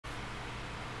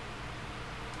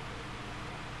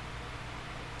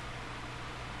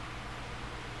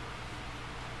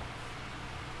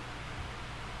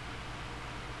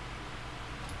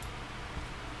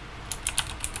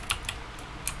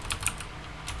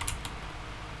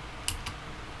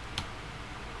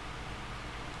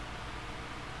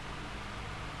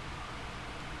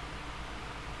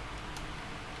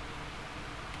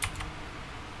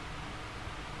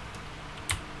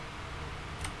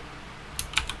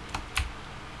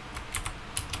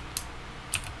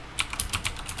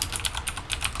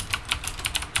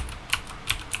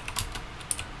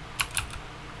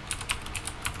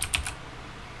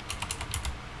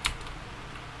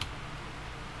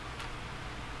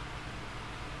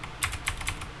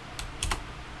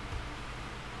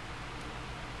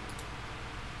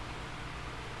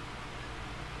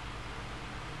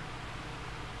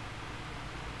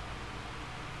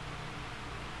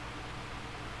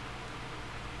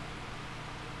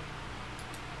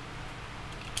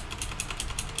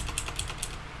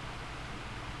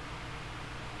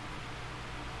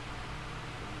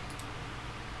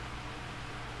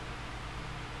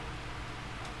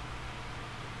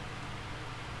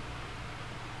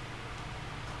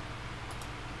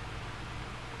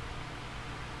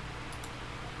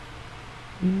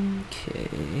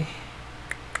Okay.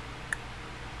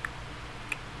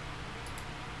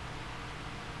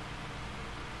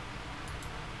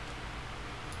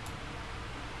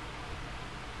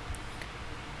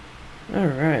 All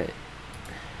right.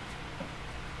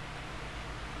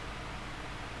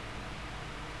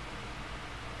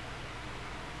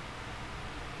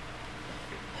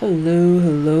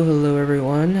 Hello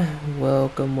everyone.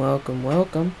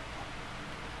 Welcome.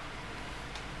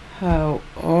 How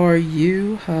are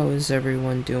you? How is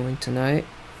everyone doing tonight?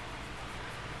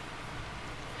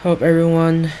 Hope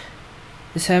everyone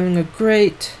is having a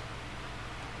great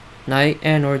night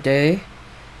and or day,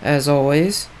 as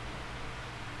always.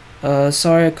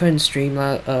 Sorry I couldn't stream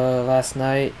last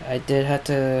night. I did have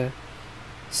to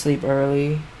sleep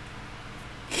early.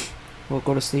 We'll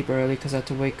go to sleep early because I had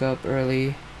to wake up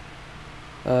early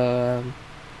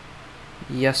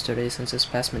yesterday since it's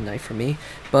past midnight for me.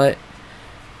 But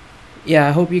yeah,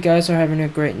 I hope you guys are having a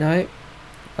great night.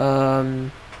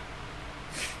 If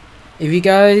you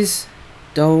guys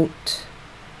don't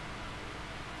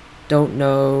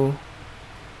know,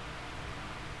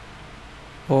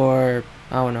 or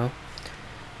I don't know,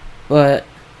 but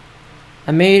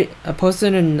I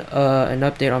posted an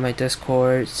update on my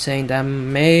Discord saying that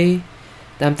I'm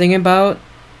thinking about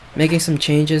making some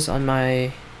changes on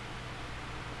my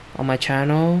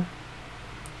channel.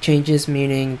 Changes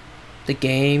meaning the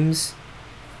games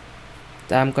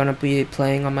that I'm gonna be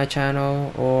playing on my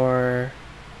channel, or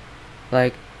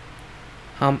like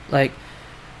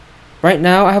right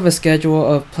now I have a schedule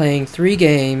of playing 3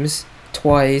 games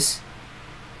twice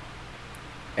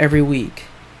every week.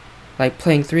 Like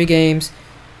playing 3 games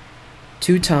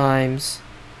 2 times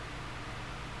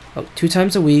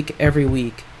a week every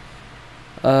week.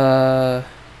 Right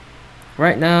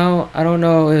now I don't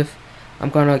know if I'm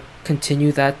gonna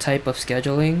continue that type of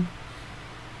scheduling,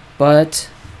 but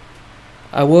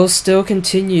I will still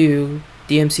continue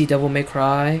DMC Devil May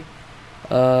Cry,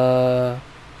 Bayonetta,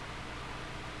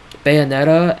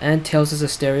 and Tales of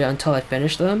Zestiria until I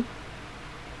finish them.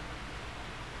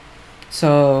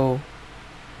 So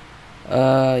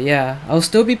yeah, I'll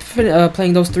still be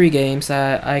playing those 3 games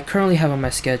that I currently have on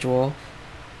my schedule,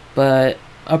 but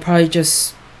I'll probably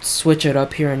just switch it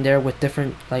up here and there with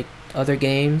different like other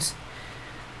games.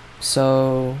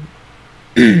 So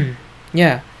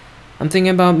yeah, I'm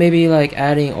thinking about maybe like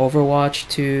adding Overwatch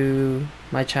to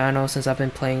my channel since I've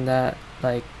been playing that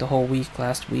like the whole week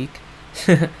last week.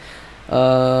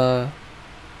 I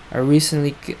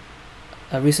recently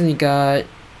got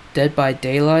Dead by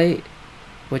Daylight,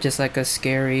 which is like a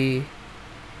scary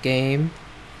game,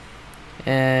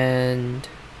 and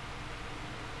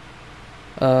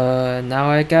now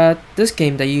I got this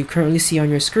game that you currently see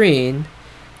on your screen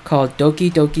called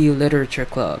Doki Doki Literature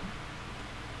Club.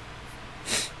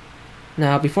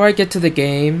 Now before I get to the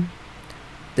game,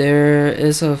 there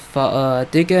is I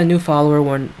did get a new follower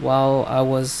while I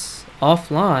was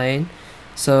offline,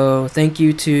 so thank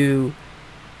you to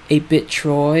 8-Bit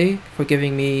Troy for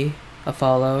giving me a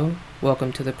follow.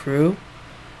 Welcome to the crew.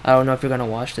 I don't know if you're gonna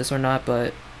watch this or not,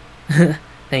 but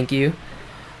thank you.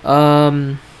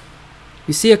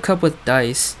 You see a cup with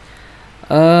dice.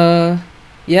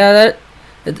 Yeah,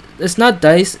 it's not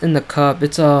dice in the cup.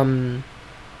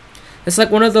 It's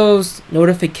like one of those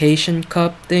notification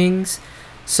cup things.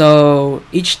 So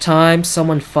each time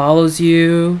someone follows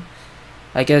you,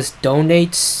 I guess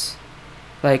donates.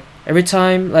 Like every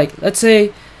time, like let's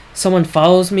say someone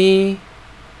follows me,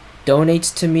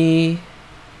 donates to me,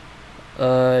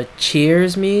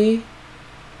 cheers me,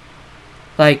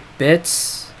 like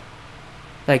bits,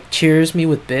 like cheers me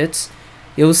with bits,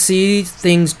 you'll see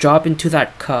things drop into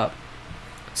that cup.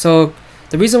 So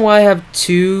the reason why I have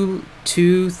two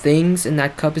things in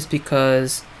that cup is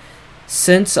because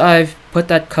since I've put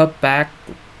that cup back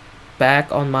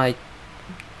on my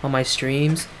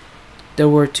streams, there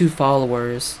were 2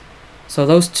 followers. So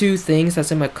those 2 things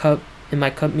that's in my cup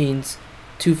means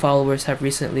 2 followers have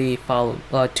recently followed.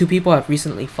 2 people have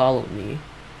recently followed me.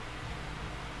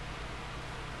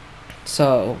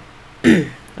 So,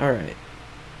 all right.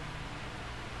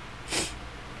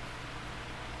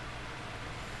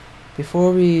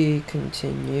 Before we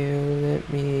continue,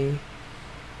 let me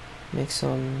make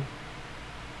some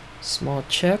small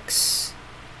checks,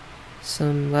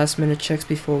 some last minute checks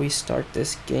before we start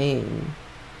this game.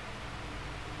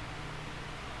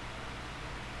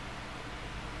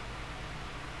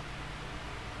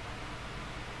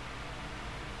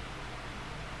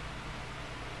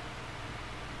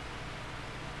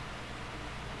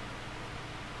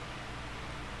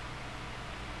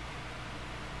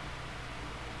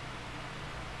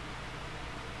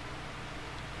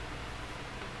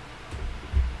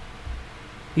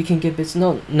 You can get bits.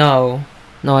 No,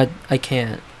 I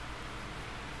can't.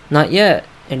 Not yet.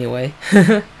 Anyway,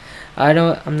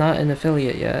 I'm not an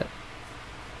affiliate yet.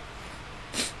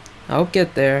 I'll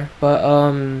get there, but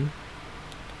I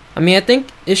mean, I think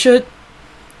it should.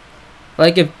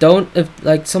 Like, if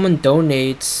like someone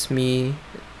donates me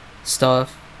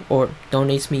stuff or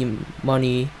donates me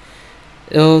money,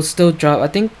 it'll still drop. I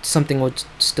think something will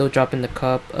still drop in the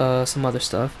cup. Some other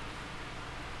stuff.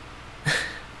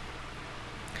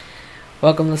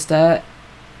 Welcome, Lestat.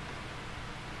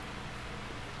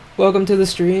 Welcome to the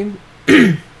stream.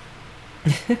 In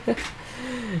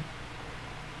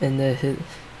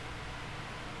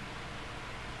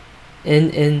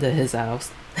his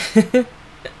house.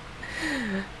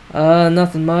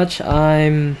 Nothing much.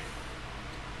 I'm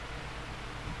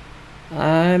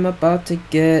about to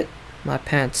get my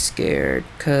pants scared,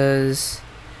 cause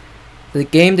the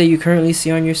game that you currently see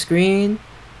on your screen,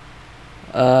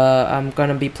 I'm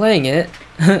gonna be playing it.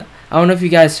 I don't know if you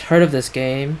guys heard of this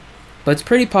game, but it's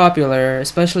pretty popular,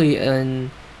 especially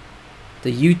in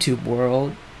the YouTube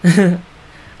world.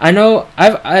 I know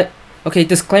okay,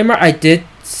 disclaimer, I did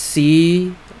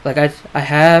see, like, I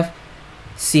have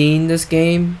seen this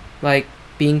game like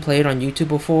being played on YouTube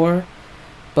before,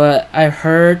 but I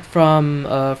heard from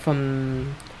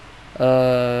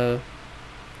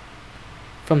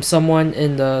someone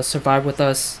in the Survive With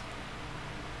Us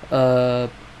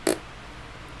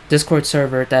Discord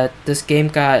server that this game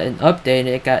got an update and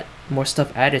it got more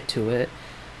stuff added to it.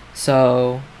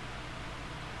 So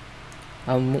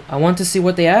I want to see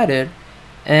what they added,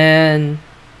 and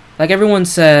like everyone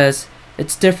says,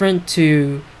 it's different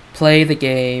to play the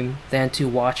game than to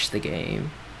watch the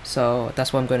game. So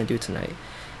that's what I'm going to do tonight.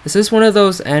 Is this one of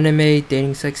those anime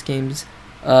dating sex games?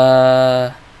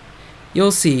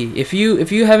 You'll see. If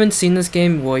you haven't seen this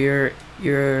game, well, you're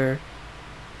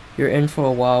in for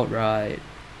a wild ride.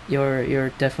 You're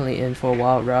definitely in for a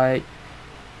wild ride.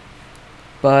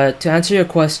 But to answer your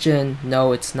question,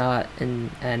 no, it's not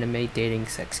an anime dating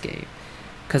sex game,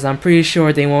 because I'm pretty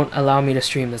sure they won't allow me to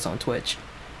stream this on Twitch.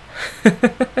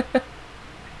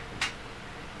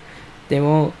 They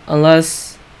won't,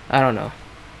 unless, I don't know.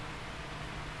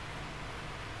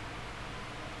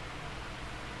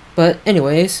 But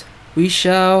anyways, we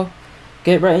shall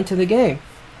get right into the game.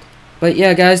 But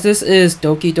yeah, guys, this is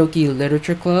Doki Doki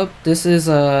Literature Club. This is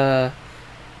a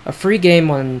free game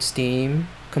on Steam,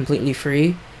 completely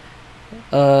free.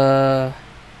 It's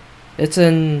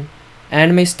an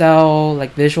anime style,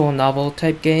 like, visual novel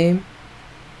type game.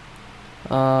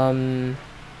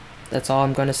 That's all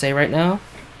I'm gonna say right now.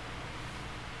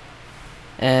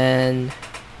 And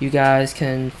you guys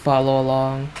can follow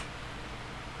along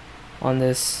on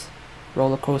this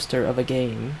roller coaster of a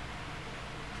game.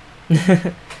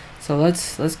 So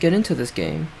let's get into this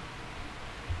game.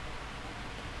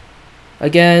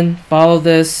 Again, follow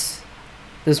this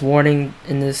warning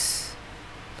in this.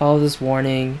 Follow this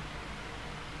warning.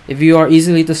 If you are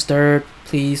easily disturbed,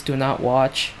 please do not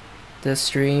watch this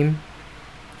stream,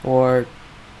 or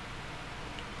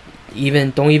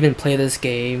don't even play this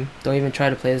game. Don't even try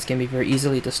to play this game if you're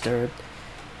easily disturbed.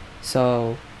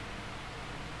 So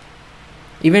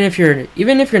even if you're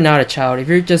not a child, if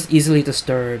you're just easily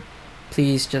disturbed,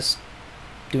 please just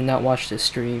do not watch this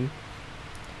stream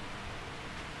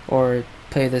or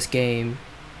play this game.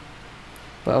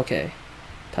 But okay,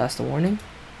 past the warning.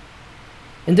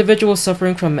 Individuals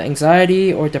suffering from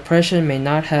anxiety or depression may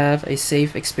not have a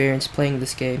safe experience playing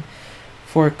this game.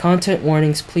 For content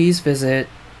warnings, please visit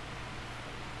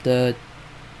the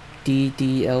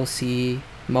DDLC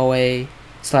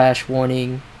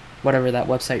MOE/warning, whatever that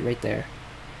website right there.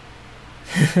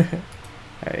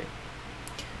 Alright.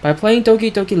 By playing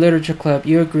Doki Doki Literature Club,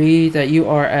 you agree that you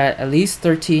are at least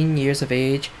 13 years of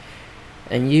age,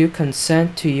 and you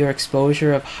consent to your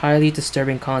exposure of highly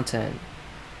disturbing content.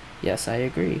 Yes, I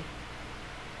agree.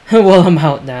 Well, I'm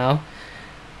out now.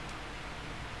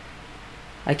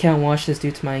 I can't watch this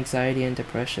due to my anxiety and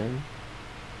depression.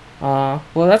 Well,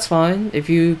 that's fine. If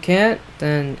you can't,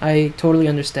 then I totally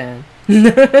understand.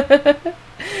 And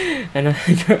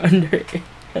you're under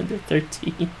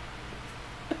 13.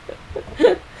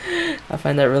 I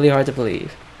find that really hard to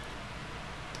believe.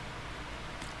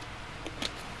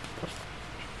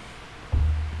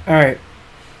 Alright,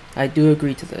 I do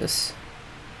agree to this.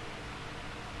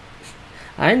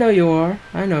 I know you are.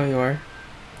 I know you are.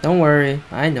 Don't worry,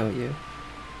 I know you.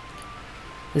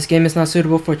 This game is not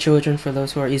suitable for children, for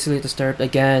those who are easily disturbed.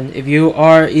 Again, if you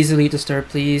are easily disturbed,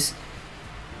 please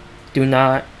do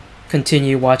not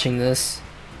continue watching this.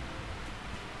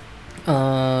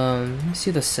 Let me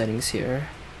see the settings here.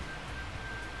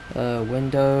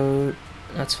 Window,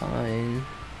 that's fine.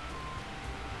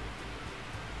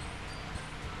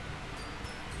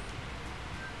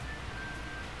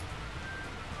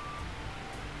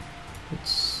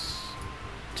 Let's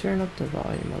turn up the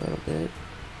volume a little bit.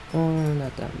 Oh,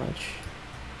 not that much.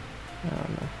 I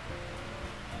don't know.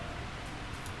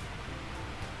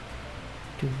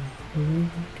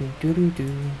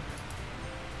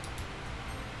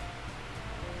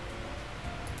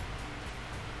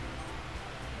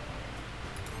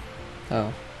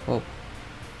 Oh, well,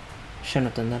 shouldn't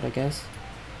have done that, I guess.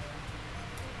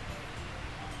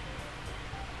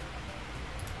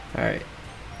 Alright.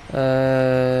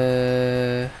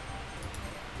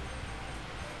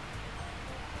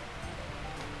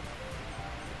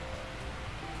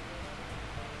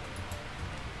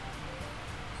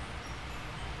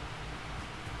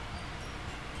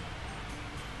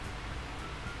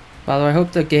 By the way, I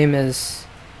hope the game is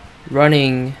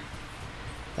running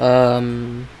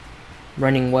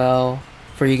running well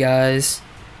for you guys.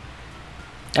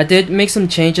 I did make some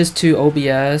changes to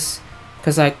OBS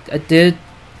because I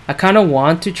kind of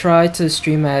want to try to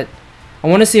stream at, I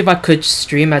want to see if I could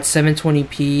stream at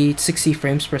 720p 60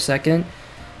 frames per second.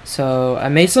 So I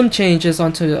made some changes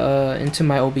onto into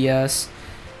my OBS.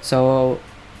 So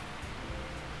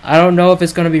I don't know if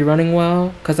it's gonna be running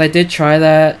well because I did try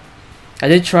that. I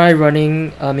did try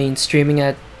running, streaming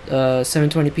at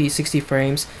 720p 60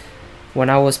 frames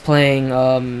when I was playing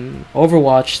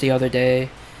Overwatch the other day,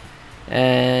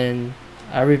 and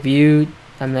I reviewed,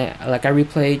 I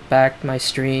replayed back my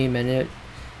stream, and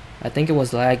I think it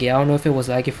was laggy. I don't know if it was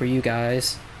laggy for you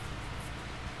guys,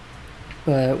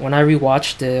 but when I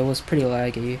rewatched it, it was pretty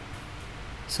laggy.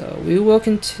 So we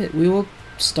will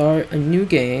start a new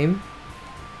game.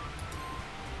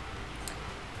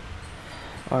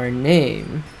 Our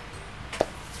name,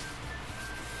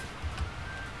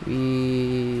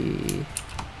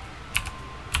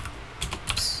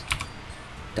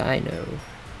 Dino.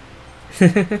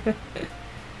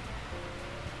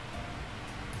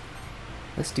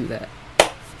 Let's do that.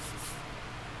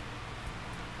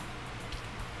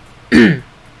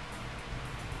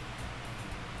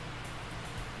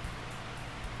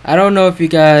 I don't know if you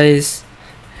guys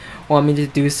want me to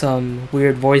do some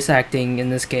weird voice acting in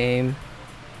this game.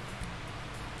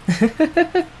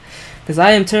 Because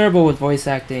I am terrible with voice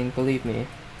acting, believe me.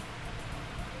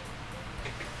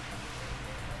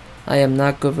 I am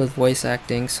not good with voice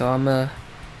acting, so I'm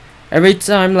every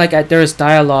time there's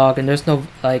dialogue and there's no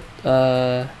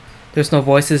there's no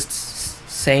voices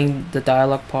saying the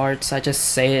dialogue parts, I just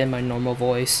say it in my normal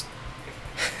voice.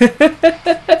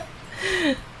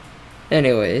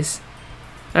 Anyways,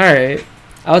 alright,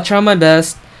 I'll try my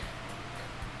best.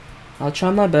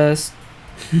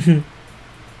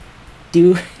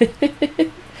 Do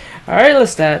alright,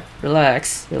 Lestat,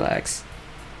 relax.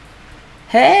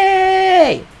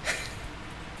 Hey!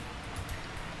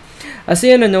 I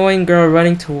see an annoying girl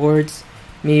running towards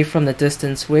me from the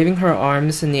distance, waving her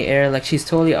arms in the air like she's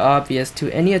totally obvious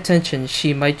to any attention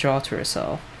she might draw to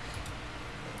herself.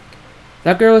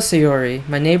 That girl is Sayori,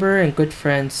 my neighbor and good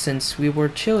friend since we were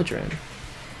children.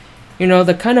 You know,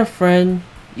 the kind of friend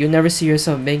you never see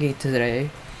yourself making today,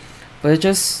 but it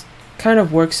just kind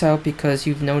of works out because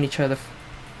you've known each other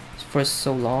for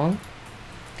so long.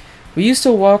 We used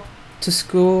to walk to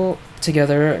school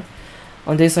together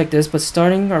on days like this, but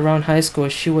starting around high school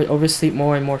she would oversleep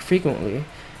more and more frequently,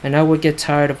 and I would get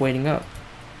tired of waiting up.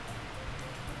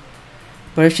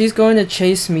 But if she's going to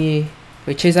chase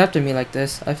after me like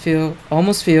this, I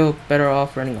almost feel better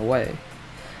off running away.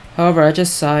 However, I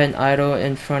just sigh and idle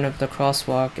in front of the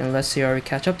crosswalk and let Sayori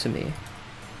catch up to me.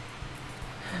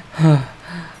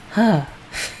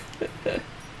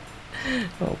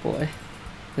 Oh boy,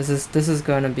 this is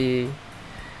gonna be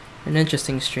an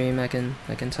interesting stream. I can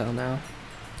tell now.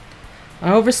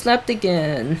 I overslept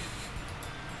again,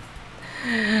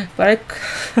 but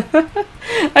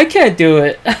I can't do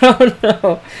it. I don't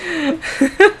know.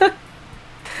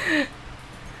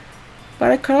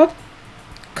 But I could have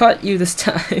caught you this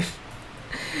time.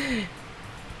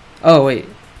 Oh wait,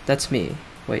 that's me.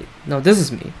 Wait, no, this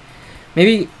is me.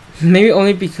 Maybe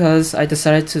only because I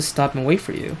decided to stop and wait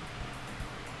for you.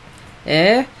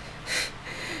 Eh?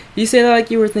 You say that like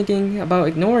you were thinking about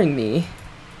ignoring me.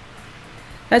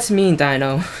 That's mean,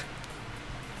 Dino.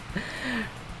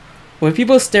 When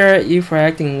people stare at you for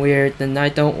acting weird, then I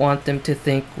don't want them to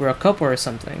think we're a couple or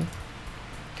something.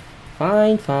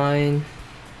 Fine.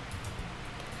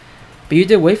 But you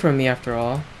did wait for me after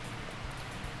all.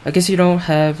 I guess you don't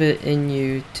have it in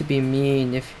you to be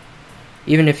mean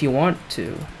even if you want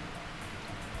to.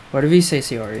 Whatever you say,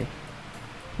 Sayori.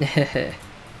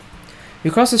 We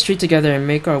cross the street together and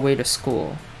make our way to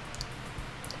school.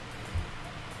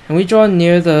 And we draw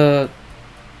near the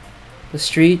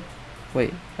street.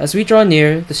 Wait. As we draw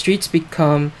near, the streets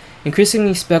become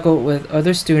increasingly speckled with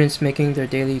other students making their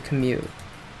daily commute.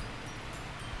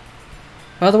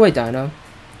 By the way, Dino,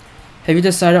 have you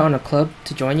decided on a club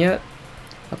to join yet?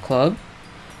 A club?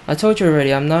 I told you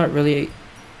already, I'm really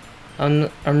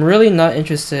not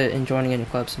interested in joining any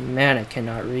clubs. Man, I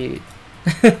cannot read.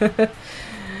 I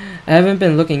haven't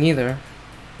been looking either.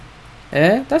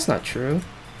 Eh? That's not true.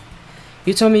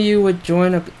 You told me you would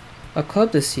join a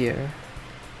club this year.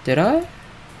 Did I?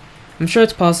 I'm sure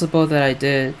it's possible that I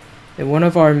did in one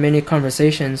of our many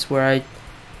conversations where I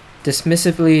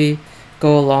dismissively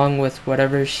go along with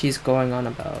whatever she's going on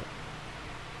about.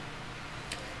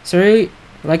 Suri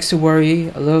likes to worry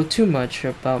a little too much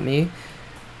about me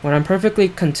when I'm perfectly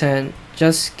content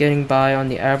just getting by on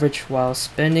the average while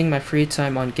spending my free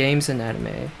time on games and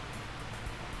anime.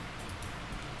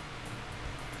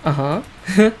 Uh-huh.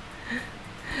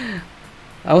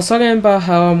 I was talking about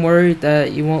how I'm worried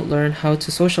that you won't learn how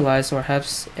to socialize or have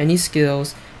any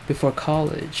skills before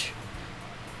college.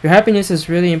 Your happiness is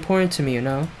really important to me, you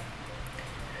know?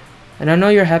 And I know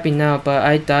you're happy now, but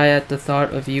I die at the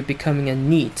thought of you becoming a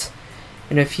NEET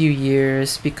in a few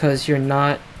years because you're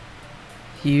not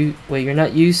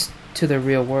used to the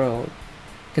real world.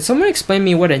 Can someone explain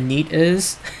me what a NEET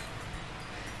is?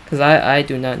 Because I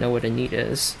do not know what a NEET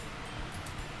is.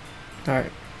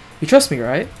 Alright. You trust me,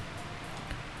 right?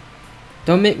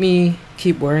 Don't make me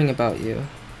keep worrying about you.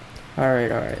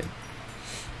 Alright.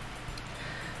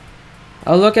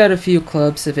 I'll look at a few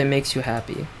clubs if it makes you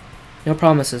happy. No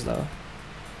promises though.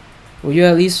 Will you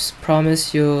at least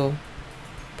promise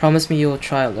me you'll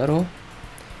try a little?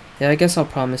 Yeah, I guess I'll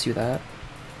promise you that.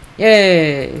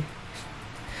 Yay!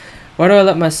 Why do I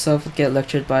let myself get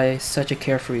lectured by such a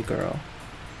carefree girl?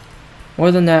 More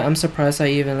than that, I'm surprised I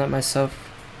even let myself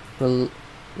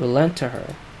relent to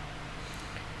her.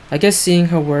 I guess seeing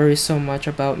her worry so much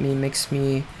about me makes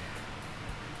me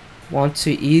want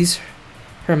to ease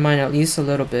her mind at least a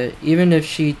little bit, even if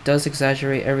she does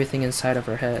exaggerate everything inside of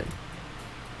her head.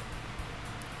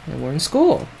 And we're in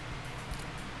school.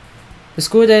 The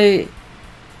school day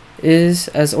is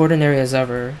as ordinary as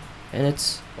ever, and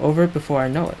it's over before I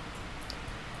know it.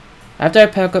 After I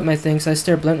pack up my things, I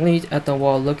stare blankly at the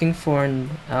wall looking for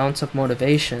an ounce of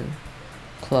motivation.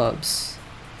 Clubs.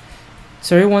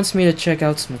 Suri wants me to check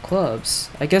out some clubs.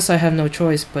 I guess I have no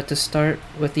choice but to start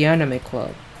with the anime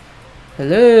club.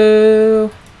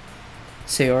 Hello?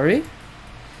 Sayori?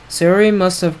 Sayori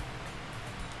must have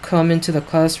come into the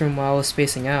classroom while I was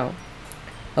spacing out.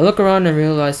 I look around and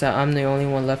realize that I'm the only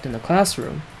one left in the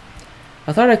classroom.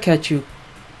 I thought I'd catch you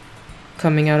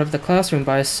coming out of the classroom,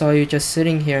 but I saw you just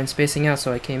sitting here and spacing out,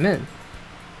 so I came in.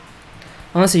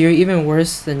 Honestly, you're even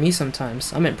worse than me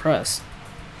sometimes. I'm impressed.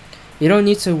 You don't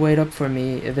need to wait up for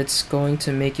me if it's going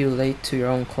to make you late to your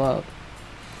own club.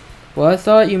 Well, I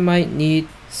thought you might need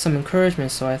some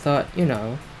encouragement, so I thought, you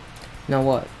know. Now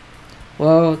what?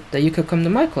 Well, that you could come to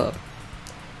my club.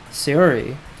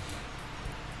 Sayori.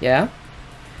 Yeah?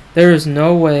 There is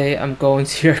no way I'm going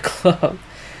to your club.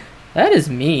 That is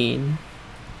mean.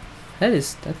 That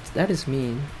is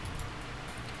mean.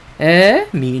 Eh?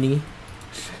 Meanie.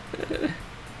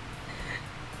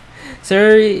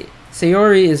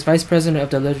 Sayori is vice president of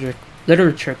the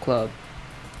literature club.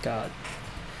 God.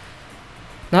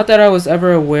 Not that I was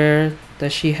ever aware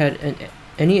that she had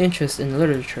any interest in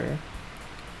literature.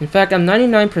 In fact, I'm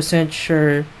 99%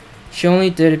 sure she only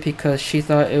did it because she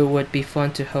thought it would be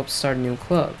fun to help start a new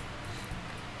club.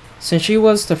 Since she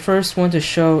was the first one to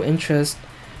show interest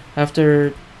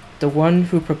after the one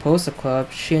who proposed the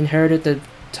club, she inherited the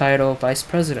title vice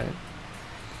president.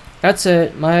 That's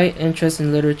it, my interest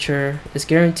in literature is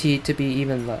guaranteed to be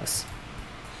even less.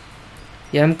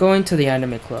 Yeah, I'm going to the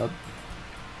anime club.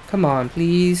 Come on,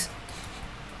 please.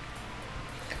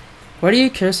 Why do you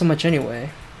care so much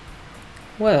anyway?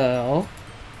 Well,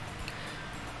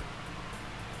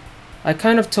 I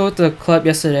kind of told the club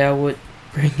yesterday I would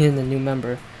bring in a new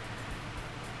member.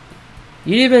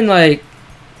 You'd even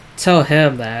tell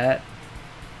him that,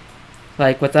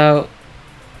 without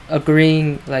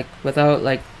agreeing, without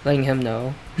letting him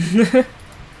know.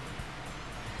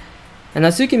 And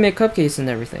Natsuki made cupcakes and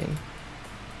everything.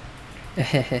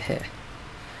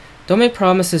 Don't make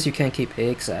promises you can't keep.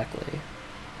 Exactly.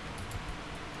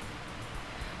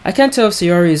 I can't tell if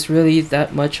Sayori is really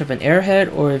that much of an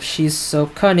airhead or if she's so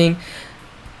cunning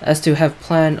as to have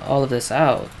planned all of this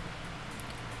out.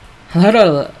 I let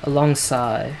out a long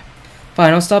sigh.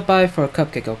 Fine, I'll stop by for a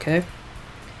cupcake, okay?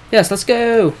 Yes, let's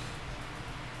go!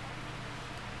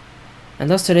 And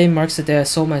thus today marks the day I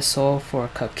sold my soul for a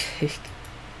cupcake.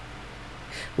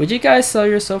 Would you guys sell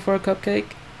your soul for a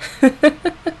cupcake?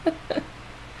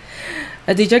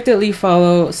 I dejectedly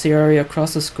follow Sayori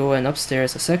across the school and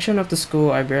upstairs, a section of the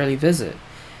school I rarely visit,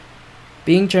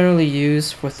 being generally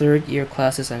used for third-year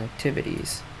classes and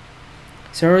activities.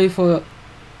 Sayori,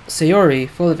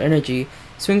 full of energy,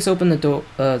 swings open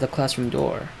the classroom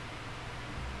door.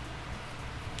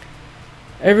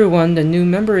 Everyone, the new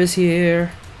member is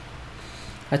here.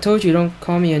 I told you don't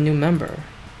call me a new member.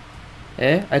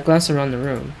 Eh? I glance around the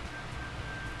room.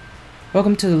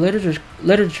 Welcome to the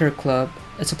literature club.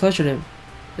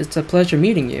 It's a pleasure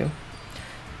meeting you.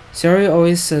 Sayori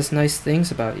always says nice things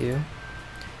about you.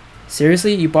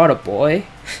 Seriously, you brought a boy?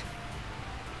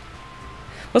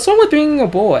 What's wrong with being a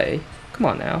boy? Come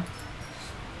on now.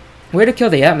 Way to kill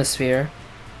the atmosphere.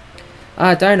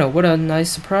 Ah, Dino, what a nice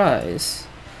surprise.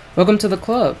 Welcome to the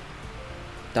club. ...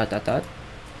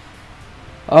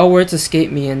 All words escape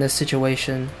me in this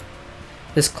situation.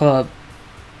 This club.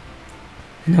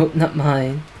 Nope, not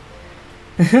mine.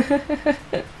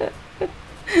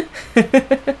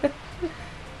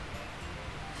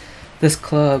 This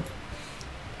club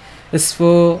is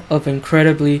full of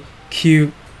incredibly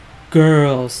cute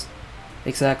girls.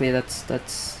 Exactly, that's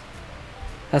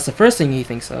the first thing he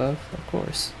thinks of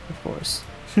course.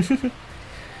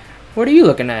 What are you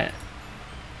looking at?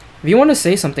 If you want to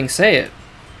say something, say it.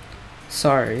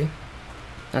 Sorry.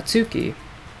 Natsuki.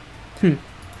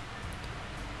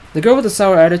 The girl with the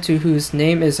sour attitude, whose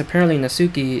name is apparently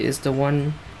Natsuki, is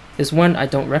one I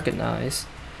don't recognize.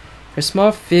 Her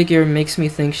small figure makes me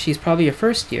think she's probably a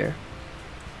first year.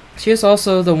 She is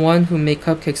also the one who made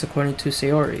cupcakes according to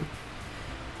Sayori.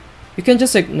 You can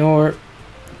just ignore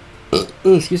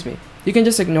excuse me. You can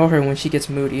just ignore her when she gets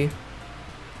moody.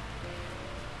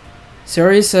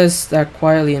 Sayori says that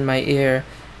quietly in my ear,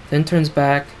 then turns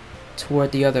back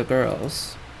toward the other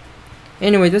girls.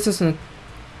 Anyway, this is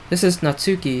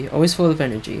Natsuki, always full of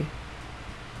energy.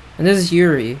 And this is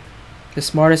Yuri, the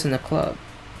smartest in the club.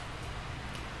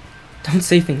 Don't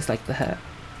say things like that.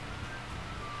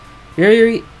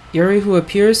 Yuri, who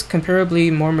appears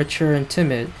comparably more mature and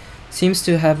timid, seems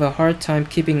to have a hard time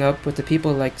keeping up with the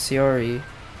people like Sayori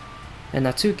and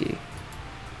Natsuki.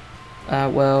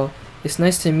 Well, it's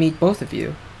nice to meet both of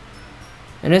you.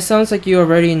 And it sounds like you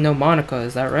already know Monika,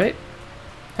 is that right?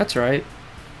 That's right.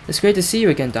 It's great to see you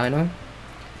again, Dino.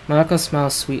 Monika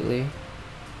smiles sweetly.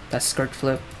 That skirt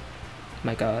flip.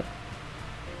 My god.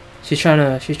 She's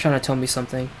trying to tell me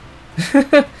something.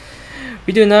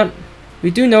 We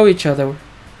do know each other.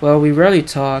 Well, we rarely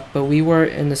talk, but we were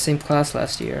in the same class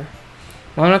last year.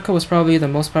 Monika was probably the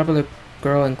most popular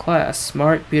girl in class.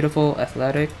 Smart, beautiful,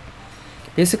 athletic.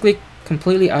 Basically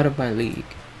completely out of my league.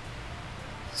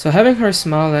 So having her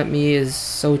smile at me is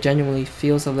so genuinely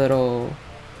feels a little...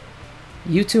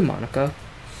 You too, Monika.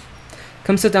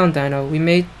 Come sit down, Dino. We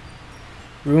made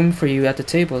room for you at the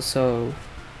table, so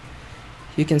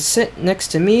you can sit next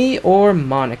to me or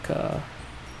Monika.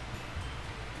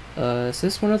 Is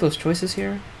this one of those choices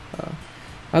here?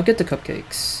 I'll get the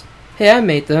cupcakes. Hey, I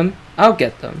made them. I'll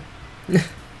get them.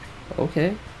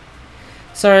 Okay.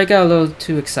 Sorry, I got a little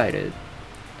too excited.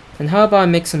 And how about I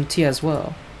make some tea as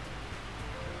well?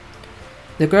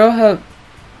 The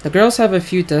girls have a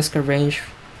few desks arranged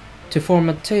to form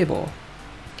a table.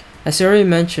 As I already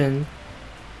mentioned,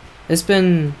 it's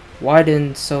been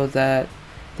widened so that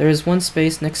there is one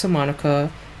space next to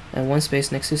Monika and one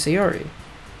space next to Sayori.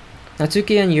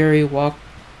 Natsuki and Yuri walk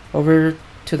over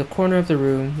to the corner of the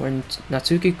room where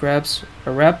Natsuki grabs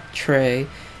a wrapped tray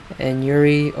and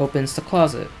Yuri opens the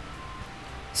closet.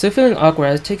 Still feeling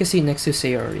awkward, I take a seat next to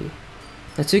Sayori.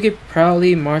 Natsuki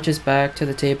proudly marches back to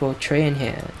the table, tray in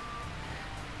hand.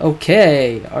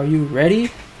 Okay, are you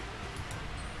ready?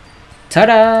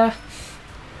 Ta-da!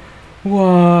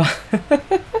 Wow.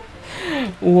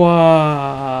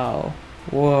 Wow.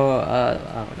 Whoa,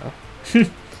 I don't know.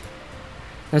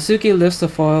 Natsuki lifts the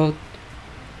foil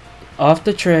off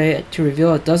the tray to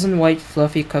reveal a dozen white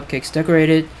fluffy cupcakes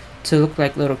decorated to look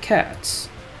like little cats.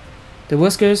 The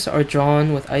whiskers are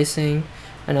drawn with icing,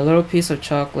 and a little piece of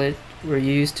chocolate were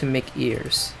used to make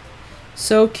ears.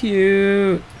 So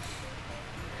cute!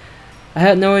 I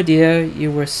had no idea you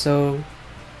were so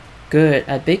good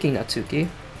at baking, Natsuki.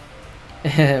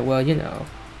 Well, you know.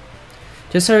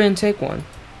 Just hurry and take one.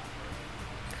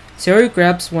 Sayori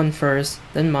grabs one first,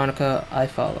 then Monika, I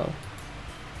follow.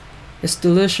 It's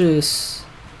delicious.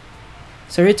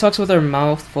 Sayori talks with her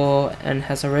mouth full and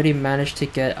has already managed to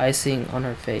get icing on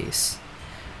her face.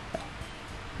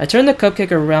 I turn the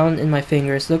cupcake around in my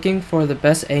fingers, looking for the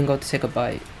best angle to take a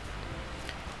bite.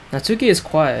 Natsuki is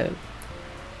quiet.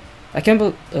 I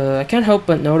can't help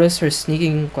but notice her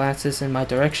sneaking glances in my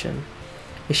direction.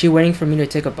 Is she waiting for me to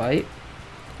take a bite?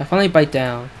 I finally bite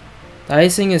down. The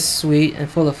icing is sweet and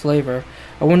full of flavor.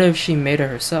 I wonder if she made it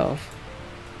herself.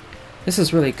 This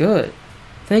is really good.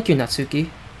 Thank you, Natsuki.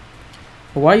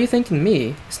 But why are you thanking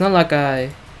me? It's not like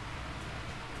I...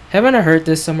 Haven't I heard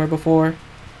this somewhere before?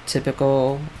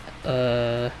 Typical,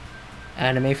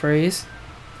 anime phrase.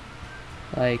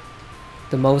 Like,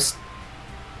 the most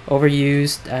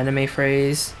overused anime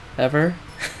phrase ever.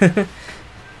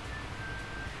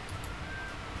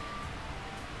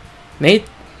 Made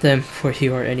them for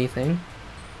you or anything.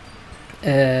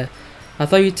 I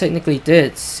thought you technically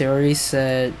did. Sayori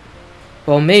said,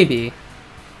 well, maybe.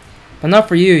 But not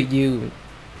for you,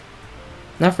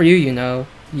 Not for you, you know.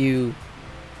 You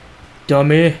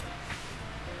dummy.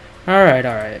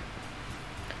 Alright.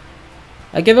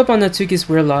 I give up on Natsuki's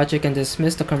weird logic and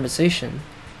dismiss the conversation.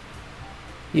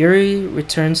 Yuri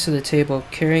returns to the table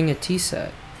carrying a tea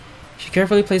set. She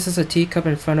carefully places a teacup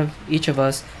in front of each of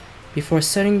us before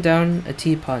setting down a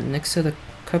teapot next to the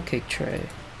cupcake tray.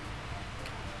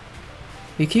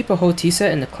 You keep a whole tea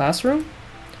set in the classroom?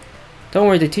 Don't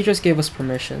worry, the teachers gave us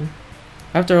permission.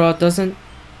 After all, doesn't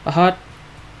a hot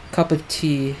cup of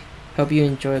tea help you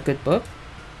enjoy a good book?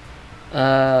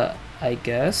 I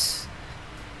guess.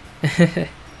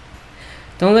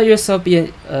 Don't let yourself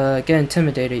get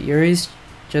intimidated. Yuri's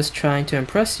just trying to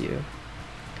impress you.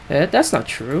 That's not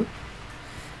true.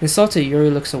 Insulted, Yuri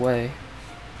looks away.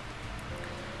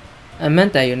 I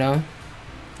meant that, you know.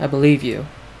 I believe you.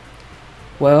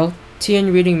 Well, tea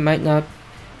and reading might not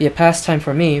be a pastime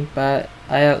for me, but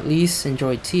I at least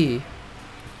enjoy tea.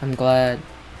 I'm glad.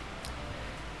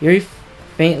 Yuri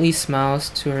faintly smiles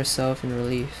to herself in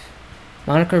relief.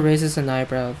 Monica raises an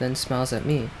eyebrow, then smiles at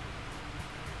me.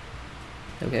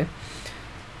 Okay.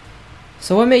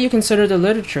 So what made you consider the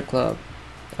literature club?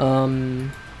 I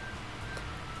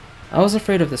was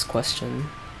afraid of this question.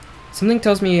 Something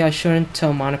tells me I shouldn't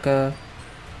tell Monica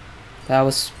that I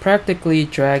was practically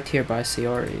dragged here by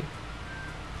Sayori.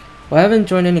 Well, I haven't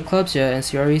joined any clubs yet, and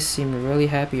Sayori seemed really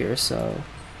happy or so.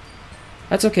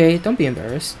 That's okay, don't be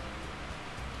embarrassed.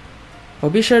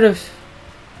 We'll be sure to...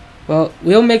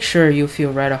 we'll make sure you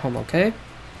feel right at home, okay?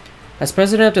 As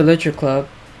president of the literature club,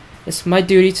 it's my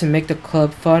duty to make the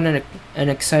club fun and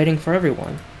exciting for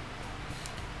everyone.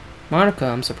 Monica,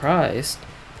 I'm surprised.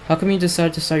 How come you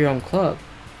decided to start your own club?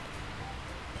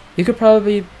 You could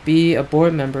probably be a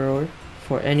board member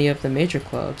for any of the major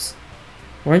clubs.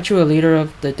 Weren't you a leader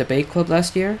of the debate club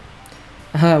last year?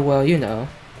 Well, you know.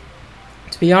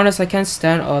 To be honest, I can't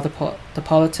stand all the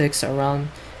politics around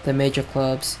the major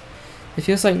clubs. It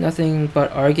feels like nothing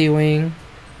but arguing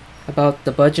about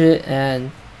the budget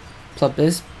and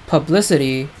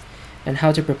publicity and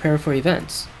how to prepare for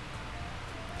events.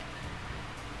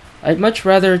 I'd much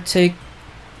rather take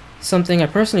something I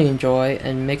personally enjoy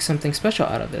and make something special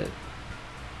out of it.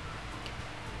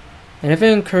 And if I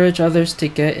encourage others to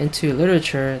get into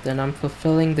literature, then I'm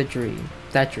fulfilling that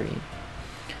dream.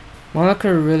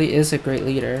 Monica really is a great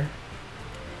leader.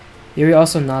 Yuri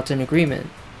also nods in agreement.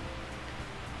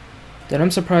 Then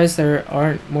I'm surprised there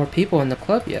aren't more people in the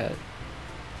club yet.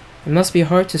 It must be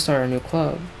hard to start a new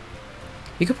club.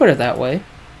 You could put it that way.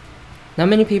 Not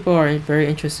many people are very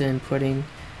interested in putting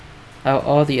out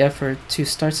all the effort to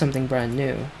start something brand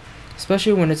new,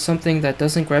 especially when it's something that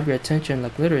doesn't grab your attention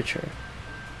like literature.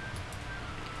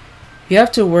 You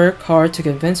have to work hard to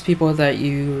convince people that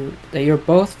you're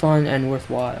both fun and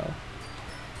worthwhile.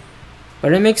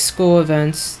 But it makes school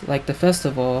events like the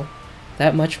festival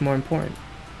that much more important.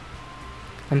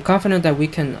 I'm confident that we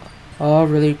can all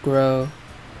really grow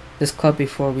this club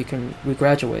before we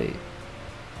graduate.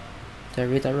 Did I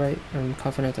read that right? I'm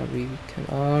confident that we can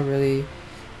all really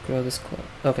grow this club.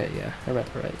 Okay, yeah, I read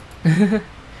that right.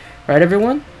 Right,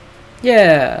 everyone?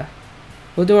 Yeah,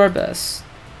 we'll do our best.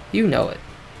 You know it.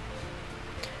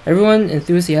 Everyone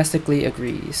enthusiastically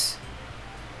agrees.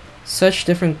 Such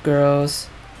different girls,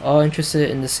 all interested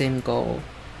in the same goal.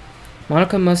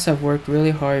 Monica must have worked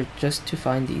really hard just to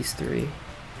find these three.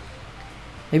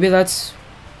 Maybe that's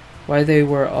why they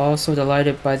were all so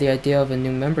delighted by the idea of a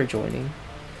new member joining.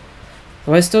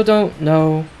 Though I still don't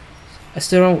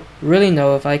really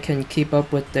know if I can keep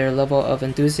up with their level of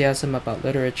enthusiasm about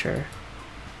literature.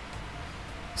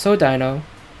 So Dino,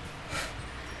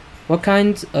 what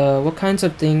kinds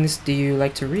of things do you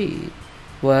like to read?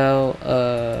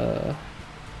 Well,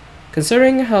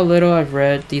 considering how little I've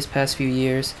read these past few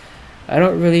years, I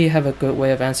don't really have a good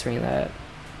way of answering that.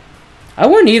 I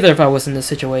wouldn't either if I was in this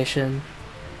situation.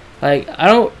 Like, I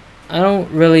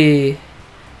don't really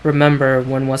remember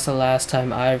when was the last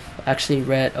time I've actually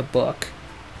read a book.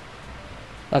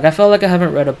 Like, I felt like I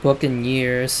haven't read a book in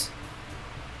years.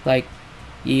 Like,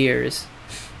 years.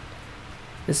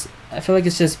 I feel like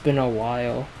it's just been a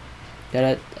while.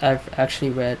 that I've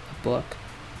actually read a book.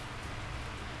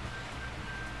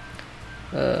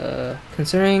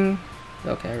 Considering...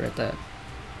 Okay, I read that.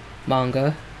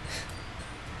 Manga.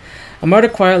 I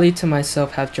muttered quietly to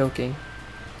myself, half joking.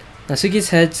 Nasugi's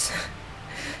head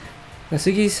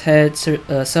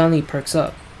suddenly perks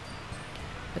up.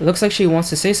 It looks like she wants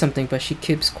to say something, but she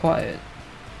keeps quiet.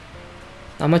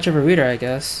 Not much of a reader, I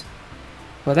guess.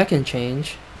 Well, that can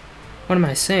change. What am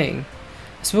I saying?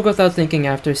 I spoke without thinking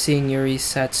after seeing Yuri's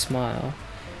sad smile.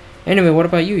 Anyway, what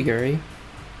about you, Yuri?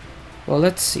 Well,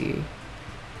 let's see.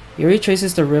 Yuri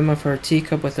traces the rim of her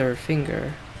teacup with her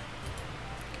finger.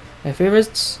 My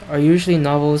favorites are usually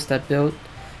novels that build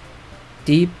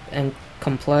deep and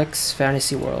complex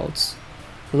fantasy worlds.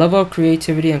 The level of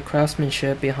creativity and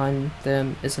craftsmanship behind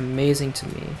them is amazing to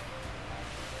me.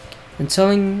 And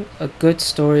telling a good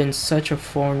story in such a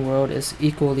foreign world is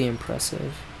equally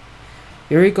impressive.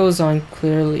 Yuri goes on,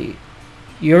 clearly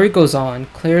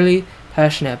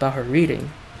passionate about her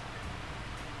reading.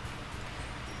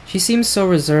 She seems so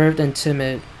reserved and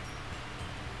timid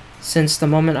since the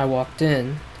moment I walked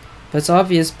in, but it's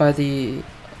obvious by the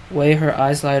way her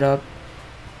eyes light up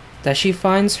that she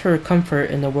finds her comfort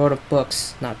in the world of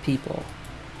books, not people.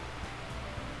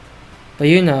 But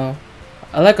you know,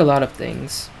 I like a lot of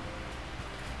things.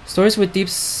 Stories with deep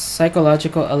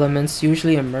psychological elements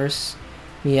usually immerse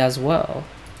me as well.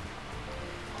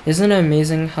 Isn't it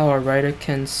amazing how a writer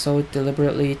can so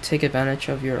deliberately take advantage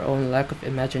of your own lack of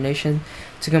imagination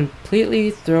to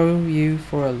completely throw you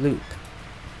for a loop?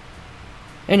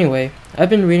 Anyway,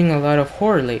 I've been reading a lot of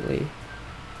horror lately.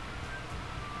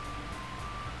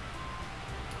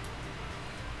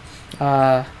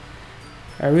 I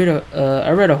read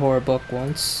a horror book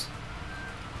once.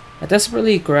 I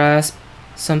desperately grasped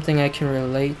something I can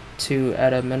relate to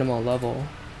at a minimal level.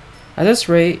 At this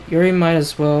rate, Yuri might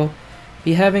as well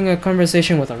be having a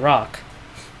conversation with a rock.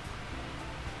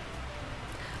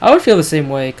 I would feel the same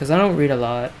way, because I don't read a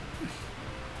lot.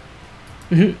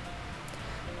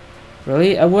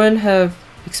 Really? I wouldn't have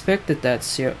expected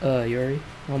that, Yuri.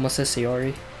 Almost said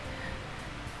Sayori.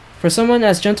 For someone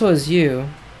as gentle as you,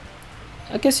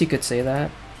 I guess you could say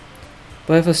that.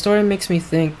 But if a story makes me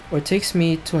think, or takes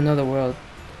me to another world,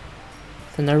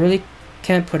 then I really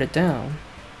can't put it down.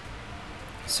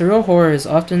 Surreal horror is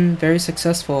often very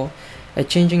successful at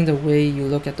changing the way you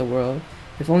look at the world,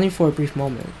 if only for a brief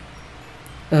moment.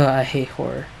 I hate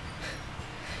horror.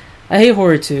 I hate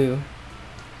horror too.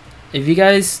 If you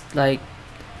guys if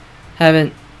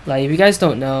you guys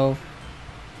don't know,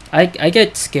 I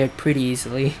get scared pretty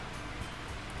easily.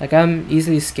 Like, I'm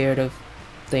easily scared of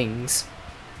things.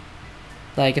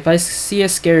 Like, if I see a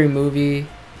scary movie,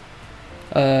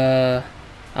 I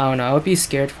don't know, I would be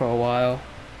scared for a while.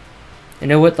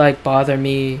 And it would like bother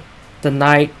me the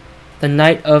night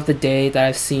of the day that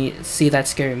I see that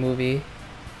scary movie.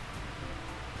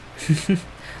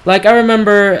 Like, I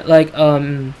remember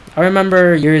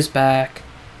years back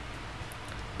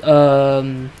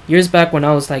when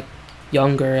I was like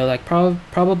younger, like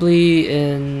probably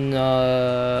in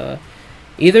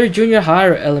either junior high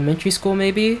or elementary school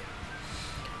maybe.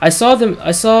 I saw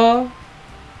this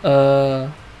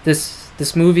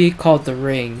movie called The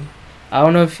Ring. I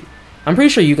don't know if I'm pretty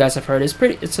sure you guys have heard it.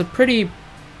 It's a pretty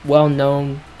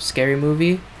well-known scary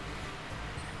movie.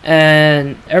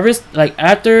 And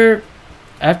after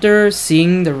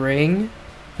seeing The Ring,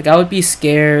 like, I would be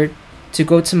scared to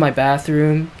go to my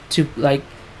bathroom to like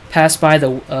pass by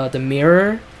the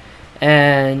mirror,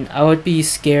 and I would be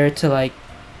scared to like,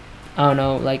 I don't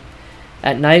know, like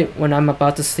at night when I'm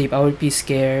about to sleep, I would be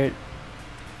scared.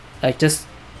 I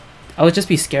would just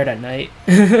be scared at night.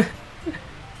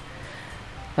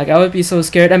 Like, I would be so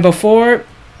scared. And before,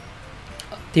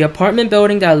 the apartment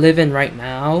building that I live in right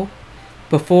now,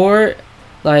 right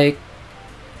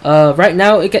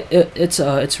now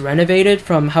it's renovated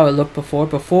from how it looked before.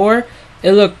 Before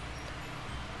it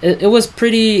was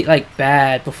pretty like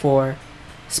bad before,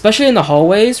 especially in the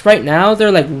hallways. Right now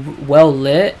they're like well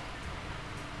lit.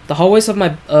 The hallways of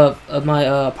my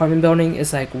apartment building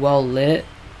is like well lit.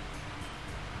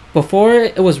 Before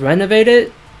it was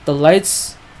renovated, the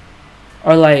lights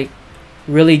are like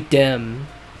really dim.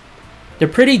 They're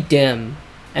pretty dim,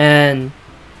 and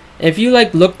if you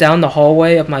like look down the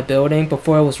hallway of my building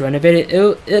before it was renovated,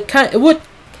 it would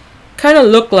kind of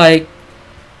look like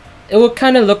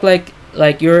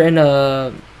you're in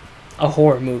a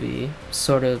horror movie,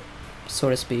 so to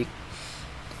speak.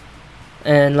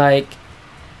 And like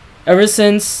ever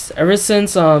since I've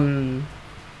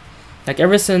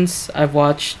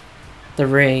watched The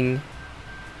Ring,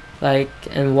 like,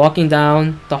 and walking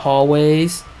down the hallway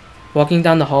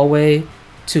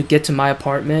to get to my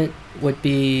apartment would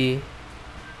be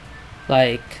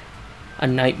like a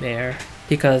nightmare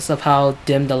because of how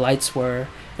dim the lights were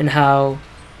and how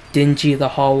dingy the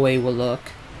hallway will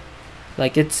look.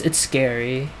 Like it's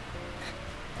scary.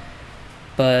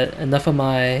 But enough of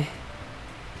my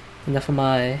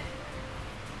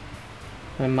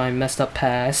messed up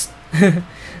past.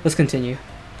 Let's continue.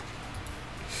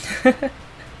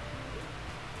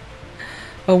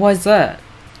 Oh, why's that?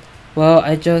 Well,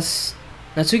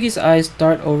 Natsuki's eyes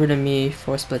dart over to me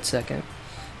for a split second.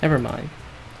 Never mind.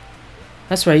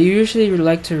 That's right, you usually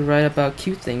like to write about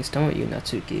cute things, don't you,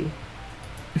 Natsuki?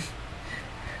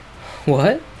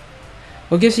 What?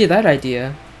 What gives you that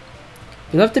idea?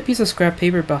 You left a piece of scrap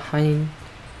paper behind...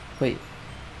 Wait.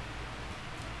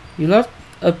 You left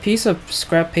a piece of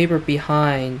scrap paper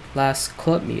behind last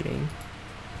club meeting.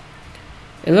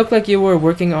 It looked like you were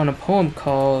working on a poem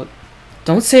called...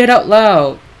 Don't say it out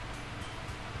loud!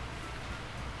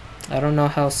 I don't know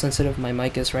how sensitive my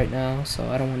mic is right now, so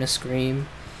I don't want to scream.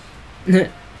 I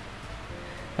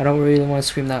don't really want to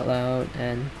scream that loud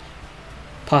and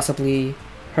possibly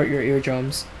hurt your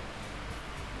eardrums.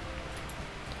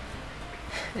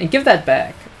 And give that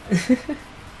back.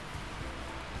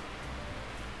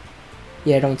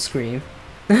 Yeah, don't scream.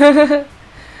 I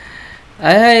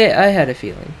had a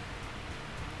feeling.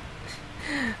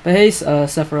 But hey,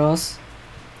 Sephiroth.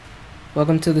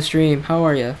 Welcome to the stream. How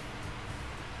are you?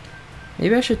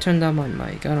 Maybe I should turn down my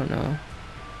mic. I don't know.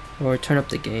 Or turn up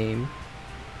the game.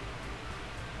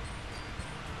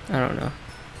 I don't know.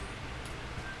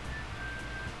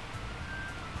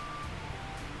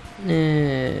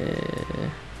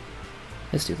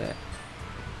 Let's do that.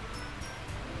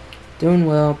 Doing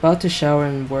well. About to shower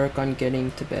and work on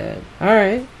getting to bed.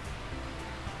 Alright.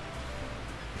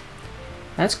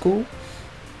 That's cool.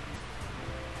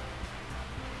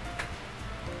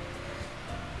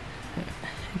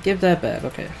 Give that back.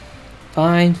 Okay.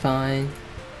 Fine, fine.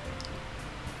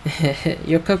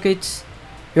 Your cupcakes,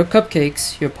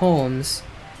 your poems,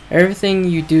 everything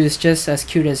you do is just as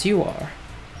cute as you are.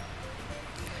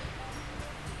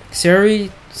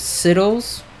 Siri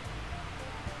Siddles?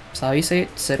 Is that how you say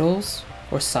it? Siddles?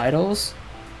 Or Sidles?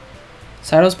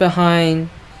 Sidles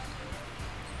behind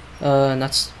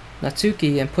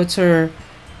Natsuki and puts her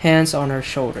hands on her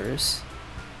shoulders.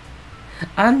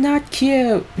 I'm not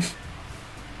cute!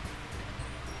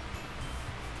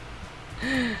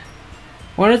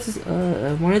 Wanted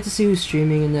to see who's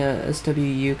streaming in the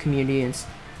SWU community and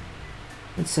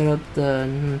set up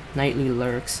the nightly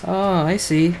lurks. Oh, I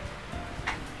see.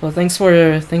 Well, thanks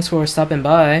for stopping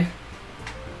by.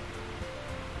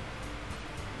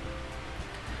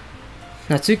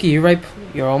 Natsuki, you write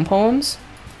your own poems?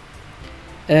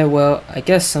 Well, I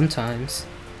guess sometimes.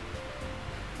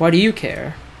 Why do you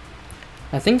care?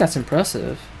 I think that's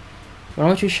impressive. Why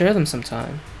don't you share them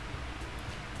sometime?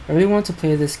 I really want to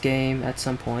play this game at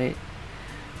some point.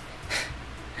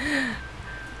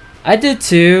 I did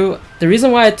too. The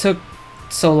reason why it took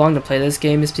so long to play this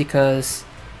game is because,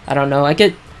 I don't know, like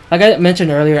I mentioned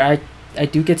earlier, I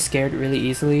do get scared really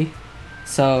easily.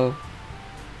 So,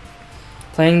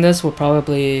 playing this will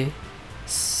probably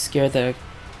scare the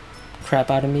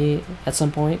crap out of me at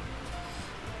some point.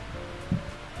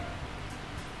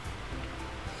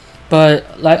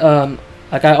 But,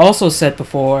 like I also said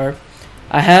before,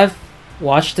 I have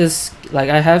watched this, like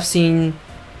I have seen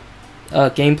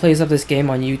gameplays of this game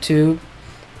on YouTube,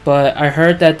 but I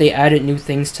heard that they added new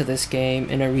things to this game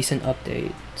in a recent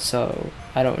update, so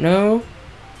I don't know.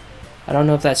 I don't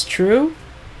know if that's true.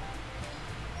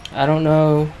 I don't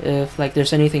know if like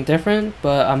there's anything different,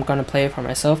 but I'm gonna play it for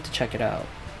myself to check it out.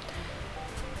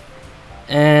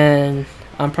 And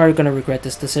I'm probably gonna regret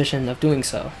this decision of doing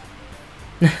so.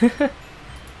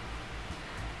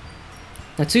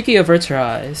 Natsuki averts her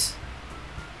eyes.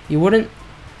 You wouldn't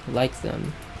like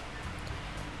them.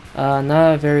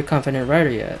 Not a very confident writer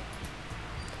yet.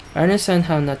 I understand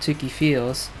how Natsuki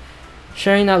feels.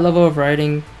 Sharing that level of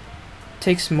writing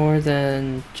takes more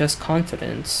than just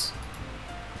confidence.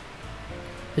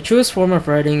 The truest form of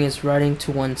writing is writing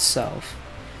to oneself.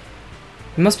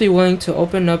 You must be willing to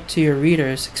open up to your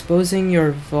readers, exposing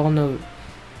your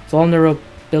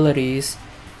vulnerabilities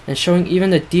and showing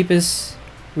even the deepest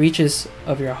reaches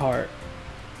of your heart.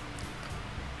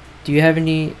 Do you have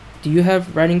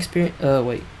writing experience?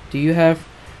 Do you have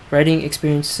writing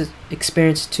experience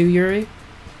too, Yuri?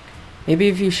 Maybe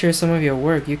if you share some of your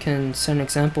work, you can set an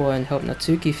example and help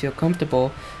Natsuki feel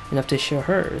comfortable enough to share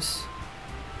hers. ...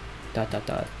 I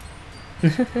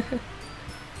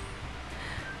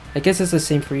guess it's the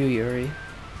same for you, Yuri.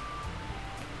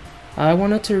 I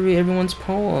wanted to read everyone's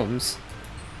poems.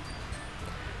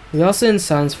 We all sit in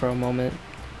silence for a moment.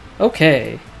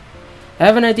 Okay. I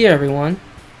have an idea, everyone.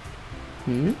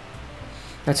 Hmm?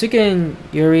 Natsuki and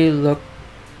Yuri look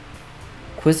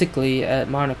quizzically at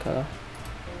Monica.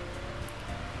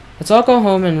 Let's all go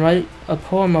home and write a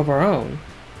poem of our own.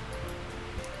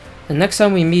 The next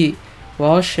time we meet, we'll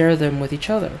all share them with each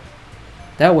other.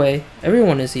 That way,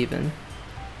 everyone is even.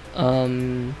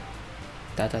 Dot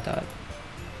dot dot.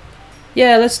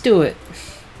 Yeah, let's do it.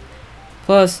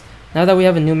 Plus, now that we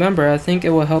have a new member, I think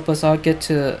it will help us all get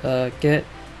a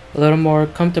little more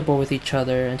comfortable with each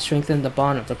other and strengthen the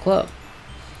bond of the club.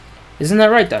 Isn't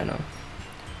that right, Dino?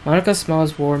 Monica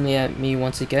smiles warmly at me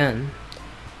once again.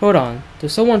 Hold on,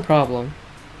 there's still one problem.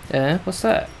 Eh, what's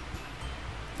that?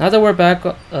 Now that we're back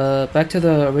to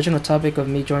the original topic of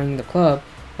me joining the club,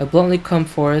 I bluntly come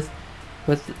forth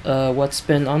with what's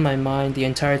been on my mind the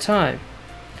entire time.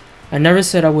 I never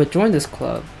said I would join this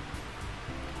club.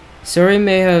 Suri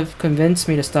may have convinced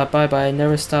me to stop by, but I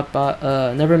never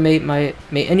never made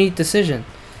any decision.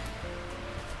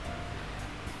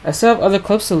 I still have other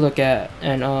clubs to look at,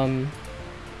 and I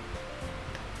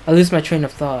lose my train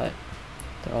of thought.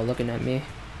 They're all looking at me.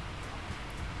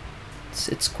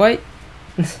 It's quite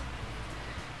it's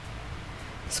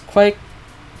quite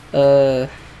I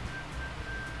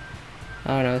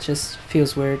don't know, it just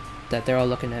feels weird that they're all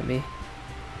looking at me.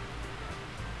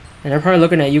 And they're probably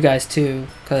looking at you guys too,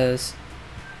 cause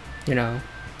you know,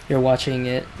 you're watching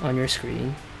it on your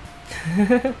screen.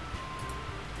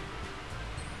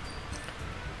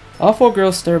 All four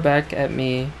girls stare back at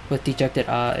me with dejected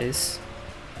eyes.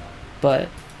 But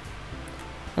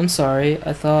I'm sorry,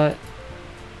 I thought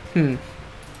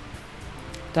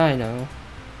Dino.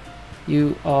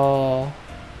 You all...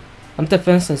 I'm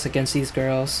defenseless against these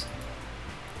girls.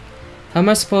 How am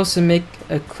I supposed to make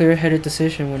a clear-headed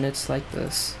decision when it's like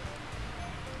this?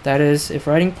 That is, if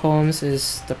writing poems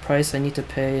is the price I need to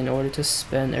pay in order to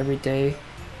spend every day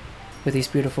with these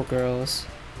beautiful girls.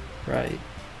 Right.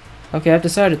 Okay, I've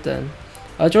decided then.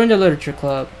 I'll join the literature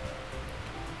club.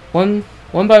 One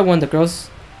by one, the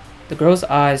girls'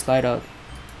 eyes light up.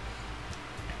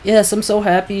 Yes, I'm so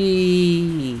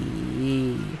happy.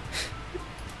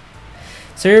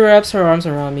 Suri wraps her arms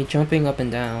around me, jumping up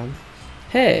and down.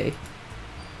 Hey,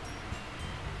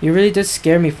 you really did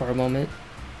scare me for a moment.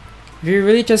 If you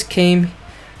really just came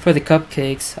for the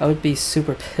cupcakes, I would be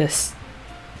super pissed.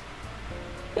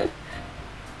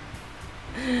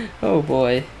 Oh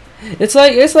boy. It's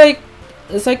like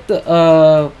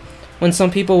the when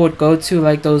some people would go to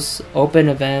like those open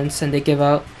events and they give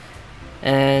out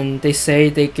and they say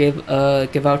they give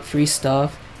out free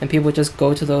stuff, and people just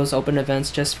go to those open events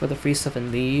just for the free stuff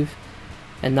and leave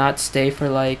and not stay for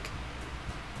like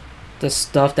the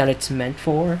stuff that it's meant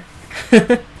for.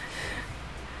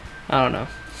 I don't know.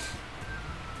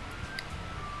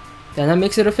 Then that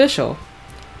makes it official.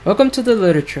 Welcome to the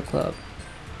literature club.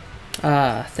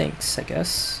 Thanks, I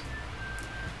guess.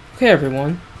 Okay,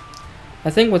 everyone. I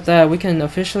think with that, we can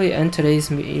officially end today's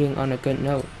meeting on a good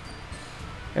note.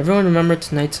 Everyone remember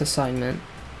tonight's assignment.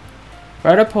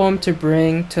 Write a poem to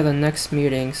bring to the next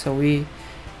meeting so we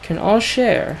can all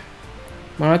share.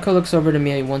 Monica looks over to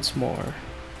me once more.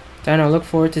 Dino, I look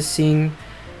forward to seeing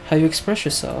how you express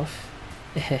yourself.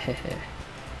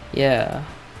 Yeah.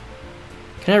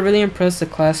 Can I really impress the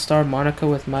class star Monica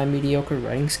with my mediocre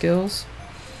writing skills?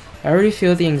 I already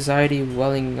feel the anxiety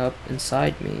welling up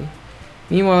inside me.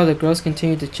 Meanwhile, the girls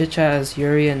continue to chit-chat as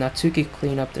Yuri and Natsuki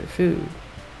clean up their food.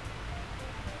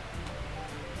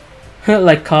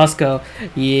 Like Costco.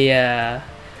 Yeah.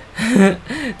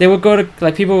 They would go to,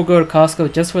 like, people would go to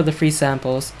Costco just for the free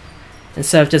samples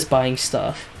instead of just buying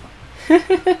stuff.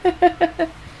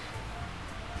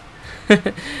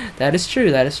 That is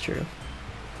true, that is true.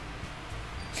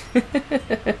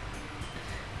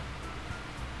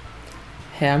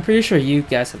 Hey, I'm pretty sure you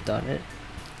guys have done it.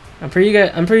 I'm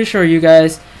pretty sure you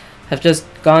guys have just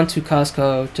gone to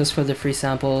Costco just for the free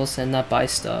samples and not buy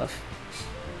stuff.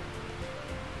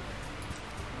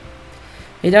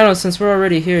 Hey Dano, since we're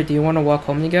already here, do you want to walk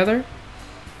home together?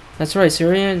 That's right,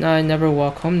 Suri and I never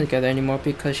walk home together anymore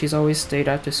because she's always stayed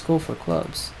after school for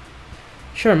clubs.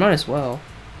 Sure, might as well.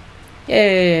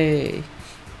 Yay!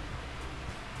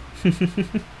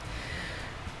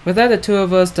 With that, the two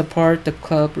of us depart the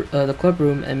club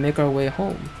room and make our way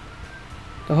home.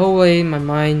 The whole way, my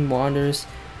mind wanders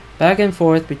back and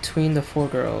forth between the four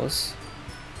girls.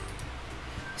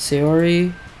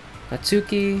 Sayori,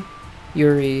 Natsuki,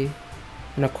 Yuri,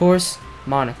 and of course,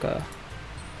 Monica.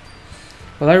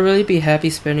 Will I really be happy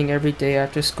spending every day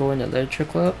after school in the literature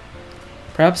club?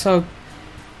 Perhaps I'll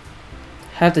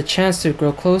have the chance to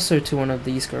grow closer to one of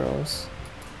these girls.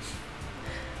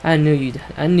 I knew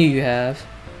you have.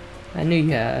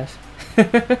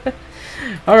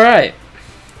 Alright.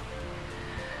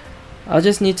 I'll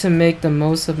just need to make the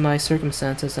most of my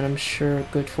circumstances, and I'm sure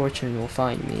good fortune will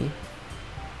find me.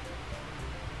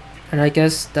 And I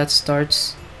guess that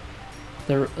starts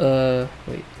the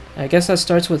wait. I guess that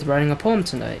starts with writing a poem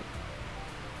tonight.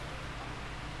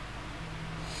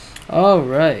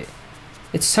 Alright.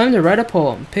 It's time to write a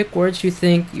poem. Pick words you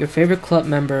think your favorite club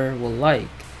member will like.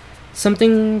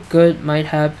 Something good might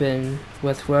happen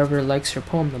with whoever likes your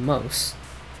poem the most.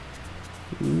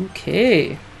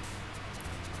 Okay.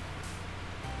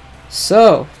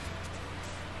 So,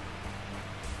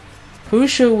 who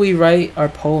should we write our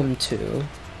poem to?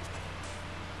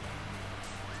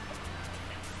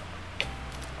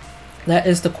 That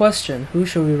is the question. Who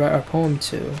should we write our poem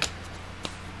to?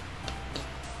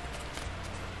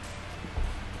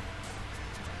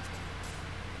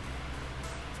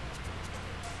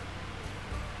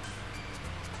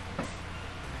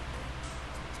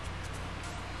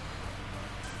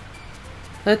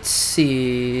 Let's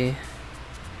see.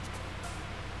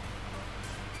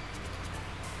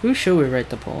 Who should we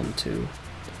write the poem to?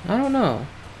 I don't know.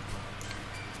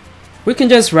 We can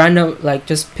just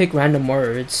just pick random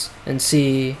words and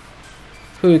see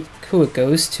who it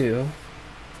goes to.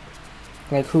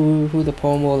 Like who the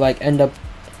poem will like end up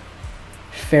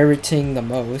ferreting the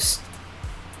most.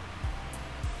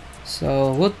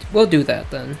 So we'll do that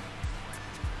then.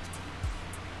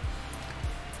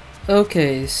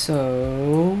 Okay,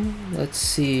 so let's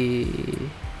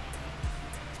see.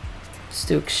 Let's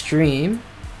do extreme.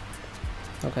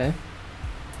 Okay.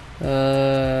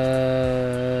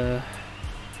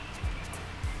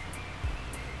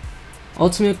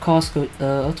 Ultimate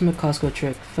Costco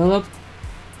trick. Fill up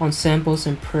on samples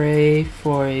and pray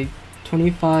for a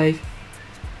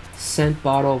 25-cent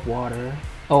bottle of water.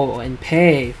 Oh, and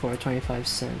pay for a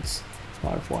 25-cent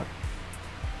bottle of water.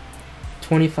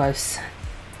 25 cents.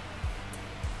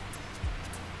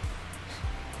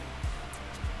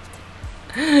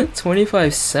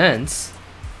 $0.25.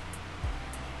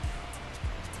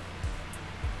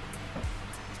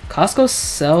 Costco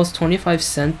sells 25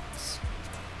 cents,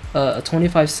 a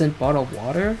 25-cent bottle of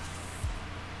water.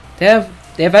 They have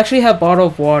actually have bottle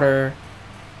of water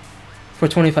for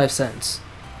 25 cents.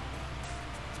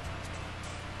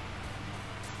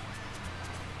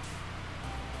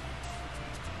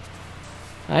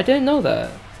 I didn't know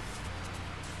that.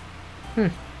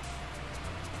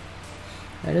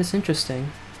 That is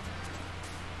interesting.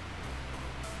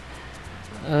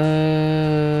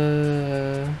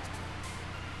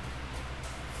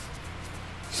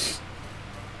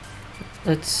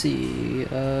 Let's see.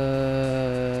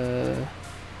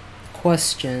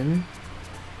 Question.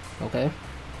 Okay.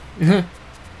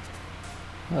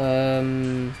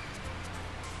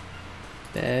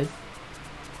 Bed.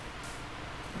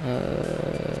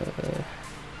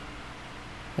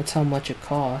 That's how much it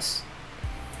costs.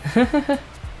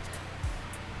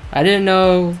 I didn't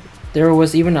know there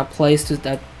was even a place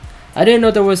I didn't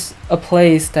know there was a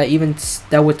place that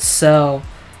would sell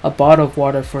a bottle of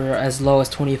water for as low as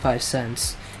 25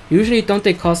 cents. Usually, don't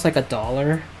they cost like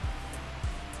 $1?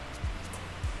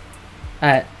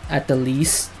 At the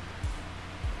least.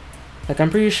 Like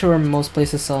I'm pretty sure most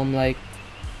places sell them like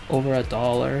over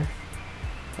 $1.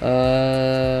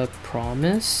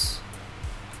 Promise.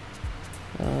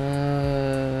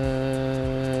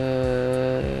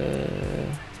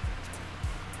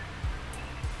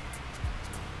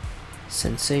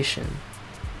 Sensation.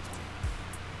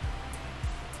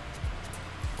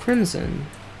 Crimson.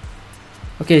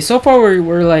 Okay, so far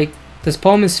we're like, this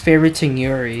poem is favoriting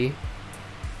Yuri,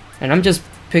 and I'm just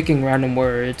picking random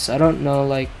words. I don't know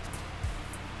like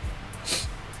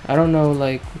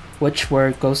which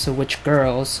word goes to which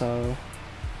girl, so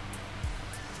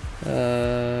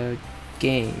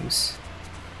games.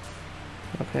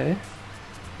 Okay.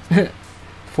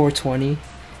 420.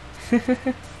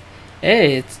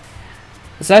 Hey,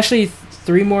 it's actually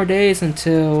 3 more days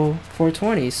until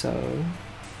 420, so.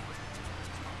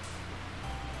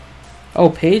 Oh,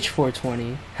 page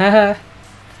 420. Haha.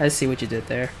 I see what you did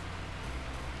there.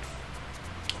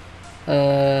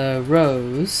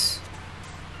 Rose.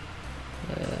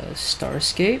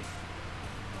 Starscape.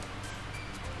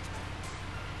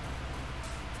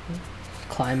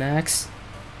 Climax.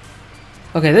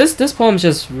 Okay, this poem's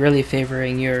just really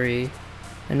favoring Yuri,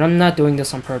 and I'm not doing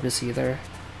this on purpose either.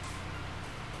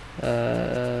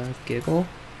 Giggle.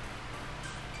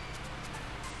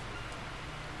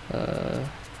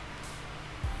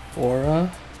 Aura.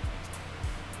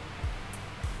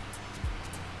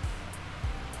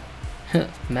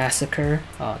 Massacre.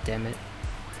 Oh, damn it.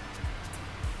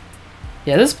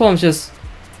 Yeah, this poem's it's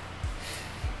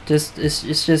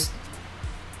just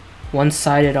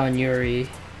one-sided on Yuri,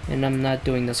 And I'm not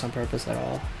doing this on purpose at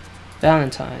all.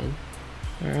 Valentine.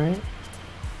 Alright.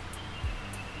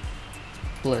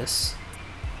 Bliss.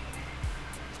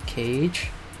 Cage.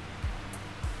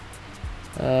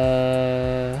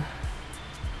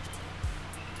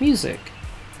 Music.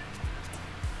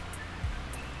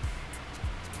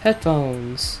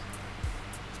 Headphones.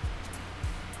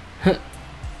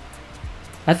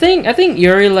 I think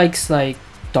Yuri likes like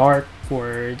dark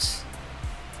words.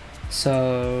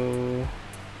 So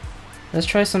let's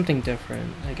try something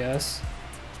different, I guess.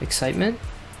 Excitement.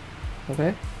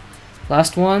 Okay.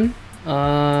 Last one.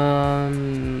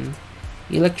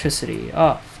 Electricity.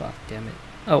 Oh fuck, damn it.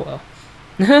 Oh well.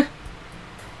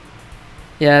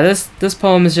 Yeah, this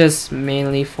poem is just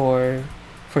mainly for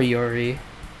Yuri.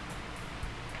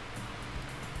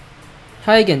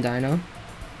 Hi again, Dino.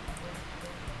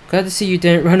 Glad to see you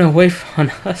didn't run away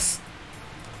from us.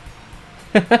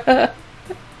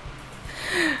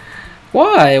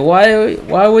 Why?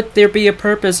 Why would there be a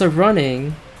purpose of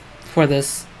running for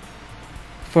this?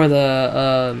 For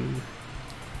the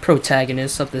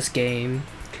protagonist of this game,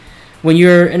 when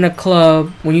you're in a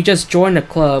club, when you just join a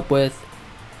club with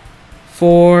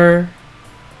 4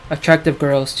 attractive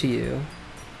girls to you,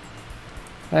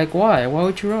 like why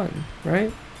would you run,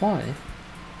 right? Why?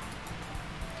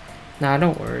 Nah,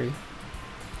 don't worry,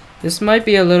 this might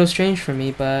be a little strange for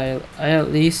me, but I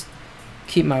at least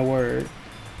keep my word.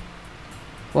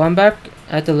 Well, I'm back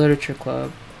at the literature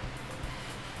club.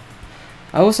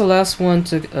 I was the last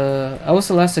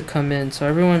to come in, so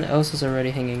everyone else is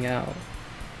already hanging out.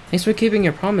 Thanks for keeping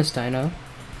your promise, Dino.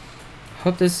 I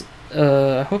hope this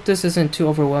isn't too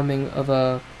overwhelming of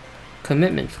a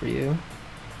commitment for you.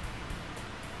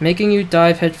 Making you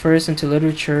dive headfirst into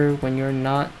literature when you're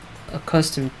not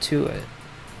accustomed to it.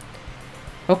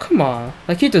 Oh come on,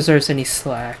 like he deserves any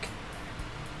slack.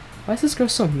 Why is this girl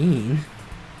so mean?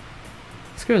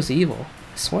 This girl's evil,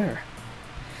 I swear.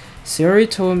 Sayori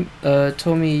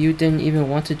told me you didn't even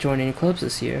want to join any clubs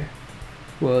this year.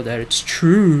 Well, that's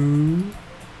true.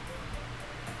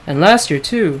 And last year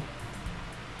too.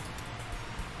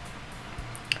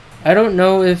 I don't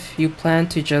know if you plan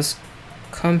to just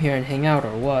come here and hang out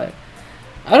or what.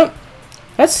 I don't.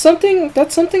 That's something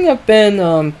I've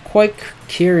been quite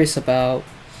curious about.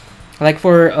 Like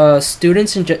for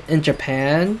students in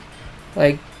Japan,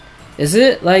 like, is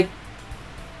it like,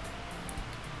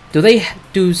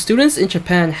 do students in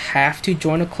Japan have to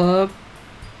join a club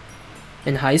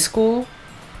in high school?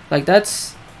 Like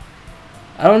that's,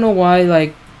 I don't know why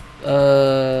like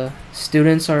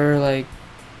students are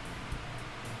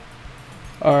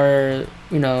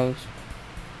you know,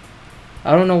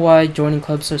 I don't know why joining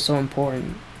clubs are so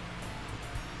important.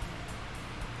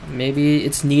 Maybe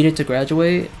it's needed to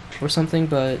graduate or something,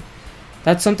 but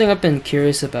that's something I've been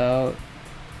curious about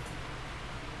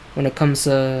when it comes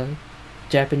to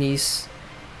Japanese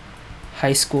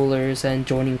high schoolers and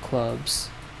joining clubs.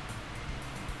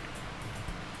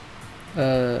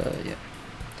 Yeah.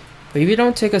 But if you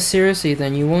don't take us seriously,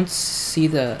 then you won't see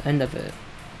the end of it.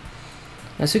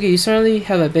 Natsuki, you certainly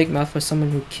have a big mouth for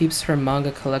someone who keeps her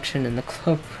manga collection in the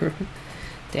club room.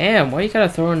 Damn, why you gotta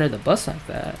throw her under the bus like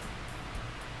that?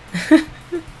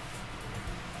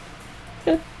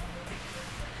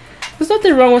 There's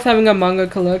nothing wrong with having a manga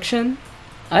collection.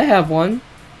 I have one.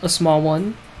 A small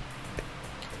one.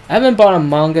 I haven't bought a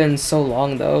manga in so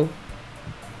long though.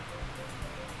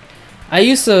 I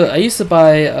used to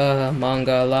buy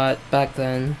manga a lot back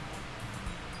then.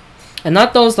 And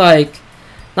not those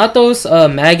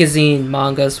magazine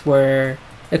mangas where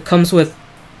it comes with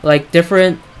like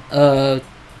different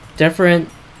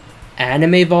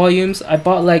anime volumes. I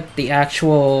bought like the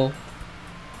actual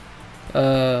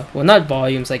well, not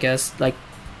volumes, I guess, like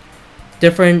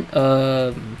different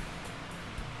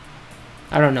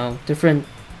I don't know, different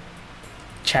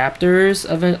chapters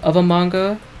of a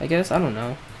manga, I guess, I don't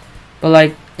know. But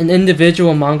like an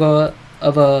individual manga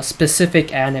of a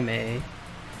specific anime.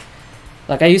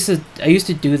 Like I used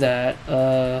to do that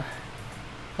a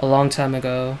long time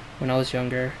ago when I was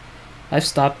younger. I've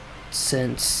stopped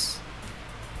since.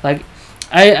 Like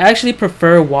I actually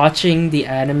prefer watching the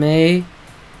anime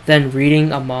than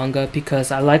reading a manga because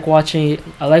I like watching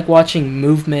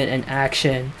movement and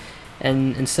action,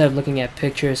 and instead of looking at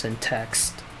pictures and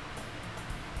text.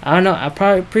 I don't know, I'm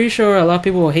probably pretty sure a lot of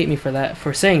people will hate me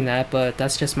for saying that, but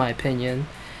that's just my opinion.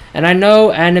 And I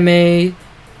know anime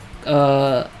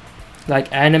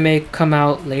anime come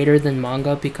out later than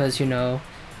manga because, you know,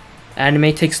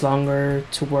 anime takes longer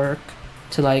to work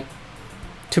to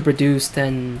produce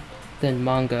than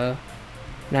manga.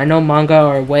 And I know manga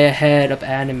are way ahead of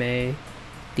anime,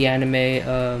 the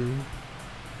anime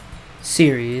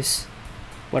series,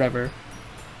 whatever.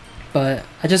 But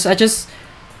I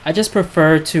just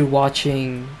prefer to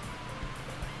watching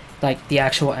like the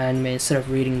actual anime instead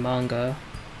of reading manga.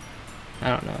 I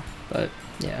don't know, but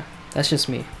yeah, that's just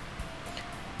me.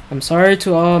 I'm sorry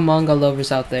to all manga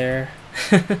lovers out there.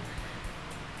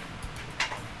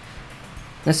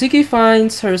 Natsuki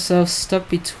finds herself stuck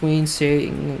between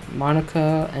saying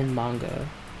Monica and manga.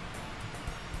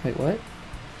 Wait, what?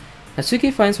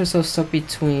 Natsuki finds herself stuck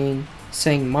between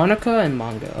saying Monica and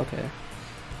manga. Okay.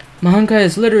 Manga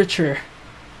is literature.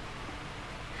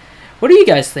 What do you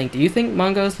guys think? Do you think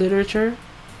manga is literature?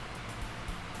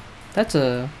 I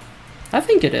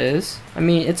think it is. I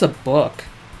mean, it's a book.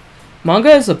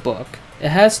 Manga is a book. It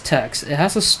has text. It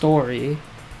has a story.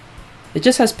 It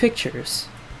just has pictures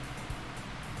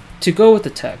to go with the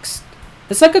text.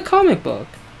 It's like a comic book.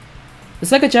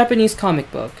 It's like a Japanese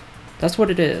comic book. That's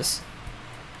what it is.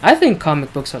 I think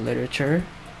comic books are literature.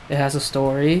 It has a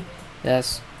story. It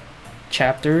has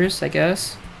chapters, I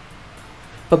guess.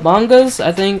 But mangas,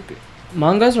 I think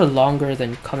mangas are longer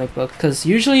than comic books because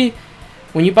usually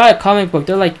when you buy a comic book,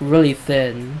 they're like really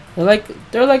thin. They're like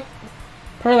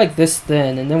probably like this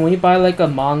thin, and then when you buy like a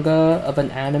manga of an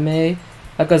anime,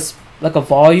 like a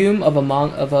volume of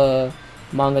a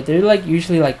manga, they're like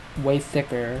usually like way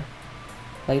thicker.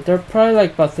 Like they're probably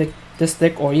like about this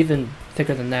thick or even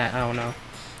thicker than that. I don't know.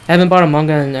 I haven't bought a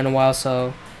manga in a while,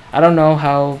 so I don't know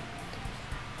how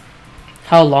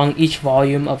long each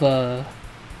volume of a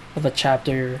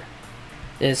chapter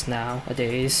is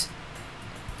nowadays.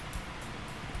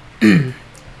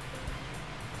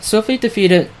 Swiftly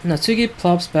defeated, Natsuki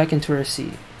plops back into her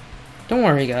seat. Don't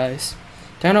worry, guys.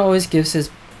 Dana always gives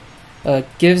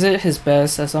it his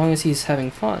best as long as he's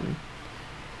having fun.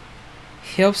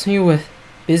 He helps me with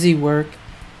busy work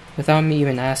without me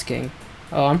even asking.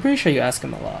 Oh, I'm pretty sure you ask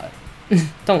him a lot.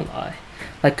 Don't lie.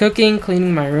 Like cooking,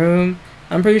 cleaning my room.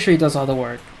 I'm pretty sure he does all the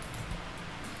work.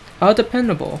 How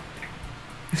dependable.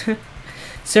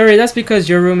 Sorry, that's because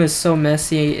your room is so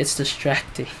messy, it's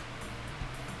distracting.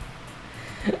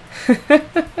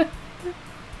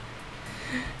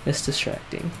 It's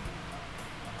distracting.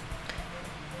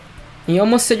 You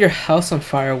almost set your house on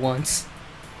fire once.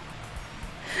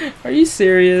 Are you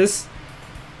serious?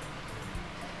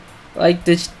 Like,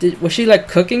 was she like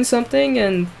cooking something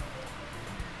and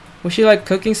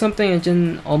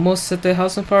didn't almost set the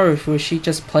house on fire, or was she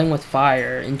just playing with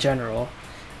fire in general?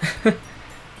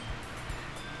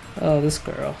 Oh, this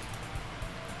girl.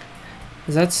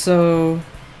 Is that so?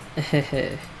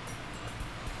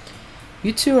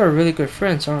 You two are really good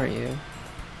friends, aren't you?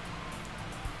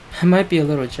 I might be a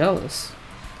little jealous.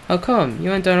 How come?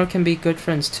 You and Dino can be good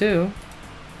friends too.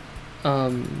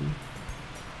 Sayori.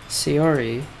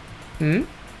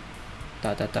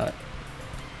 Dot dot dot.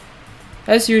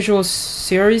 As usual,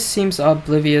 Sayori seems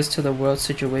oblivious to the weird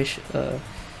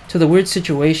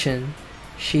situation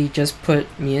she just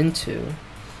put me into.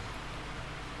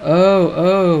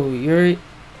 Yuri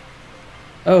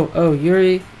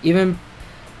even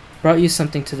brought you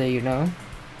something today, you know?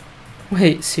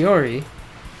 Wait, Sayori?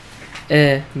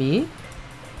 Me?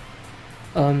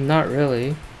 Not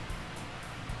really.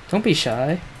 Don't be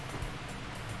shy.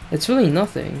 It's really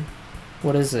nothing.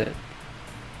 What is it?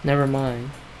 Never mind.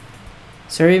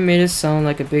 Sayori made it sound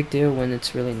like a big deal when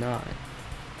it's really not.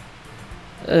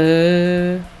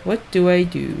 What do I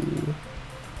do?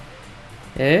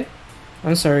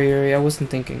 I'm sorry, Yuri, I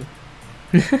wasn't thinking.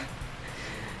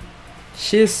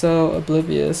 She is so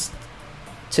oblivious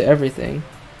to everything.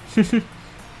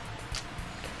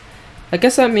 I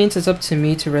guess that means it's up to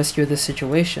me to rescue this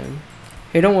situation.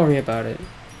 Hey, don't worry about it.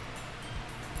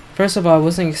 First of all, I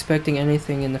wasn't expecting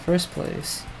anything in the first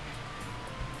place.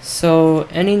 So,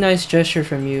 any nice gesture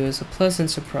from you is a pleasant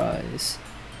surprise.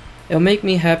 It'll make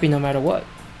me happy no matter what.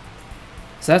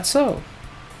 Is that so?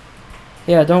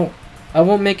 Yeah, I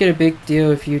won't make it a big deal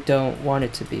if you don't want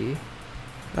it to be.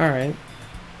 Alright.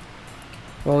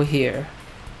 Well, here.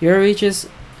 Yuri reaches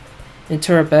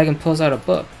into her bag and pulls out a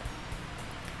book.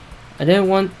 I didn't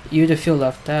want you to feel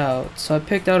left out, so I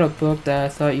picked out a book that I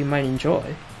thought you might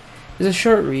enjoy. It's a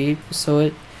short read, so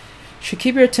it should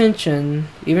keep your attention,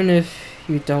 even if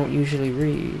you don't usually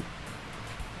read.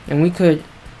 And we could,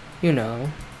 you know,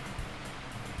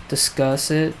 discuss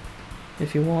it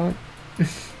if you want.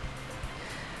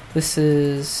 This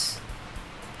is...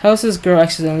 How's this girl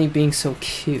accidentally being so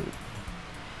cute?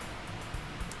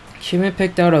 She even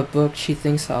picked out a book she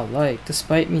thinks I'll like,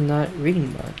 despite me not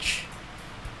reading much.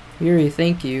 Yuri,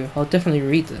 thank you. I'll definitely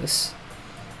read this.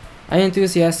 I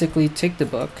enthusiastically take the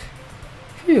book.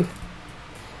 Phew.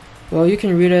 Well, you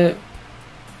can read it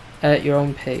at your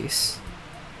own pace.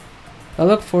 I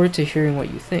look forward to hearing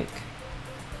what you think.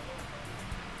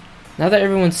 Now that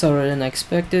everyone's settled in, I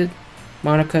expected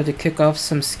Monica to kick off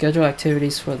some scheduled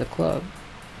activities for the club.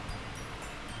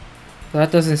 But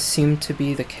that doesn't seem to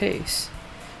be the case.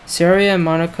 Saria and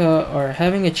Monica are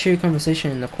having a cheery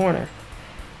conversation in the corner.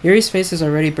 Yuri's face is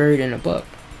already buried in a book.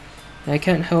 And I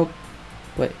can't help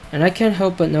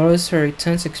but notice her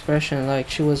tense expression,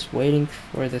 like she was waiting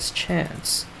for this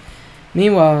chance.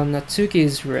 Meanwhile, Natsuki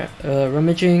is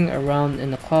rummaging around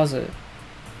in the closet.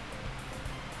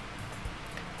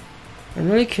 I'm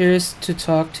really curious to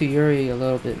talk to Yuri a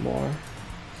little bit more.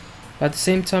 But at the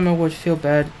same time, I would feel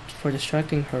bad for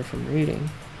distracting her from reading.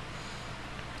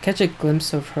 I catch a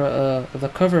glimpse of her, of the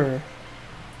cover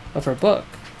of her book.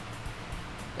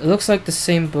 It looks like the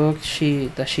same book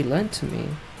that she lent to me.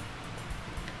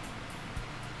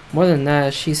 More than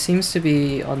that, she seems to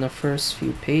be on the first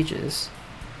few pages.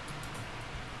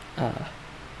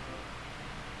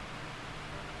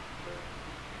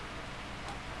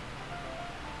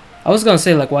 I was gonna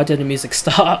say, like, why did the music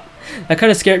stop? That kind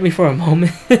of scared me for a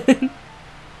moment. I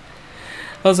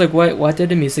was like, why did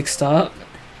the music stop?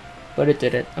 But it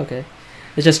didn't. Okay.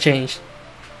 It just changed.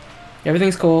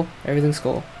 Everything's cool. Everything's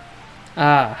cool.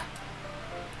 Crap.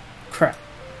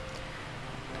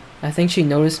 I think she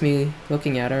noticed me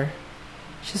looking at her.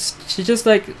 She's just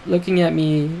like looking at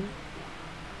me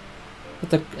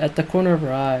at the corner of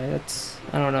her eye. That's,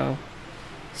 I don't know.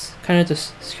 It's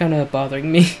kind of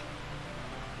bothering me.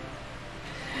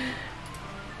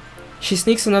 She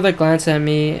sneaks another glance at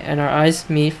me, and our eyes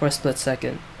meet for a split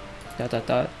second. ...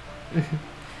 That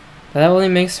only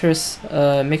makes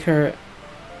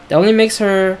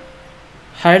her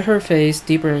hide her face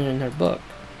deeper in her book.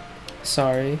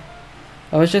 Sorry.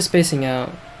 I was just spacing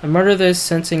out. I muttered this,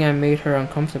 sensing I made her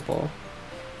uncomfortable.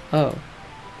 Oh.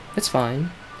 It's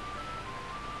fine.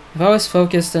 If I was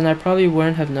focused, then I probably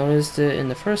wouldn't have noticed it in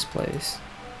the first place.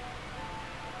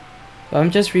 But I'm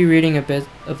just rereading a bit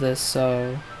of this,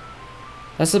 so...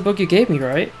 That's the book you gave me,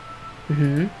 right?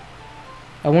 Mm-hmm.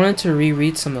 I wanted to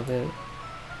reread some of it.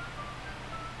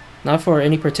 Not for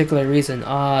any particular reason.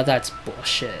 That's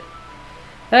bullshit.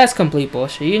 That's complete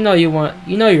bullshit. You know you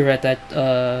read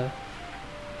that,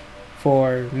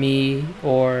 for me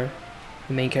or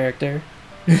the main character.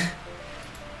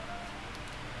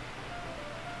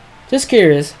 Just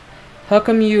curious, how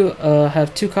come you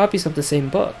have 2 copies of the same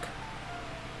book?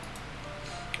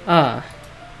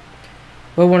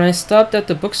 Well, when I stopped at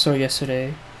the bookstore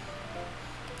yesterday...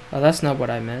 Oh, that's not what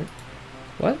I meant.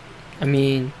 What? I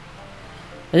mean...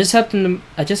 I just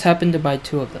happened to buy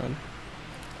 2 of them.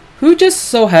 Who just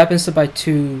so happens to buy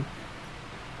two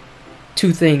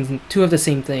of the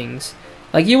same things?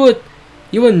 Like, you would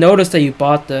notice that you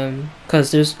bought them,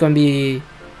 because there's gonna be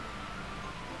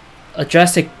a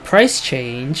drastic price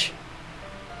change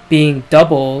being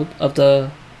doubled of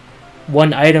the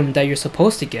one item that you're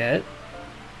supposed to get.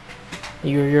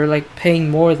 You're like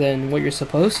paying more than what you're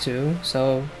supposed to,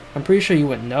 so I'm pretty sure you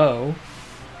would know.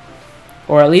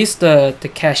 Or at least the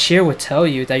cashier would tell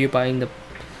you that you're buying the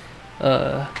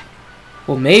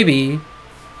well, maybe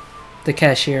the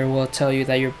cashier will tell you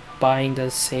that you're buying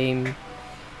the same,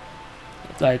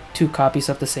 like, 2 copies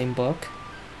of the same book.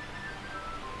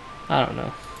 I don't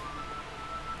know.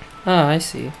 I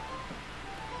see.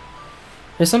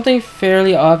 There's something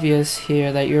fairly obvious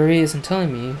here that Yuri isn't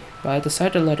telling me, but I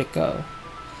decided to let it go.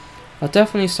 I'll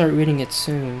definitely start reading it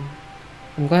soon.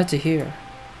 I'm glad to hear.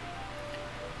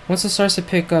 Once it starts to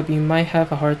pick up, you might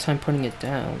have a hard time putting it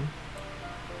down.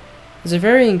 It's a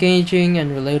very engaging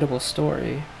and relatable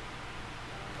story.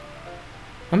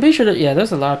 I'm pretty sure that, yeah,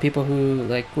 there's a lot of people who,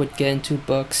 like, would get into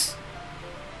books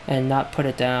and not put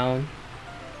it down.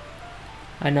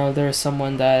 I know there's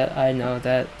someone that I know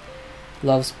that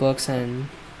loves books and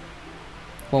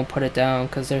won't put it down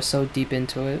because they're so deep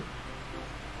into it.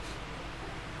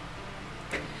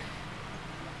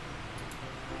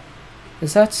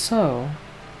 Is that so?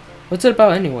 What's it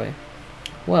about anyway?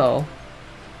 Well,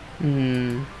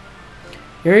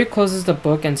 Yuri closes the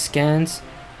book and scans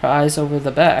her eyes over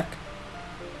the back.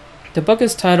 The book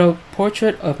is titled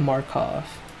Portrait of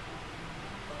Markov.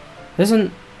 There's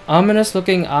an ominous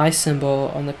looking eye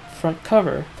symbol on the front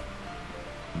cover.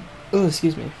 Oh,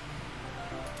 excuse me.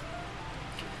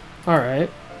 Alright.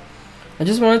 I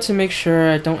just wanted to make sure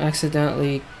I don't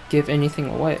accidentally give anything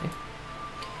away.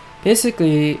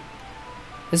 Basically,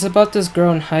 it's about this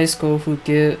girl in high school who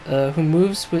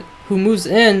moves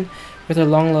in with her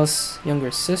long lost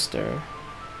younger sister.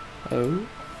 Oh.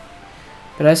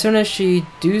 But as soon as she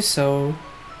do so,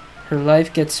 her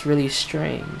life gets really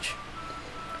strange.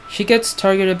 She gets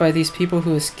targeted by these people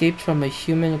who escaped from a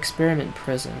human experiment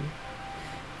prison.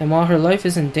 And while her life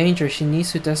is in danger, she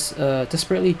needs to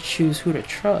desperately choose who to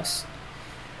trust.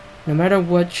 No matter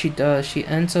what she does, she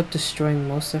ends up destroying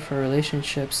most of her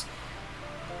relationships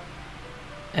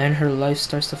and her life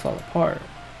starts to fall apart.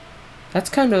 That's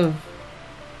kind of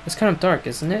dark,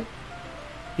 isn't it?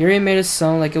 Yuri made it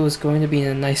sound like it was going to be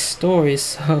a nice story,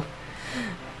 so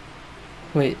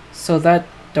wait, so that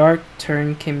dark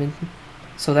turn came in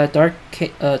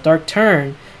dark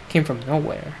turn came from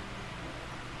nowhere.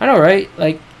 I know, right?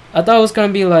 Like, I thought it was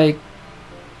gonna be like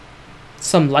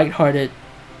some lighthearted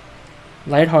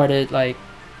like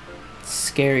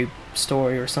scary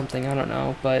story or something, I don't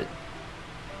know, but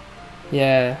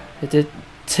yeah, it did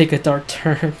take a dark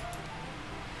turn.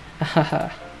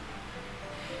 Haha.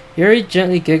 Yuri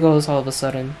gently giggles all of a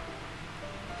sudden.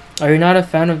 Are you not a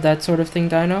fan of that sort of thing,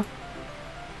 Dino?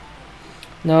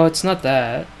 No, it's not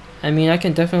that. I mean, I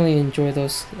can definitely enjoy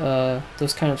those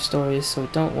kind of stories, so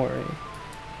don't worry.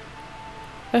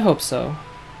 I hope so.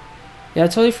 Yeah, I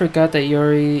totally forgot that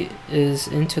Yuri is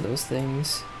into those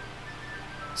things.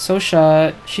 So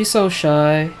shy. She's so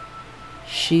shy.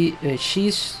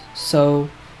 She's so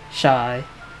shy.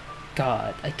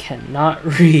 God, I cannot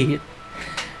read.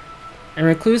 And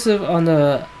reclusive on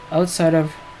the outside,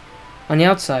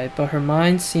 but her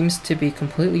mind seems to be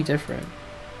completely different.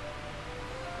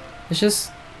 It's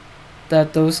just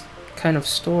that those kind of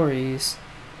stories,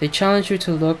 they challenge you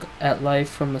to look at life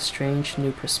from a strange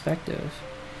new perspective.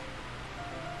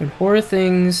 When horror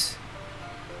things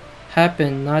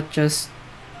happen not just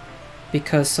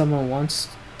because someone wants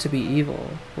to be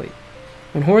evil. Wait.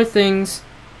 When horrible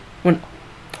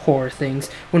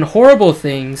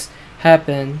things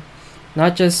happen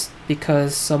not just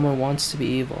because someone wants to be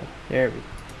evil. There we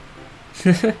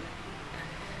go.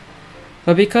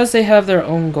 But because they have their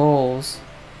own goals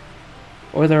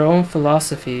or their own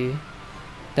philosophy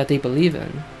that they believe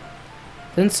in.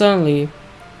 Then suddenly,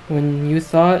 when you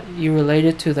thought you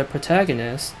related to the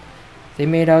protagonist, they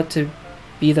made out to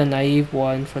be the naive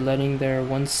one for letting their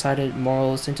one-sided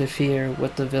morals interfere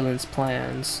with the villain's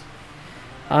plans.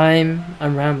 I'm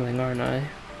rambling, aren't I?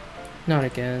 Not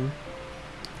again.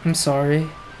 I'm sorry.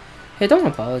 Hey, don't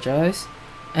apologize.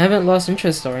 I haven't lost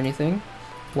interest or anything.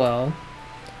 Well,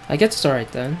 I guess it's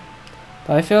alright then.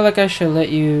 But I feel like I should let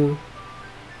you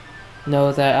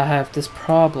know that I have this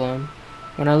problem.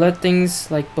 When I let things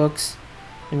like books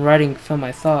and writing fill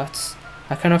my thoughts,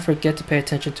 I kind of forget to pay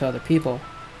attention to other people.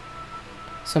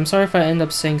 So I'm sorry if I end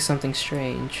up saying something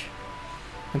strange.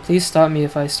 And please stop me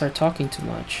if I start talking too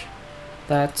much.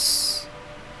 I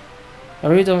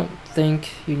really don't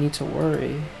think you need to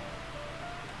worry.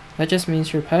 That just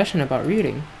means you're passionate about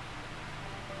reading.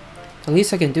 The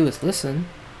least I can do is listen.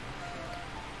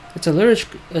 It's a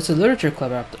literature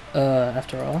club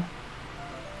after all.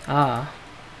 Ah,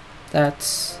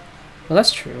 that's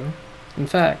true. In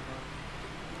fact,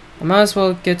 I might as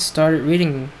well get started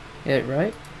reading it,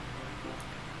 right?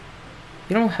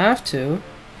 You don't have to.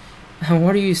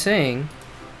 What are you saying?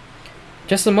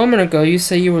 Just a moment ago, you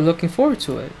said you were looking forward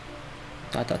to it. ...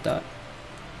 Let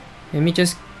me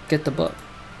just get the book.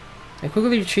 I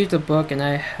quickly retrieved the book and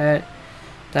I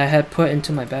had put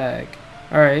into my bag.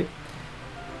 Alright.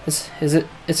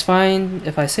 It's fine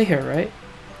if I sit here, right?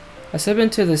 I step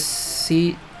into the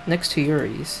seat next to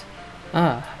Yuri's.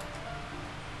 Ah.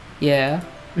 Yeah.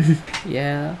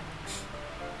 Yeah.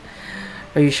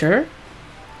 Are you sure?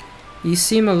 You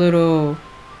seem a little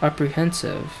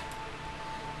apprehensive.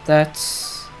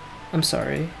 I'm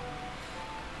sorry.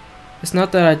 It's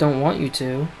not that I don't want you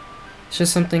to. It's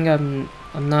just something I'm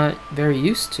not very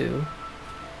used to.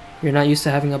 You're not used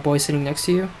to having a boy sitting next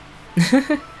to you?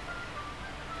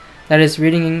 That is,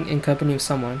 reading in company with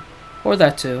someone. Or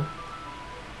that too.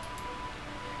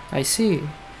 I see.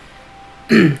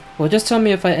 Well, just tell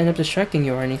me if I end up distracting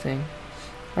you or anything.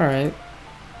 Alright.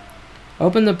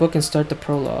 Open the book and start the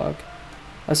prologue.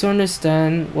 I still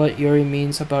understand what Yuri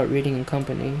means about reading in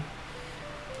company.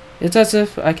 It's as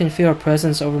if I can feel a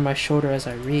presence over my shoulder as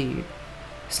I read.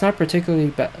 It's not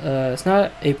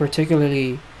a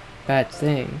particularly bad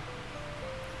thing.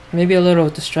 Maybe a little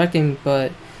distracting,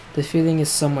 but the feeling is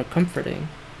somewhat comforting.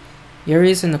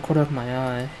 Yuri's in the corner of my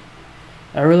eye.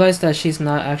 I realize that she's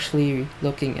not actually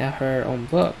looking at her own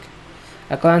book.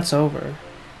 I glance over.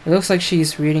 It looks like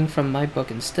she's reading from my book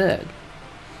instead.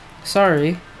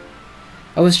 Sorry.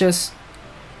 I was just...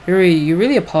 Yuri, you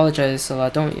really apologize a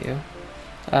lot, don't you?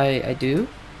 I do?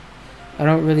 I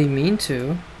don't really mean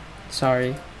to.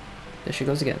 Sorry. There she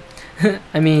goes again.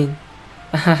 I mean...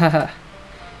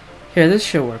 Here, this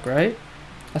should work, right?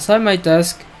 I sat at my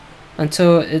desk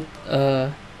until it's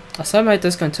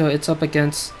up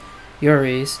against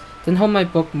Yuri's, then hold my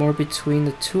book more between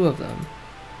the two of them.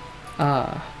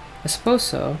 Ah, I suppose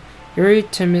so. Yuri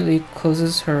timidly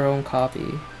closes her own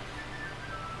copy.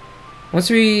 Once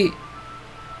we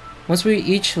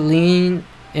each lean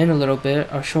in a little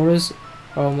bit, our shoulders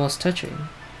are almost touching.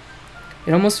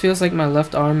 It almost feels like my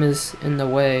left arm is in the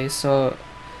way, so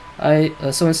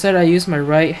instead I use my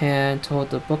right hand to hold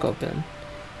the book open.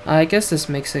 I guess this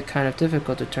makes it kind of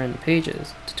difficult to turn the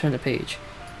page.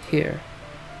 Here.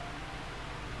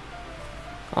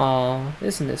 Aw,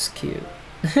 isn't this cute?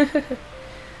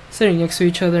 Sitting next to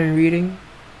each other and reading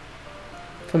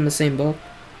from the same book.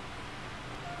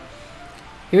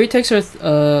 Yuri takes her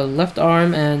left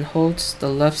arm and holds the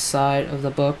left side of the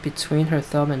book between her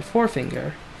thumb and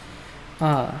forefinger.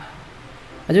 Ah.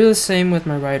 I do the same with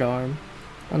my right arm,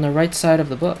 on the right side of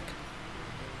the book.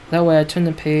 That way I turn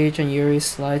the page and Yuri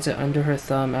slides it under her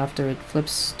thumb after it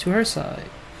flips to her side.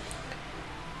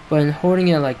 But in holding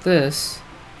it like this,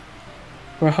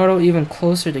 we're huddled even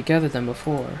closer together than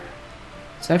before.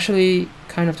 It's actually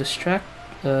kind of it's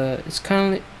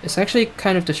actually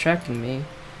kind of distracting me.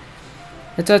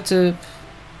 It's as if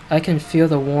I can feel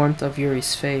the warmth of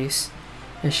Yuri's face,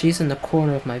 and she's in the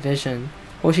corner of my vision.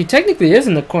 Well, she technically is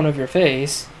in the corner of your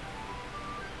face.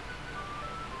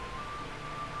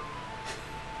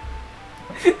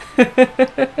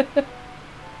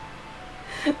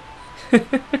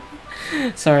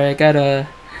 Sorry, I got a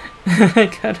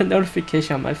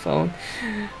notification on my phone.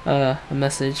 A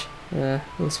message. It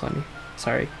was funny.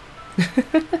 Sorry.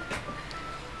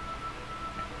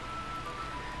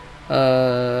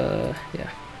 Yeah.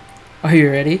 Are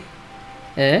you ready?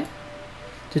 Eh?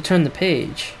 To turn the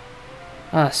page.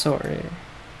 Ah, sorry.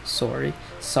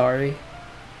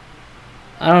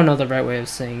 I don't know the right way of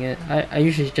saying it. I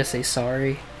usually just say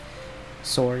sorry.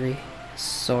 Sorry.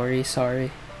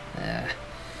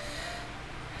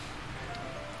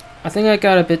 I think I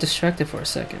got a bit distracted for a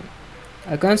second.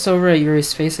 I glanced over at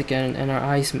Yuri's face again and our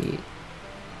eyes meet.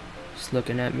 She's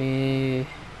looking at me.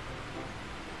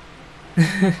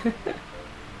 I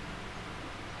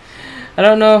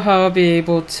don't know how I'll be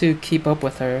able to keep up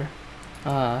with her.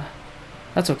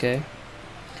 That's okay.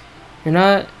 You're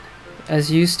not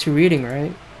as used to reading,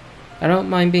 right? I don't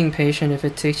mind being patient if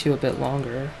it takes you a bit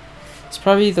longer. It's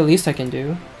probably the least I can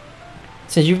do,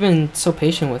 since you've been so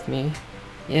patient with me.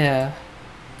 Yeah,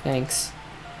 thanks.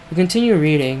 We continue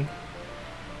reading.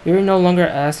 Yuri no longer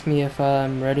asks me if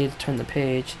I'm ready to turn the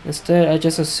page. Instead, I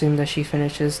just assume that she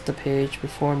finishes the page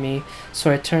before me,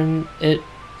 so I turn it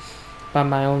by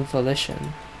my own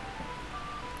volition.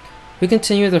 We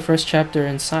continue the first chapter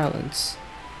in silence.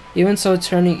 Even so,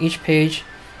 turning each page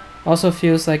also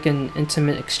feels like an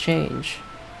intimate exchange.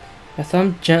 My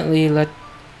thumb gently letting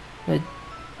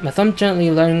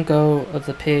go of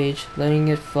the page, letting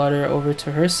it flutter over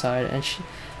to her side, and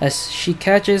as she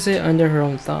catches it under her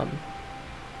own thumb.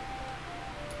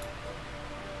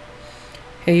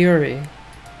 Hey Yuri.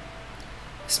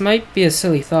 This might be a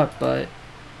silly thought, but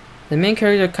the main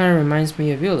character kind of reminds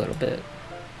me of you a little bit.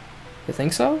 You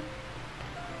think so?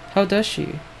 How does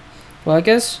she? Well, I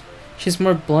guess she's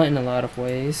more blunt in a lot of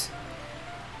ways.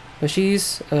 But she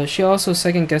also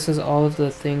second guesses all of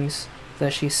the things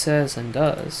that she says and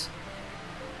does.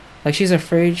 Like she's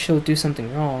afraid she'll do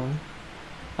something wrong.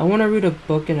 I want to read a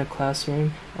book in a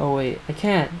classroom. Oh wait, I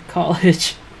can't.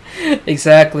 College.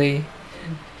 Exactly.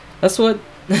 That's what...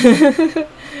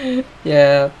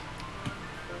 Yeah.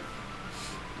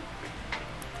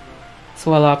 That's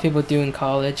what a lot of people do in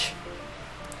college.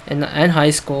 And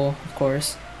high school, of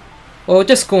course. Well,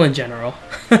 just school in general.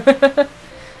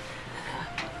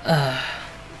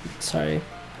 Sorry.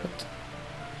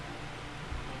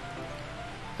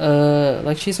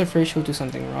 Like she's afraid she'll do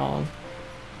something wrong.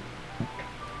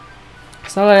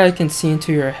 It's not like I can see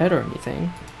into your head or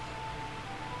anything.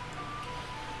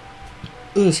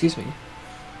 Ooh, excuse me.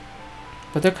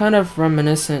 But they're kind of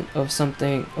reminiscent of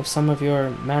some of your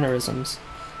mannerisms.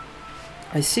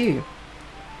 I see.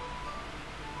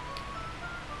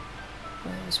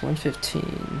 It's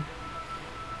 1:15.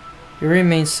 You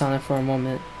remain silent for a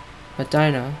moment. But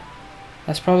Dinah,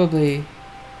 that's probably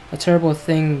a terrible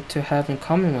thing to have in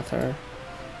common with her.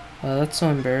 That's so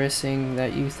embarrassing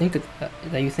that you think that.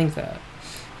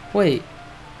 Wait,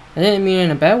 I didn't mean it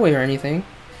in a bad way or anything.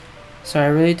 So I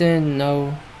really didn't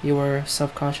know you were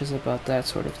self-conscious about that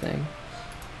sort of thing.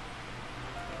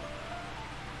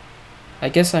 I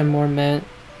guess I more meant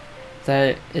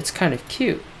that it's kind of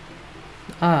cute.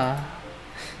 Ah.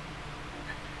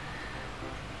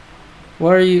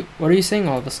 What are you saying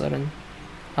all of a sudden?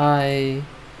 Okay,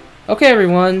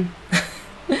 everyone.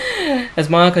 As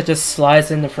Monica just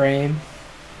slides in the frame.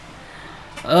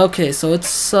 Okay, so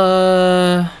it's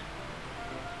it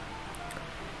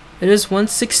is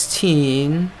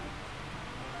 1:16,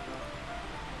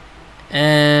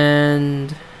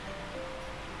 and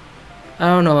I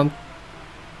don't know.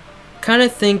 kind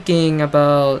of thinking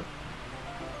about,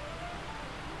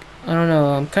 I don't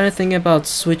know, I'm kind of thinking about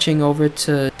switching over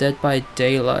to Dead by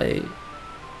Daylight.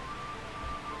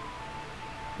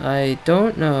 I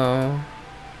don't know.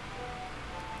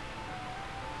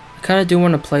 I kind of do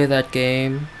want to play that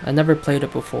game. I never played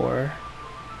it before.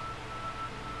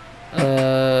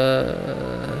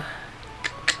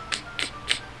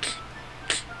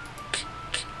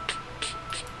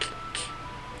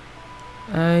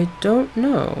 I don't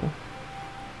know.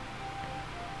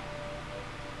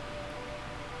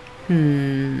 I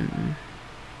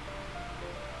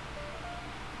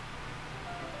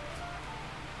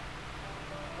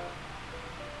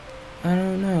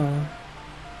don't know.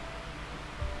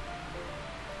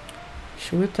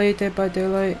 Should we play Dead by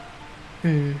Daylight?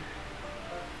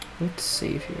 Let's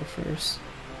save here first.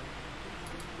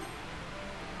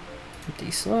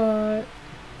 Empty slot.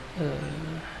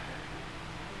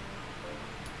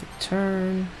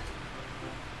 Return.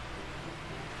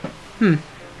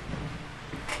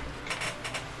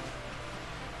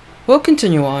 We'll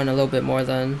continue on a little bit more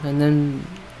then, and then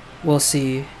we'll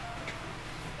see.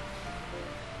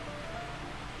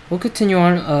 We'll continue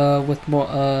on with more,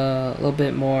 a little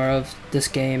bit more of this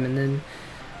game, and then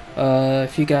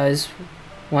if you guys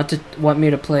want me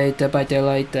to play Dead by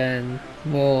Daylight, then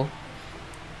we'll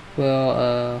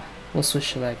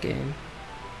switch to that game.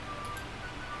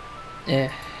 I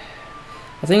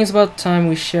think it's about time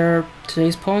we share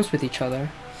today's poems with each other.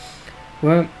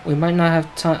 We might not have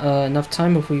enough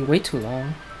time if we wait too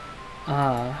long.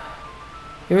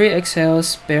 Yuri exhales,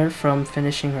 spared from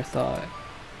finishing her thought.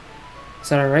 Is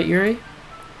that alright, Yuri?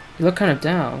 You look kind of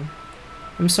down.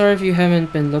 I'm sorry if you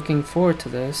haven't been looking forward to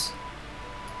this.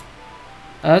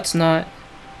 It's not.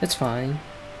 It's fine.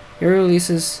 Yuri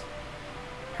releases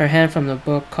her hand from the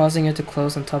book, causing it to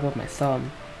close on top of my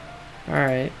thumb.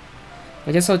 Alright.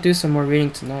 I guess I'll do some more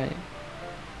reading tonight.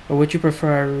 Or would you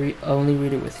prefer I only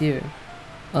read it with you?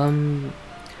 I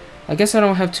guess I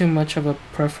don't have too much of a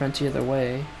preference either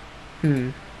way.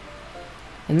 In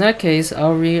that case,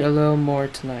 I'll read a little more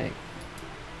tonight.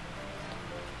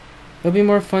 It'll be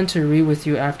more fun to read with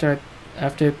you after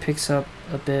it picks up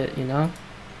a bit, you know?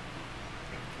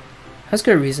 That's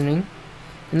good reasoning.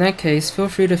 In that case, feel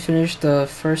free to finish the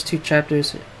first 2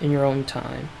 chapters in your own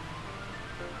time.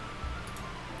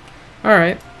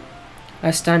 Alright. I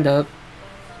stand up.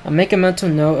 I make a mental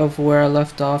note of where I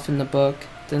left off in the book,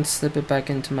 then slip it back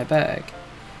into my bag.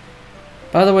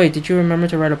 By the way, did you remember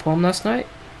to write a poem last night?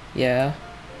 Yeah.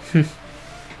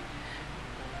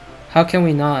 How can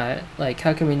we not? Like,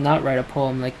 how can we not write a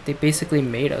poem? Like, they basically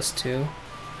made us to.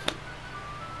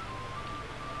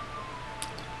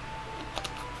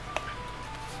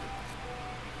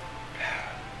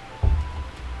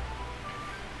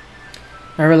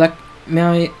 My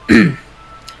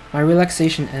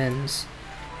relaxation ends.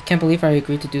 I can't believe I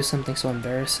agreed to do something so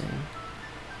embarrassing.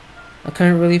 I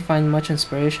couldn't really find much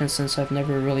inspiration since I've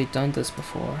never really done this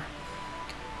before.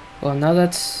 Well, now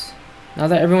that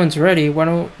everyone's ready, why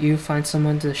don't you find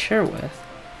someone to share with?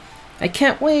 I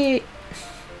can't wait!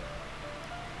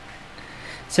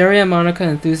 Sari and Monica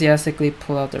enthusiastically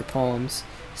pull out their poems.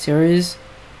 Sari's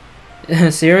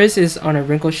is on a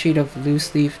wrinkled sheet of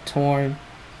loose leaf torn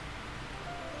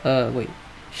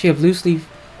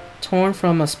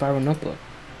from a spiral notebook.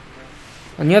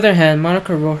 On the other hand,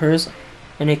 Monica wrote hers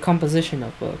in a composition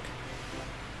notebook.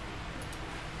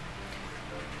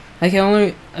 I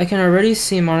can already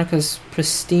see Monica's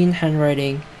pristine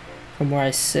handwriting from where I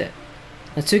sit.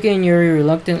 Natsuki and Yuri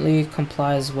reluctantly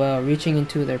comply as well, reaching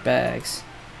into their bags.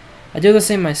 I do the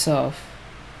same myself.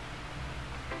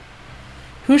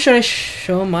 Who should I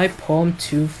show my poem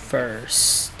to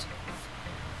first?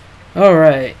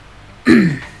 Alright.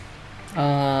 Let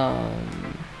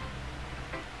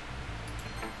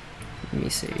me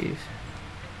save.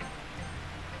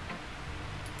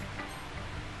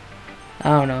 I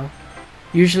don't know.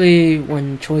 Usually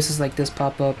when choices like this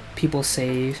pop up, people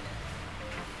save.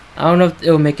 I don't know if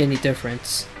it'll make any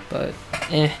difference, but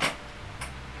eh.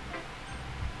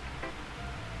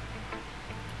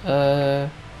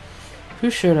 Who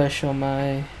should I show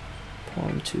my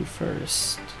poem to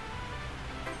first?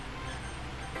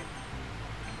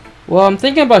 Well, I'm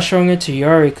thinking about showing it to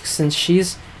Yuri since she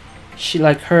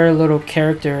like her little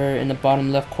character in the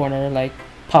bottom left corner like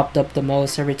popped up the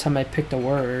most every time I picked a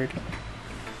word.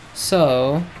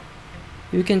 So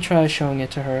you can try showing it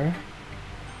to her.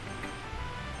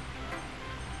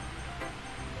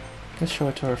 Let's show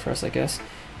it to her first, I guess.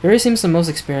 Yuri seems the most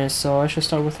experienced, so I should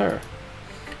start with her.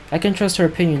 I can trust her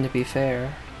opinion to be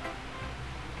fair.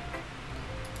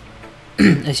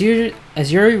 As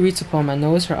Yuri reads the poem, I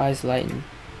notice her eyes lighten.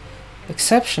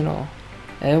 Exceptional.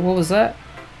 What was that?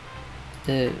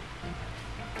 Did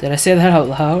I say that out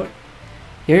loud?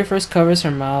 Yuri first covers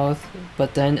her mouth,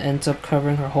 but then ends up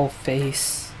covering her whole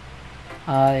face.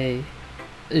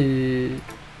 He's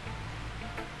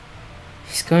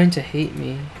going to hate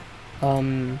me.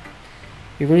 You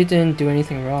really didn't do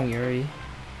anything wrong, Yuri.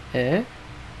 Eh?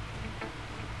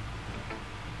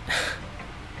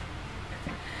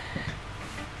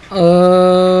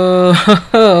 Oh.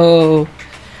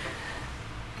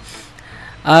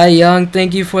 Young,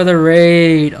 thank you for the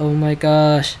raid. Oh my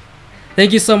gosh.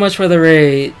 Thank you so much for the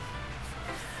raid.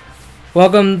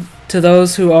 Welcome to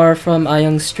those who are from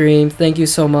Young's stream. Thank you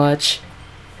so much.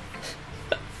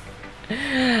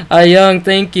 Young,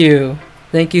 thank you.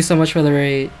 Thank you so much for the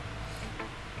raid.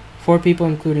 4 people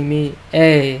including me.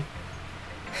 Hey.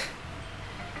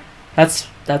 That's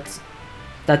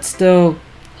still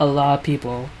a lot of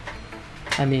people.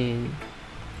 I mean,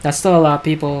 that's still a lot of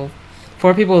people.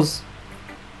 4 people's,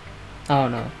 I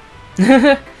don't know.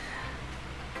 I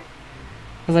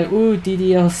was like, ooh,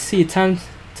 DDLC, time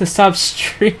to stop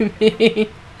streaming.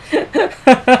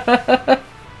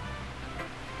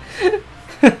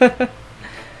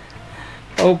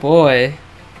 Oh boy.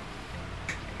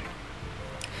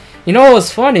 You know what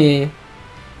was funny?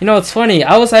 You know what's funny?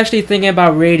 I was actually thinking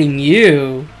about raiding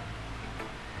you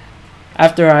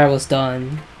after I was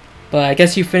done. But I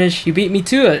guess you finished, you beat me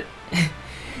to it.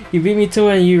 You beat me to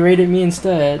it and you raided me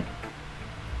instead.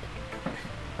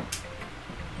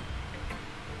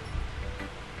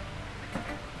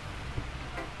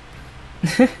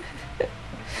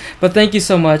 But thank you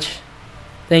so much.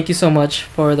 Thank you so much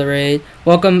for the raid.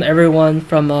 Welcome everyone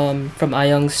from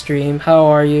Young's stream. How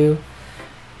are you?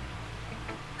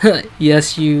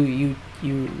 Yes, you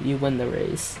win the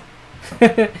race.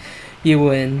 You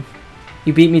win.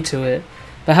 You beat me to it.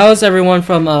 But how is everyone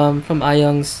from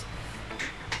Young's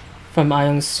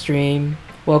stream?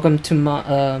 Welcome to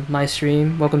my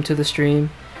stream. Welcome to the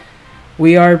stream.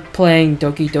 We are playing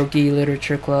Doki Doki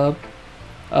Literature Club.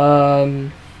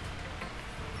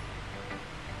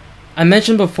 I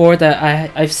mentioned before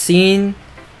that I've seen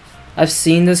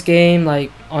this game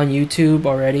like on YouTube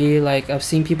already. Like I've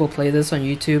seen people play this on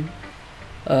YouTube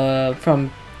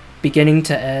from beginning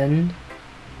to end.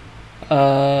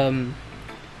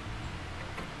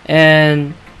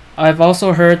 And I've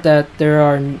also heard that there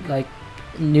are like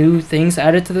new things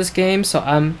added to this game, so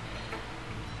I'm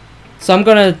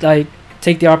gonna like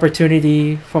take the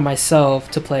opportunity for myself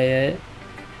to play it,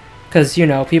 because you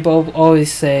know people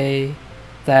always say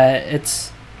that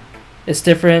it's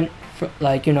different for,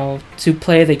 like, you know, to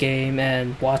play the game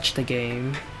and watch the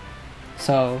game.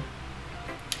 So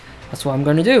that's what I'm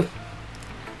gonna do.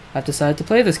 I've decided to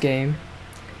play this game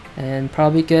and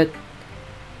probably get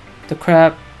the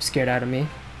crap scared out of me.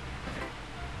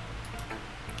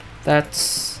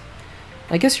 That's,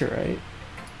 I guess you're right.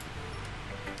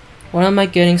 What am I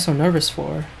getting so nervous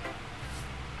for?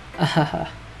 Ahaha.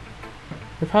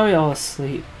 They're probably all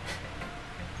asleep.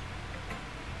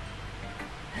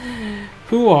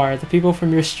 Who are the people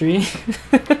from your stream?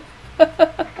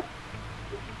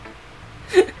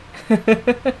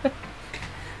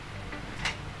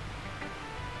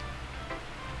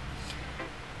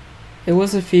 It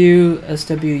was a few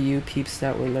SWU peeps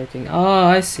that were lurking. Oh,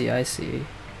 I see.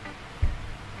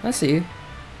 Well,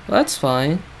 that's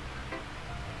fine.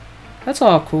 That's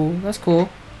all cool. That's cool.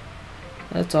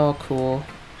 That's all cool.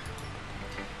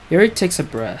 Yuri takes a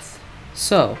breath.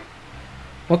 So,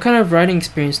 what kind of writing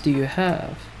experience do you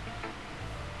have?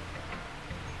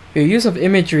 Your use of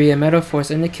imagery and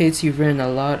metaphors indicates you've written a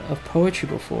lot of poetry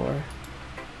before.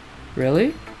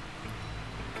 Really?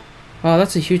 Wow,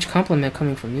 that's a huge compliment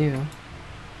coming from you.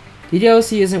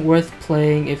 DDLC isn't worth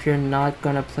playing if you're not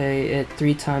gonna play it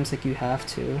 3 times like you have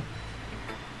to.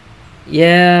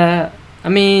 Yeah, I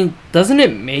mean, doesn't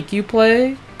it make you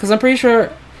play? Because I'm pretty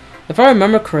sure, if I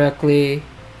remember correctly,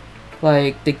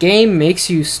 like, the game makes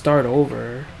you start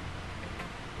over.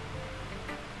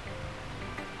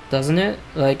 Doesn't it?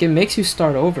 Like, it makes you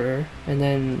start over, and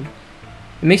then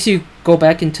it makes you go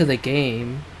back into the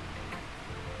game.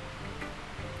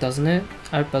 Doesn't it?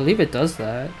 I believe it does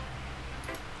that.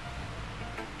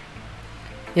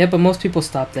 Yeah, but most people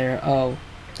stop there. Oh,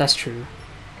 that's true.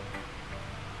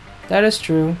 That is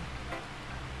true.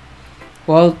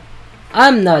 Well,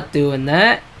 I'm not doing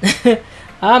that.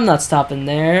 I'm not stopping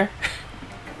there.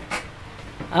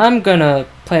 I'm gonna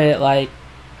play it like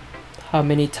how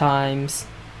many times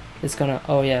it's gonna.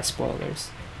 Oh yeah, spoilers.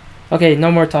 Okay,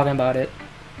 no more talking about it.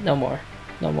 No more.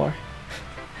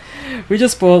 We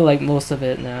just spoiled like most of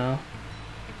it now.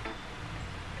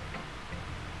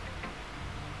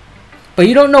 But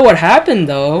you don't know what happened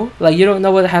though. Like, you don't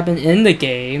know what happened in the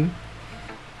game.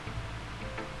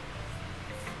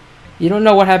 You don't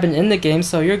know what happened in the game,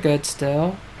 so you're good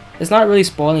still. It's not really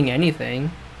spoiling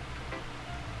anything.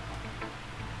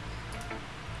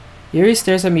 Yuri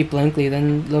stares at me blankly,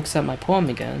 then looks at my poem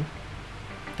again. ...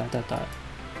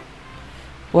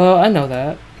 Well, I know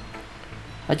that.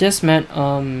 I just meant,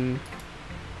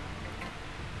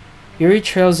 Yuri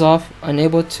trails off,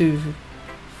 unable to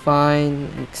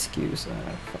find an excuse.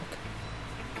 Fuck.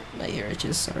 My ear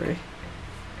itches, sorry.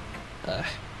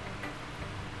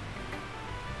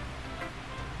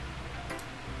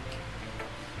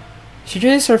 She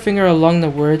traces her finger along the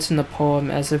words in the poem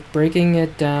as if breaking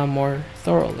it down more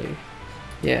thoroughly.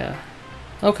 Yeah.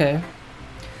 Okay.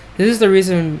 This is the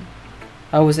reason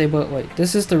I was able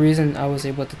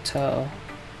to tell.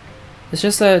 It's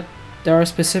just that there are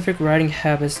specific writing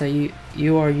habits that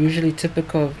you are usually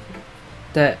typical of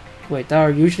that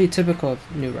are usually typical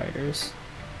of new writers.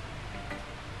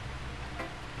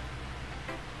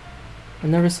 I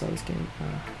never saw this game.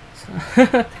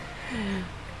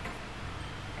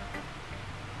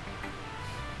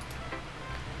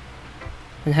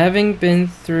 And having been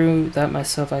through that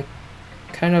myself, I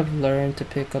kind of learned to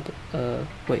pick up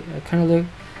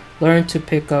learned to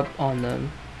pick up on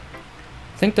them.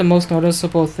 I think the most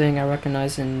noticeable thing I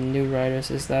recognize in new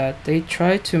writers is that they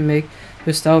try to make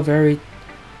their style very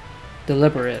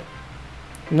deliberate.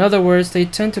 In other words, they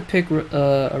tend to pick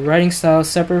a writing style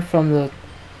separate from the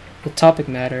topic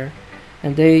matter,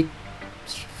 and they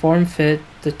form fit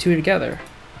the two together.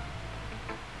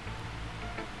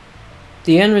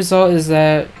 The end result is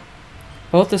that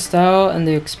both the style and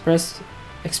the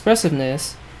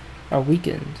expressiveness are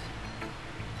weakened.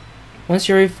 Once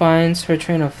Yuri finds her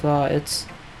train of thought, it's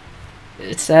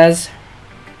as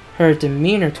her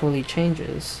demeanor totally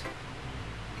changes.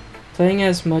 Playing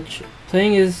is much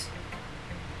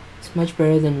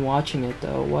better than watching it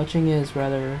though. Watching it is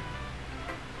rather...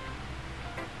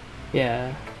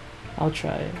 Yeah, I'll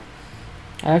try it.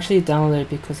 I actually downloaded it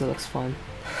because it looks fun.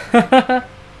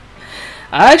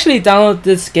 I actually downloaded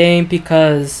this game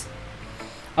because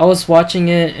I was watching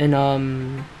it in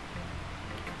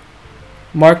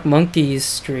Mark Monkey's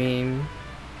stream.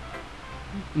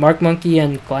 Mark Monkey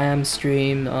and Glam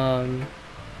stream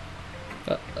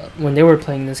when they were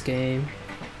playing this game.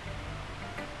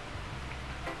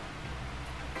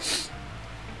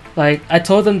 Like, I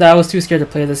told them that I was too scared to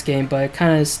play this game, but it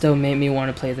kind of still made me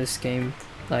want to play this game,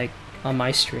 like, on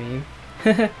my stream.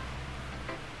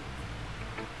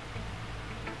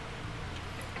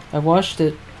 I watched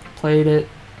it, played it,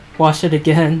 watched it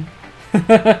again.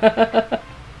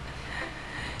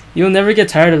 You'll never get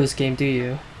tired of this game, do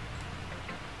you?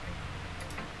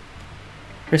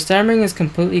 Her stammering is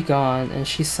completely gone, and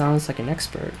she sounds like an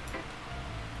expert.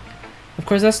 Of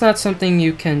course, that's not something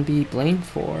you can be blamed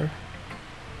for.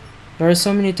 There are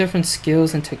so many different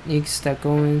skills and techniques that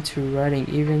go into writing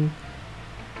even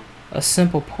a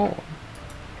simple poem.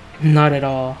 Not at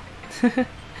all.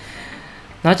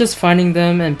 Not just finding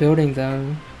them and building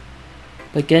them,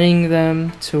 but getting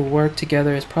them to work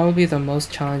together is probably the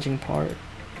most challenging part.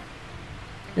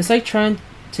 It's like trying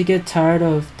to get tired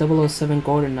of 007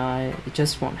 GoldenEye. It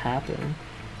just won't happen.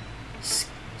 Just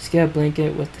get a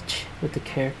blanket with the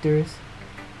characters.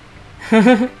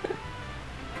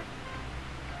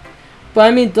 But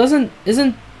I mean, isn't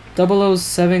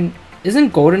 007,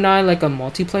 isn't GoldenEye like a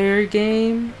multiplayer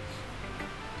game?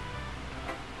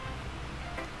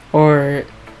 Or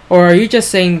are you just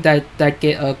saying that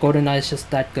GoldenEye is just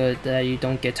that good that you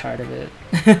don't get tired of it?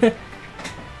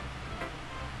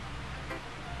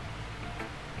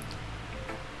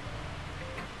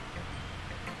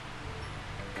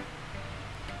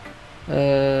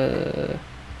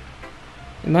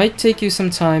 It might take you some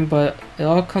time, but it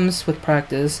all comes with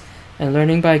practice and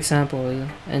learning by example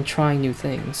and trying new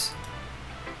things.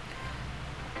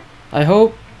 I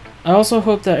also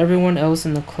hope that everyone else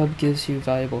in the club gives you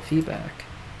valuable feedback.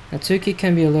 Natsuki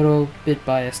can be a little bit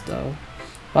biased though.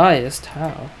 Biased?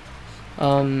 How?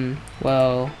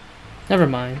 Well, never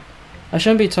mind. I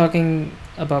shouldn't be talking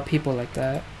about people like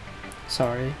that.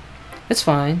 Sorry. It's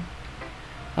fine.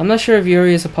 I'm not sure if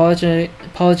Yuri is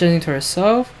apologizing to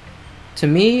herself, to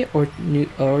me, or to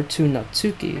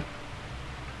Natsuki.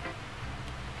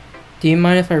 Do you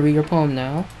mind if I read your poem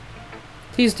now?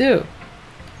 Please do.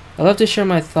 I love to share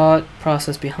my thought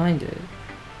process behind it.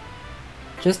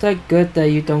 Just that good that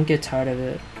you don't get tired of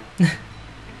it.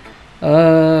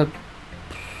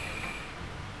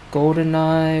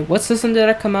 GoldenEye. What system did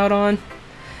I come out on?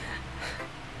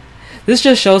 This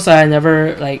just shows that I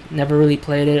never really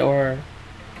played it or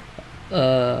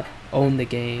owned the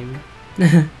game.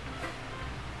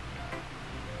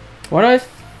 Why do I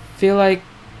feel like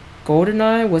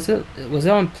GoldenEye was it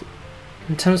on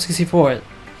Nintendo 64?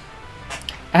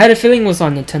 I had a feeling it was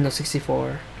on Nintendo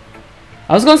 64.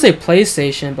 I was gonna say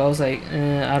PlayStation, but I was like,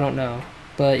 I don't know.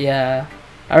 But yeah,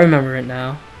 I remember it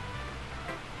now.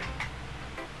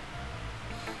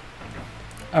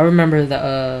 I remember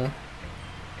the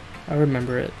I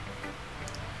remember it.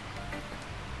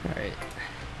 Alright.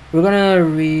 We're gonna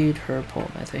read her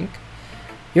poem, I think.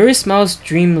 Yuri smiles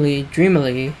dreamily,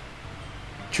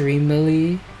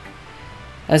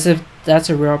 as if that's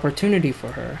a rare opportunity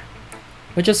for her.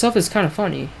 Which itself is kind of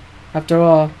funny. After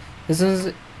all,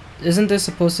 isn't this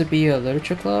supposed to be a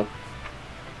literature club?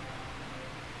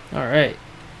 Alright.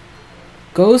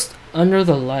 Ghost under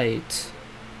the light.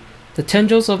 The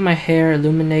tendrils of my hair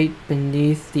illuminate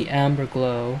beneath the amber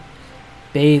glow.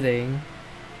 Bathing.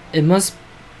 It must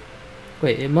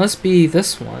be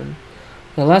this one.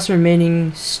 The last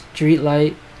remaining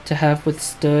streetlight to have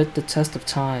withstood the test of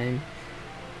time.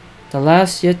 The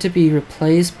last yet to be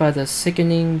replaced by the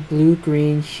sickening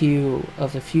blue-green hue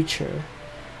of the future.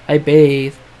 I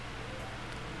bathe.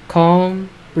 Calm,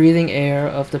 breathing air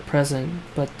of the present,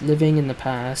 but living in the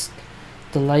past.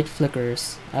 The light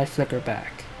flickers. I flicker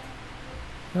back.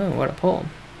 Oh, what a poem.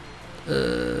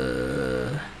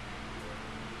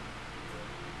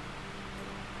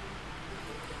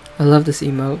 I love this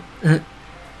emote. I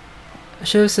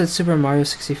should have said Super Mario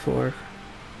 64.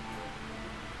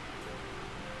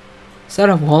 Is that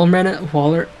a watermelon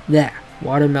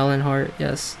heart?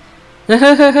 Yes.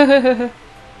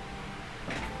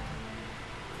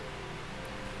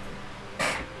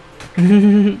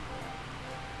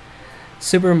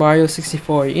 Super Mario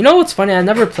 64. You know what's funny? I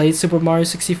never played Super Mario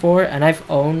 64, and I've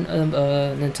owned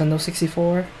a Nintendo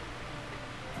 64.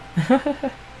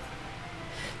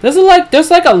 There's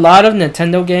like a lot of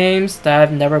Nintendo games that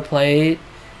I've never played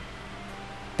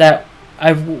that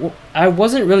I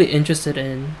wasn't really interested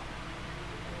in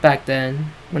back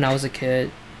then when I was a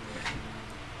kid.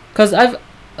 Cause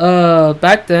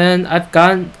back then I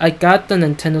got the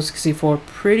Nintendo 64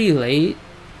 pretty late.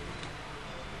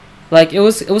 Like it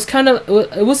was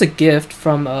a gift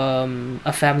from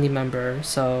a family member.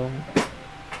 So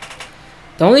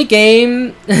the only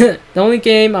game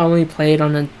I only played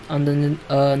on the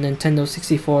Nintendo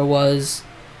 64 was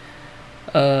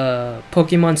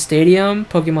Pokemon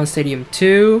Stadium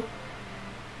 2,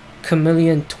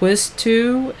 Chameleon Twist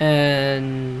 2,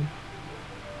 and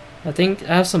I think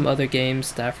I have some other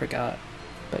games that I forgot.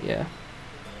 But yeah.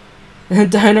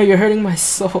 Dino, you're hurting my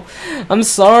soul. I'm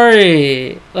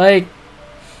sorry. I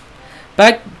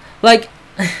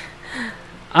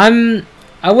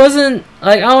wasn't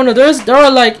like, I don't know, there are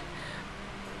like,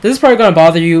 this is probably gonna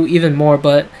bother you even more,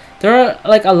 but there are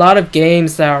like a lot of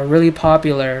games that are really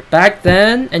popular back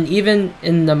then and even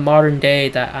in the modern day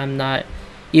that I'm not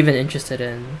even interested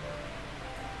in.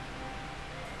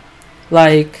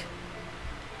 Like,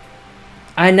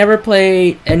 I never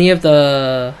played any of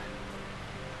the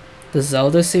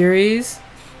Zelda series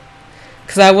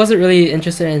because I wasn't really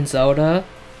interested in Zelda.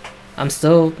 I'm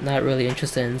still not really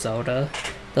interested in Zelda,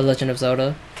 The Legend of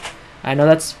Zelda. I know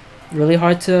that's really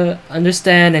hard to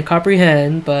understand and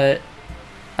comprehend, but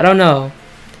I don't know.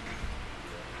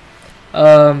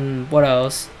 What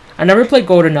else? I never played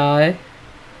GoldenEye.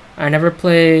 I never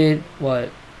played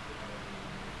what?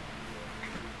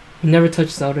 You never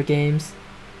touched Zelda games?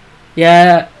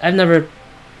 Yeah, I've never.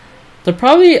 The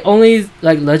probably only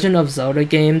like Legend of Zelda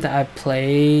game that I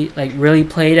played, like really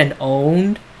played and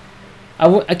owned.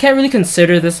 I can't really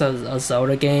consider this a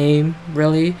Zelda game,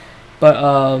 really, but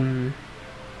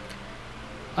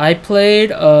I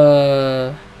played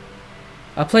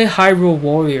Hyrule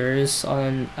Warriors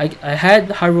on. I had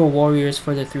Hyrule Warriors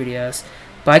for the 3DS,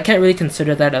 but I can't really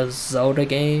consider that a Zelda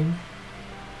game.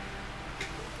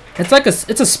 It's like it's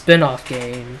a spin-off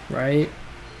game, right?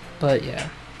 But yeah.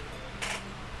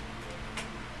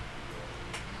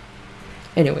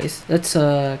 Anyways, let's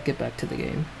get back to the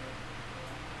game.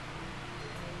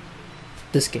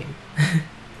 This game.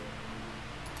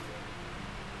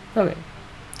 Okay. ...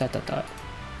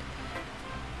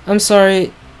 I'm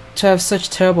sorry to have such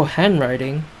terrible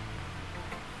handwriting.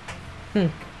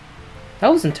 That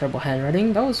wasn't terrible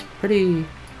handwriting. That was pretty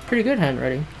good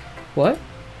handwriting. What?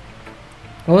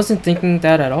 I wasn't thinking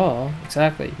that at all.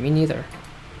 Exactly. Me neither.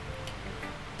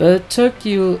 But it took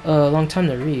you a long time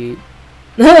to read.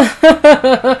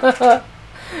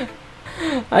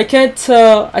 I can't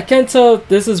tell if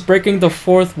this is breaking the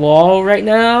fourth wall right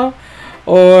now,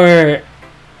 or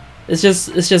it's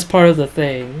just part of the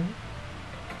thing.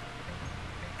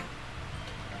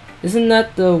 Isn't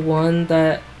that the one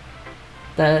that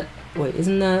wait,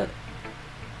 isn't that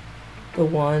the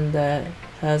one that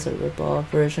has a ripoff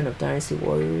version of Dynasty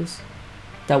Warriors?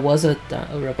 That was a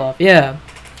ripoff. Yeah.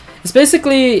 It's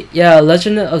basically, yeah,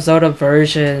 Legend of Zelda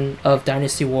version of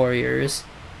Dynasty Warriors.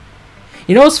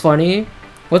 You know what's funny?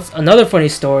 What's another funny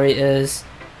story is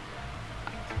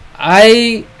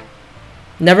I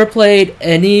never played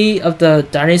any of the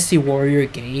Dynasty Warrior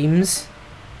games,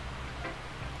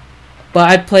 but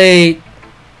I played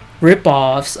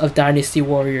rip-offs of Dynasty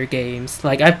Warrior games.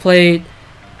 Like, I played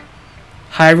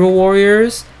Hyrule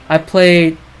Warriors, I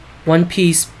played One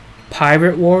Piece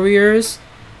Pirate Warriors,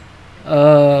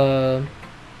 I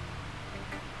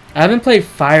haven't played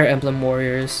Fire Emblem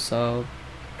Warriors, so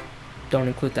don't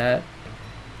include that.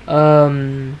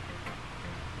 I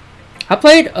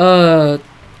played I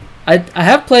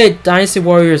have played Dynasty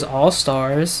Warriors All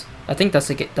Stars. I think that's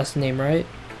the name, right?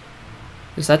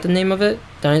 Is that the name of it?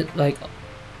 Like,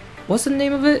 what's the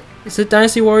name of it? Is it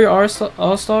Dynasty Warrior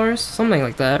All Stars? Something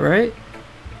like that, right?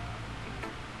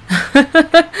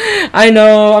 I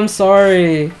know, I'm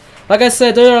sorry. Like I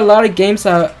said, there are a lot of games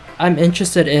that I'm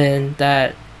interested in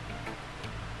that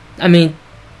I'm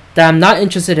not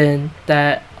interested in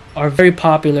that are very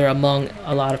popular among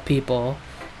a lot of people.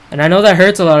 And I know that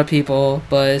hurts a lot of people,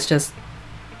 but it's just,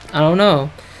 I don't know.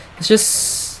 It's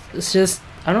just,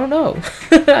 I don't know.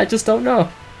 I just don't know.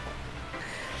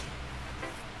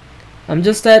 I'm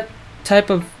just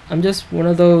I'm just one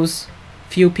of those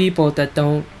few people that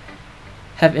don't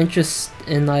have interest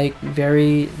in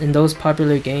in those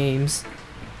popular games.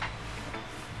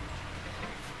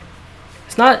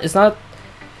 It's not,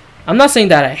 I'm not saying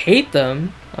that I hate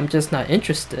them, I'm just not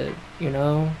interested, you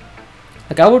know?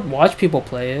 Like, I would watch people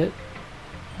play it,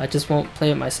 I just won't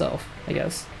play it myself, I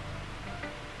guess.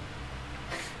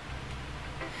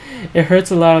 It hurts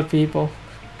a lot of people.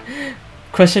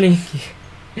 Questioning you.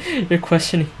 You're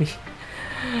questioning me.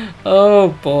 Oh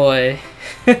boy.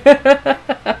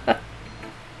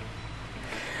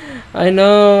 I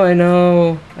know.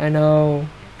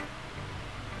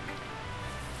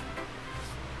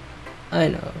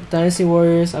 Dynasty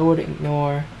Warriors, I would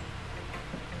ignore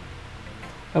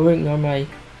my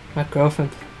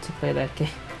girlfriend to play that game.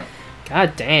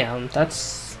 God damn,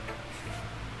 that's...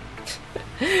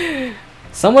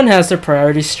 Someone has their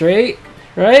priorities straight,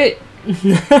 right?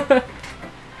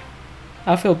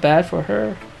 I feel bad for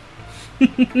her.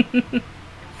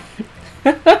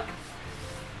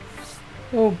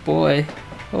 Oh boy.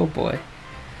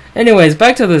 Anyways,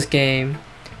 back to this game.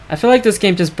 I feel like this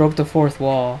game just broke the fourth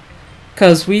wall.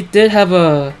 Because we did have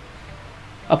a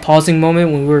pausing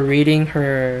moment when we were reading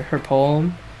her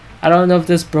poem. I don't know if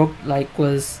this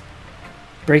was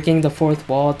breaking the fourth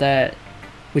wall, that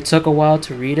we took a while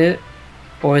to read it,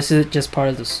 or is it just part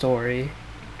of the story?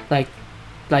 Like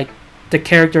the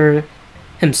character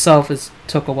himself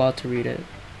took a while to read it.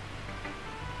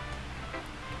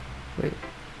 Wait.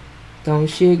 Don't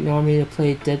she ignore me to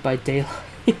play Dead by Daylight?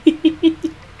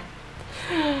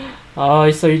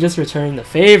 Oh, so you're just returning the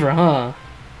favor, huh?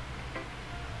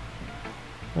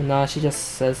 Well, no, she just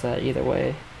says that either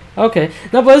way. Okay.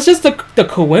 No, but it's just the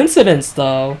coincidence,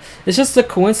 though. It's just the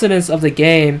coincidence of the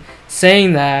game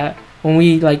saying that when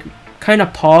we, kind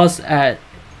of pause at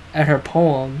her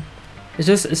poem.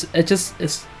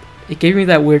 It gave me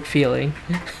that weird feeling.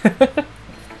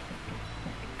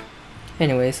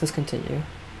 Anyways, let's continue.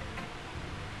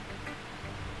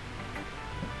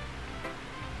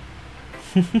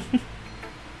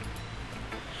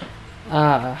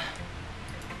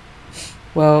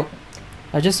 Well,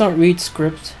 I just don't read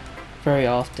script very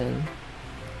often.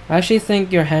 I actually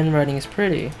think your handwriting is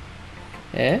pretty.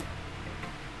 Eh?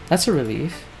 That's a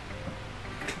relief.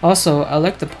 Also, I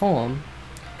like the poem.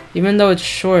 Even though it's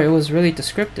short, it was really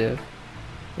descriptive.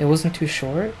 It wasn't too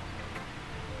short.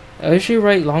 I usually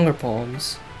write longer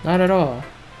poems. Not at all.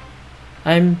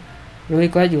 I'm really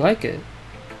glad you like it.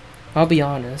 I'll be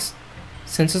honest.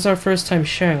 Since it's our first time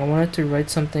sharing, I wanted to write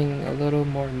something a little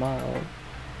more mild.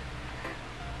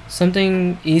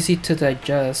 Something easy to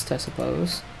digest, I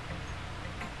suppose.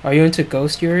 Are you into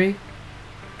Ghost Yuri?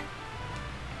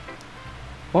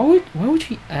 Why would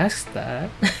you ask that?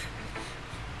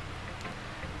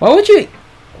 Why would you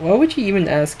even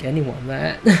ask anyone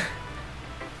that?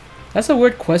 That's a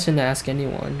weird question to ask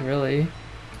anyone, really.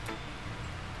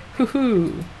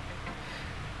 Hoo-hoo.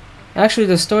 Actually,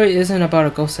 the story isn't about a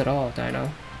ghost at all,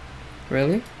 Dino.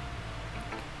 Really?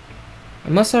 I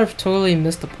must have totally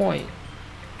missed the point.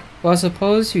 Well, I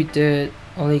suppose you did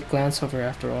only glance over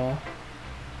after all.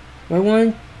 Why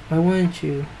wouldn't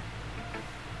you?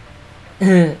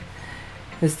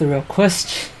 Is the real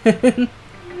question.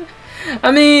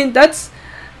 I mean, that's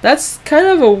kind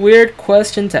of a weird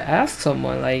question to ask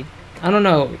someone. Like, I don't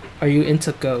know, are you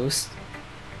into ghosts?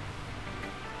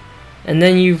 And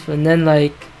then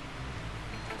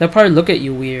they'll probably look at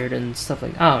you weird and stuff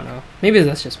like, I don't know. Maybe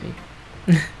that's just me.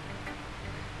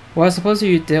 Well, I suppose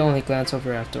you did only glance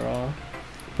over after all.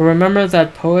 But remember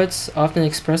that poets often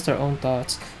express their own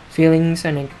thoughts, feelings,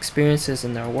 and experiences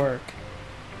in their work.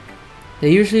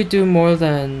 They usually do more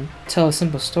than tell a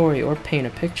simple story or paint a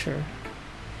picture.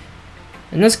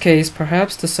 In this case,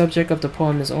 perhaps the subject of the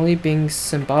poem is only being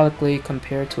symbolically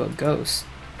compared to a ghost,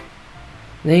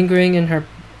 lingering in her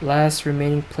last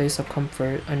remaining place of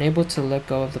comfort, unable to let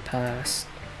go of the past,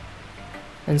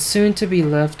 and soon to be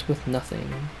left with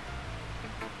nothing.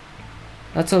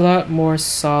 That's a lot more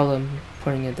solemn,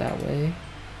 putting it that way.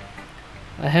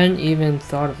 I hadn't even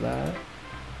thought of that.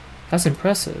 That's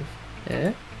impressive.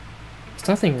 Eh? It's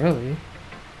nothing really.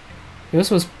 Yours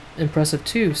was impressive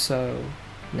too, so...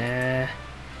 nah.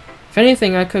 If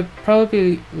anything, I could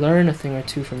probably learn a thing or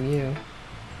two from you.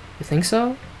 You think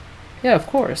so? Yeah, of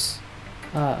course.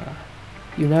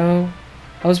 You know,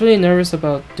 I was really nervous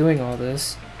about doing all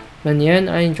this, but in the end,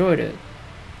 I enjoyed it.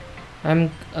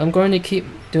 I'm going to keep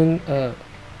doing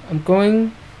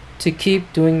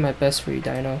my best for you,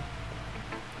 Dino.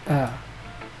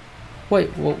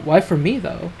 Wait, why for me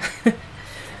though?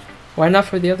 Why not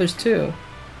for the others too?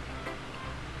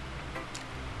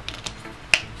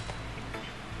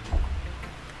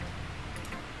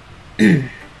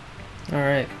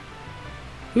 Alright.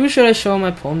 Who should I show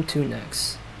my poem to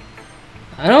next?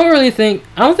 I don't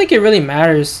think it really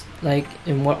matters, like,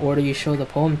 in what order you show the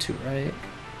poem to, right?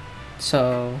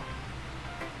 So,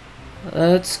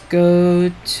 let's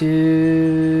go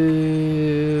to...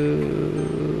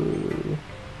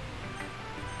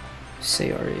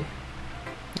 Sayori,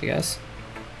 I guess. ...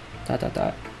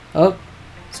 Oh,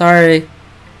 sorry.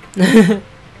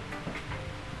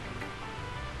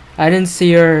 I didn't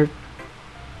see your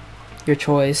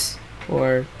choice,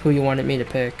 or who you wanted me to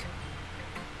pick.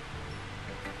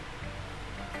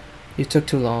 You took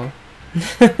too long.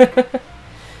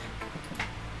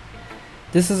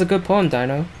 This is a good poem,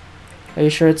 Dino. Are you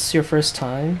sure it's your first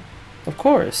time? Of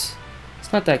course.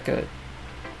 It's not that good.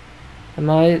 Am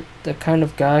I the kind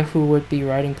of guy who would be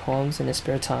writing poems in his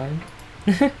spare time?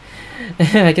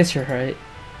 I guess you're right.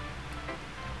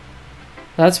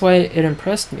 That's why it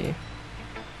impressed me.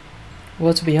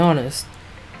 Well, to be honest,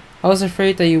 I was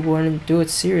afraid that you wouldn't do it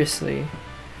seriously,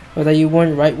 or that you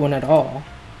wouldn't write one at all.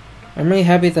 I'm really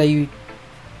happy that you...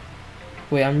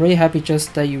 Wait, I'm really happy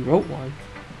just that you wrote one.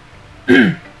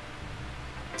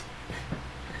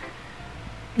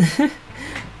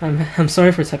 I'm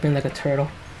sorry for typing like a turtle.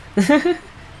 Oh,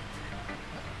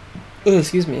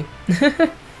 excuse me.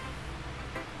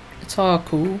 It's all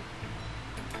cool.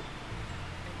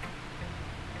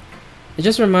 It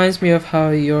just reminds me of how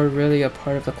you're really a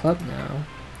part of the club now.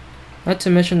 Not to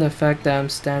mention the fact that I'm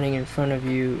standing in front of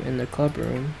you in the club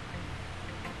room.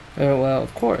 Well,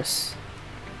 of course.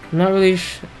 I'm not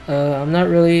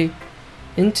really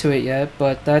into it yet,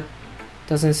 but that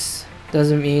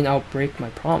doesn't mean I'll break my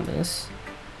promise.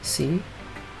 See?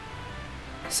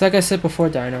 It's like I said before,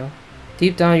 Dino.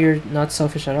 Deep down, you're not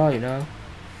selfish at all, you know?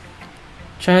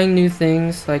 Trying new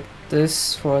things like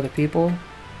this for other people,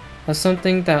 that's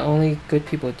something that only good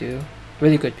people do.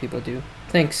 Really good people do.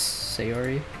 Thanks,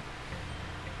 Sayori.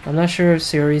 I'm not sure if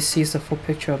Sayori sees the full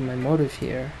picture of my motive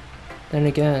here. Then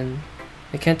again,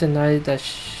 I can't deny that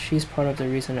she's part of the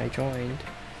reason I joined.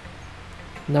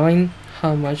 Knowing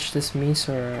how much this means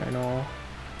to her and all.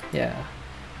 Yeah.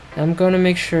 I'm gonna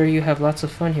make sure you have lots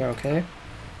of fun here, okay?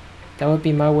 That would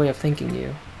be my way of thanking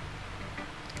you.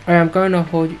 Alright, I'm gonna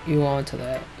hold you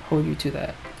to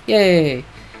that. Yay!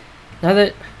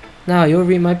 Now you'll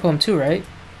read my poem too, right?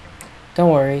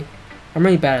 Don't worry. I'm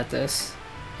really bad at this.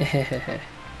 Hehehe.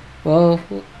 Well,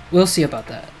 we'll see about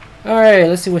that. Alright,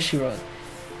 let's see what she wrote.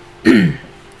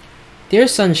 Dear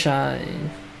Sunshine,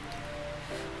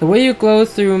 the way you glow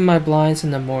through my blinds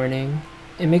in the morning,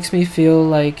 it makes me feel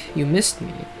like you missed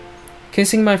me.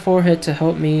 Kissing my forehead to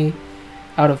help me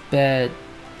out of bed,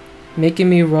 making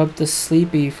me rub the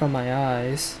sleepy from my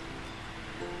eyes.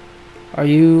 Are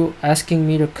you asking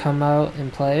me to come out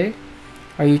and play?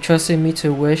 Are you trusting me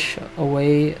to wish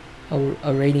away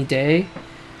a rainy day?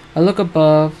 I look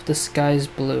above, the sky is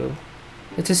blue.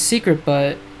 It's a secret,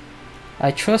 but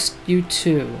I trust you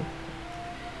too.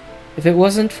 If it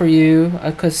wasn't for you,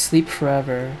 I could sleep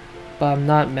forever, but I'm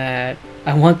not mad.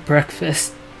 I want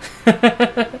breakfast.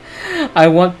 I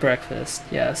want breakfast,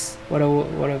 yes. What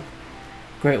a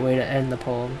great way to end the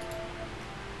poem.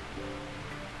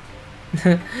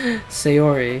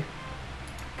 Sayori.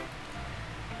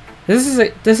 This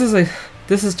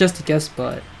is just a guess,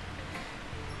 but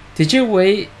did you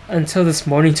wait until this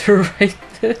morning to write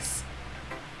this?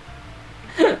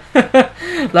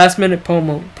 Last minute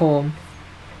poem.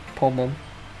 poem.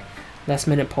 Last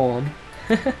minute poem.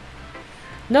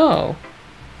 No,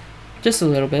 just a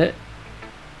little bit.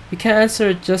 You can't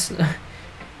answer just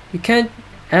you can't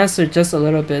answer just a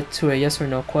little bit to a yes or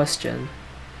no question.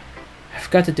 I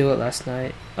forgot to do it last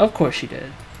night. Of course you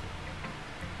did.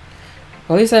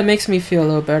 At least that makes me feel a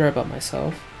little better about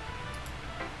myself.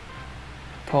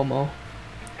 Pomo.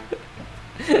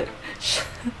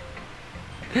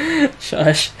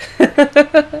 Shush.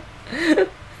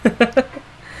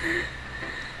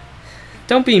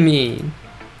 Don't be mean.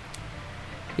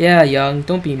 Yeah, young,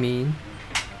 don't be mean.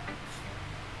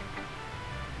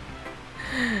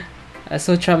 I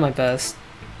still tried my best.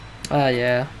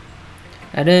 Yeah.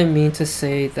 I didn't mean to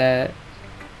say that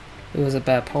it was a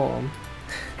bad poem.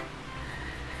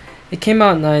 It came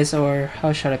out nice, or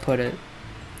how should I put it?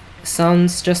 It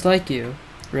sounds just like you.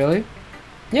 Really?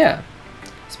 Yeah.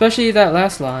 Especially that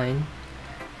last line.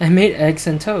 I made eggs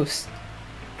and toast.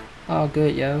 Oh,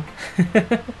 good, yo.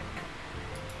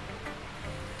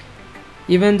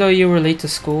 Even though you were late to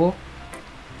school,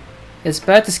 it's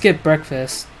bad to skip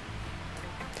breakfast.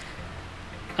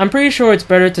 I'm pretty sure it's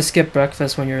better to skip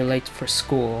breakfast when you're late for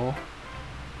school.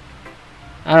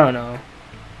 I don't know.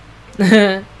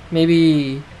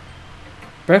 Maybe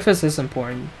breakfast is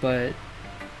important, but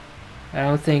I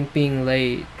don't think being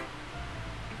late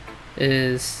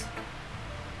is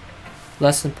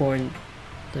less important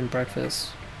than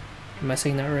breakfast. Am I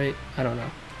saying that right? I don't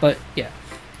know. But yeah.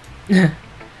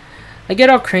 I get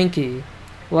all cranky.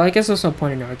 Well, I guess there's no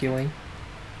point in arguing.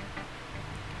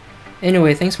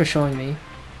 Anyway, thanks for showing me.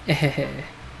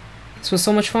 This was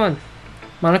so much fun.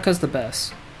 Monika's the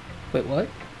best. Wait, what?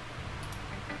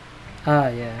 Ah,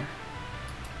 yeah.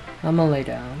 I'm gonna lay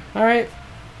down. Alright.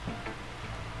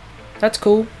 That's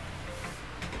cool.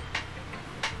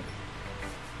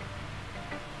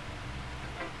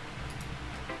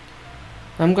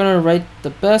 I'm gonna write the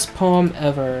best poem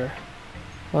ever.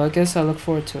 Well, I guess I look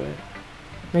forward to it.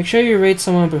 Make sure you rate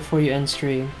someone before you end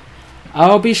stream.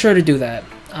 I'll be sure to do that.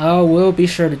 I will be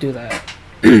sure to do that.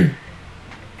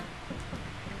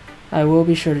 I will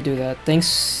be sure to do that.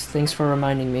 Thanks for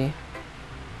reminding me.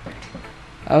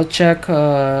 I'll check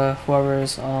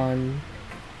whoever's on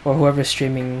or whoever's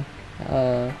streaming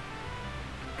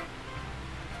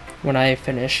when I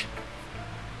finish,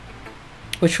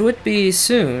 which would be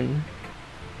soon.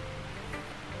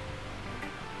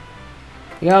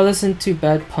 I gotta listen to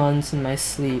bad puns in my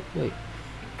sleep. Wait.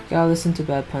 Gotta listen to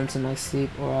bad puns in my sleep,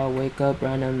 or I'll wake up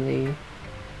randomly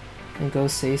and go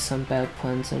say some bad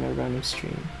puns in a random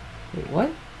stream. Wait, what?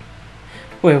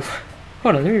 Wait,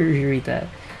 hold on, let me reread that.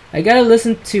 I gotta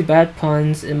listen to bad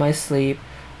puns in my sleep,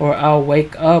 or I'll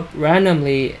wake up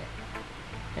randomly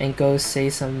and go say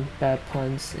some bad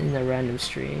puns in a random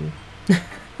stream.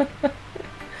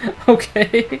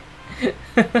 Okay.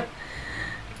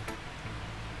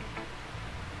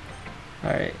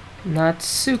 Alright,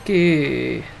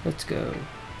 Natsuki. Let's go.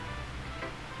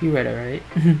 You read it,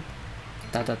 right?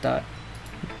 Dot dot dot.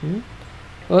 It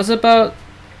was about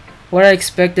what I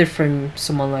expected from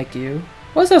someone like you.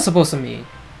 What's that supposed to mean?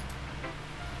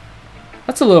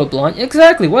 That's a little blunt.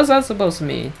 Exactly, what's that supposed to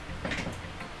mean?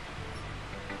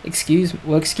 Excuse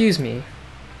me.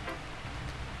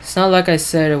 It's not like I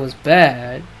said it was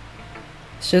bad.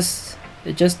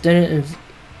 It just didn't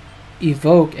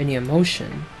evoke any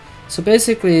emotion. So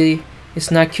basically,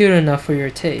 it's not cute enough for your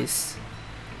taste.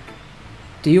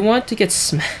 Do you want to get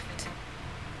smacked?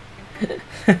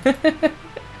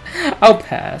 I'll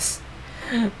pass.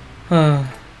 Well,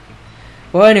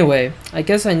 anyway, I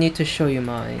guess I need to show you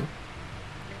mine.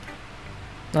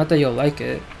 Not that you'll like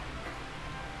it.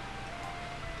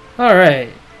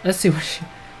 Alright, let's see what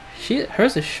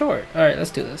hers is short. Alright,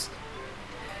 let's do this.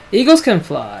 Eagles can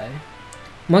fly.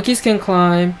 Monkeys can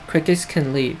climb. Crickets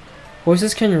can leap.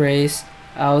 Horses can race.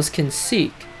 Owls can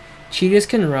seek. Cheetahs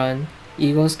can run.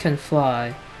 Eagles can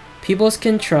fly. Peoples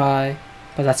can try.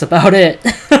 But that's about it.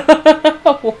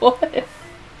 What?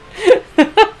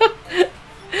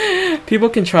 People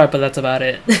can try, but that's about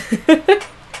it.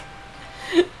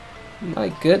 My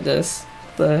goodness.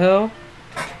 The hell?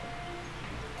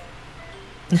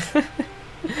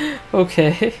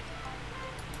 Okay.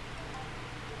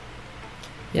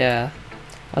 Yeah.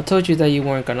 I told you that you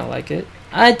weren't gonna like it.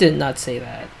 I did not say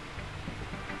that.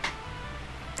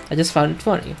 I just found it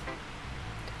funny.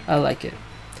 I like it.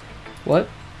 What?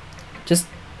 Just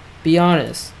be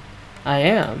honest. I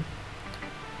am.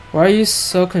 Why are you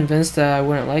so convinced that I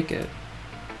wouldn't like it?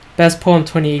 Best poem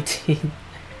 2018.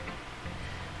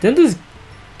 Didn't this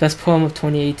best poem of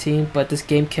 2018, but this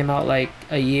game came out like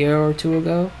a year or two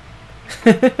ago?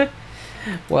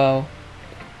 Well,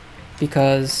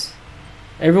 because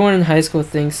Everyone in high school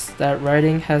thinks that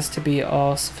writing has to be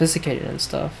all sophisticated and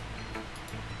stuff.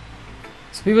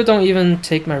 So people don't even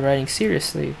take my writing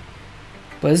seriously.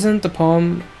 But isn't the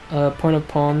point of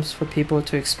poems for people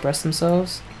to express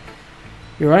themselves?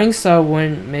 Your writing style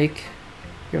wouldn't make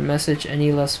your message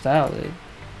any less valid.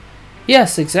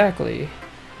 Yes, exactly.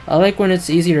 I like when it's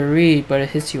easy to read, but it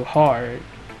hits you hard.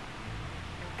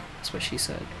 That's what she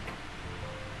said.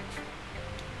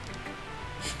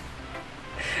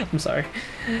 I'm sorry.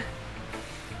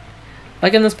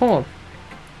 Like in this poem,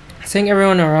 seeing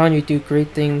everyone around you do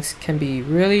great things can be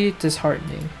really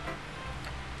disheartening.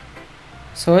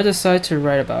 So I decided to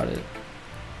write about it.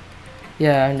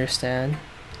 Yeah, I understand.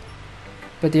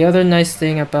 But the other nice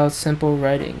thing about simple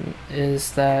writing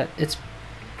is that it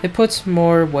puts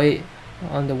more weight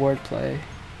on the wordplay.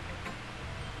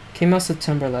 Came out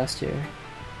September last year.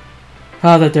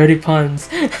 Ah, the dirty puns.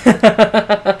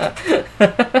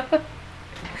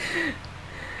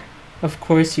 Of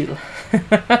course you.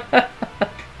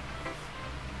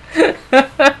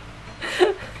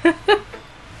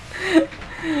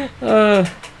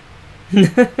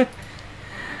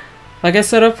 Like I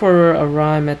set up for a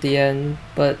rhyme at the end,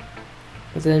 but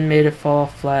then made it fall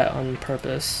flat on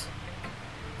purpose.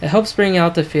 It helps bring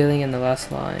out the feeling in the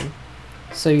last line.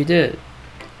 So you did.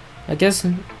 I guess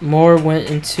more went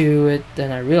into it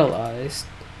than I realized.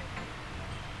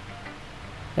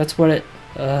 That's what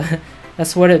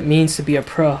it means to be a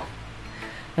pro.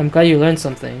 I'm glad you learned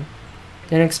something.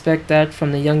 Didn't expect that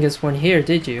from the youngest one here,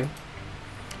 did you?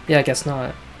 Yeah, I guess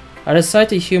not. I decided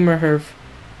to humor her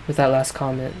with that last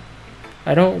comment.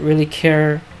 I don't really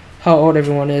care how old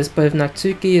everyone is, but if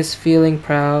Natsuki is feeling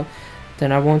proud,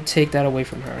 then I won't take that away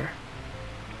from her.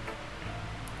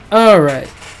 Alright.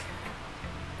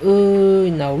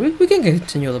 No, we can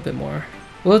continue a little bit more.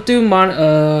 We'll do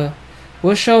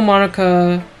we'll show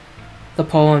Monica the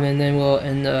poem and then we'll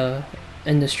end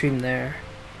the stream there.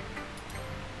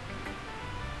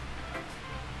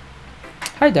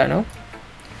 Hi Dino.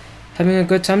 Having a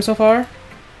good time so far?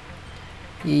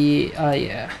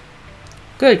 Yeah.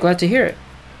 Good, glad to hear it.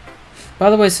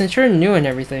 By the way, since you're new and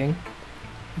everything,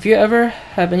 if you ever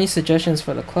have any suggestions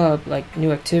for the club, like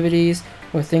new activities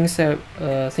or things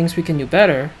we can do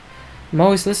better, I'm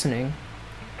always listening.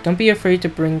 Don't be afraid to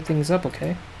bring things up,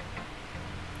 okay?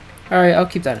 Alright, I'll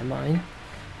keep that in mind.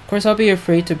 Of course, I'll be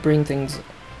afraid to bring things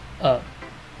up.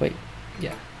 Wait,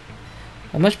 yeah.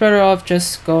 I'm much better off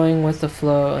just going with the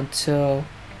flow until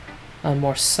I'm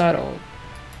more settled.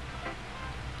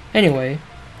 Anyway,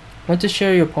 want to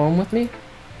share your poem with me?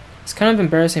 It's kind of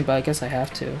embarrassing, but I guess I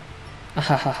have to.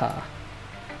 Ahahaha.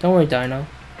 Don't worry, Dino.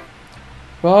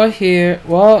 We're all here.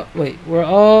 Well, wait, we're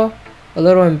all a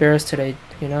little embarrassed today,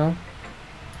 you know?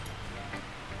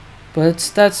 But it's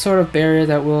that sort of barrier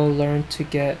that we'll learn to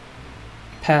get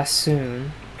past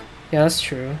soon. Yeah, that's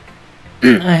true.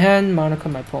 I hand Monica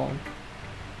my poem.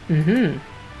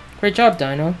 Great job,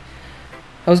 Dino.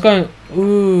 I was going,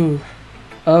 ooh,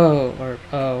 oh, or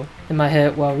oh, in my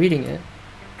head while reading it.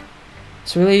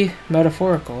 It's really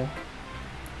metaphorical.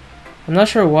 I'm not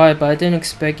sure why, but I didn't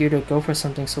expect you to go for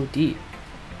something so deep.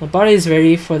 My body is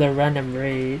ready for the random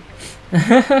raid.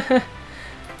 I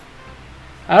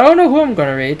don't know who I'm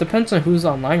gonna raid. Depends on who's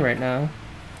online right now.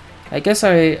 I guess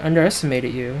I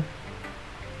underestimated you.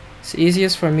 It's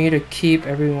easiest for me to keep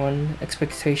everyone's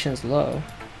expectations low.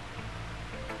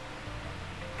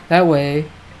 That way,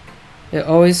 it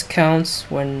always counts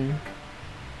when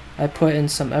I put in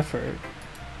some effort.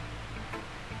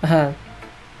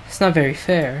 It's not very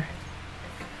fair.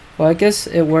 Well, I guess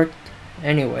it worked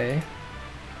anyway.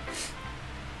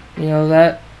 You know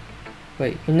that...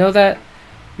 Wait, you know that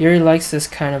Yuri likes this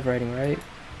kind of writing, right?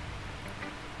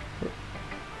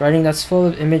 Writing that's full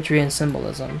of imagery and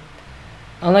symbolism.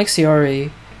 Unlike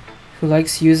Sayori, who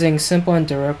likes using simple and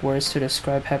direct words to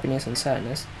describe happiness and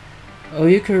sadness. Oh,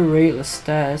 you could rate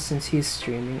Lestat since he's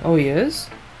streaming. Oh, he is?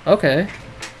 Okay.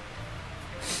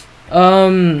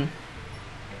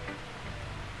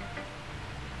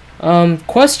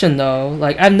 Question though,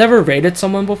 like, I've never rated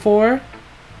someone before.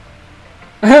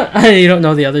 You don't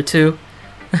know the other two.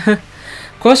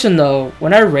 Question though,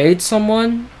 when I raid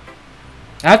someone,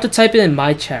 I have to type it in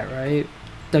my chat, right?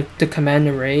 The command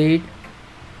to raid.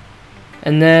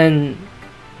 And then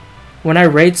when I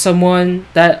raid someone,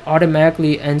 that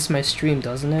automatically ends my stream,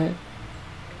 doesn't it?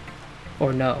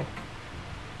 Or no?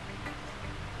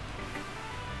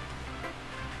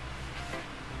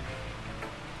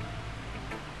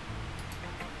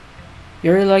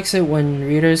 Yuri likes it when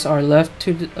readers are left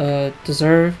to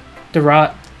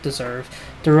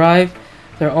derive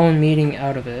their own meaning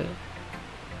out of it.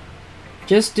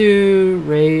 Just do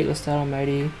raid Lestat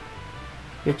Almighty.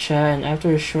 your chat, and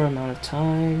after a short amount of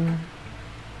time,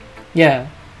 yeah.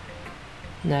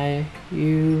 Now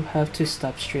you have to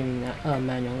stop streaming that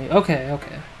manually. Okay,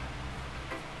 okay.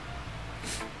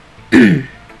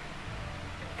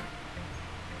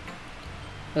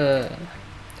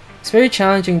 It's very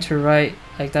challenging to write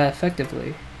like that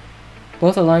effectively,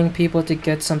 both allowing people to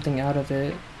get something out of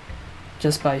it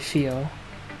just by feel,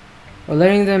 or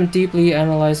letting them deeply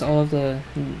analyze all of the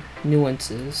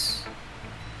nuances.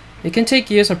 It can take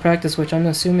years of practice, which I'm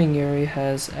assuming Yuri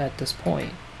has at this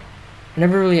point. I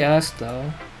never really asked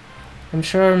though. I'm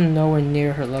sure I'm nowhere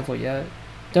near her level yet.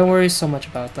 Don't worry so much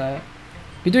about that.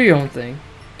 You do your own thing.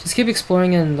 Just keep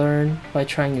exploring and learn by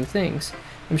trying new things.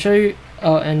 I'm sure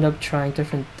I'll end up trying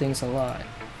different things a lot.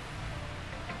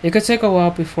 It could take a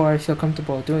while before I feel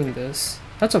comfortable doing this.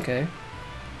 That's okay.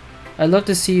 I'd love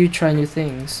to see you try new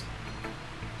things.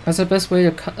 That's the best way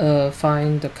to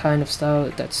find the kind of style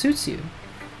that suits you.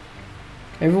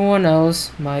 Everyone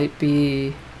else might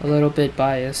be a little bit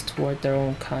biased toward their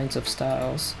own kinds of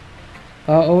styles,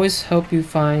 but I'll always help you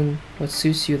find what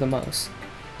suits you the most.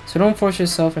 So don't force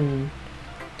yourself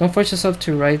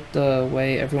to write the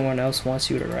way everyone else wants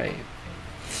you to write.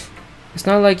 It's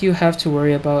not like you have to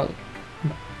worry about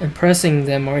impressing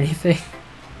them or anything.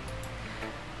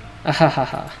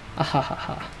 Ahahaha.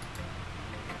 Ahahaha.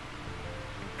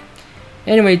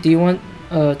 Anyway, do you want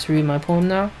to read my poem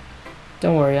now?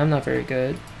 Don't worry, I'm not very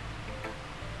good.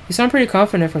 You sound pretty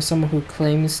confident for someone who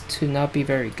claims to not be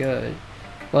very good.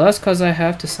 Well, that's cause I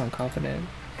have to sound confident.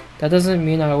 That doesn't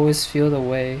mean I always feel that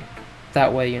way,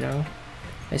 you know?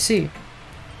 I see.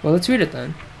 Well, let's read it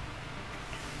then.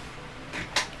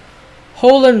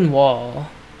 Hole in wall.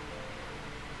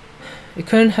 It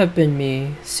couldn't have been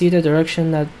me. See the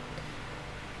direction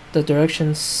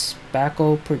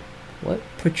spackle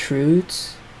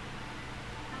protrudes?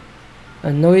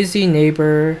 A noisy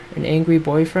neighbor, an angry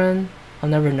boyfriend? I'll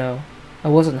never know. I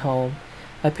wasn't home.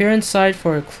 I peer inside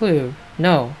for a clue.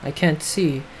 No, I can't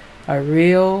see. I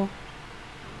reel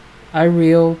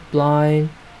blind,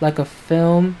 like a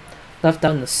film left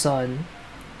out in the sun.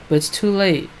 But it's too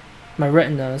late. My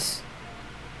retinas,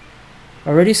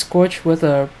 already scorched with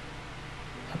a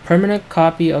permanent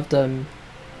copy of the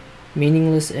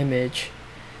meaningless image.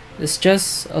 It's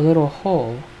just a little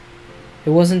hole. It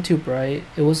wasn't too bright,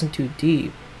 it wasn't too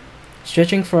deep,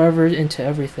 stretching forever into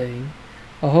everything,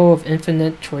 a hole of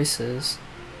infinite choices.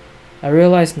 I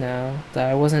realize now that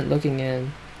I wasn't looking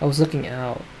in, I was looking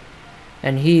out,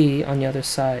 and he, on the other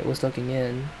side, was looking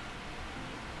in.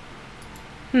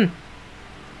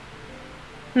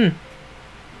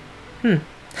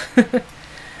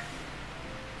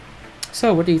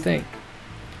 So, what do you think?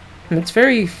 It's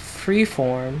very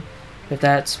freeform, if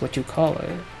that's what you call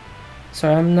it.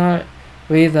 So I'm not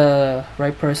really the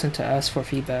right person to ask for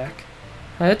feedback.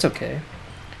 It's okay.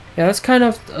 Yeah, that kind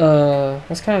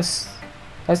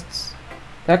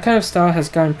of style has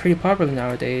gotten pretty popular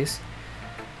nowadays.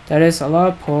 That is, a lot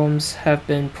of poems have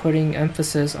been putting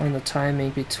emphasis on the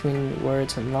timing between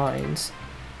words and lines.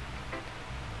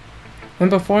 When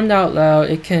performed out loud,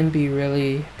 it can be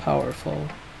really powerful.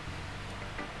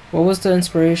 What was the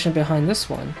inspiration behind this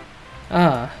one?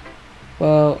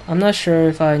 Well, I'm not sure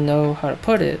if I know how to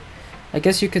put it. I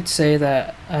guess you could say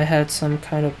that I had some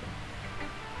kind of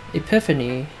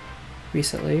epiphany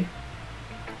recently.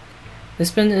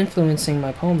 It's been influencing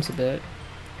my poems a bit.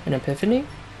 An epiphany?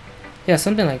 Yeah,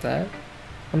 something like that.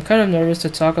 I'm kind of nervous to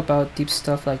talk about deep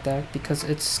stuff like that because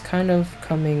it's kind of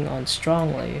coming on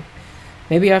strongly.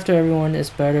 Maybe after everyone is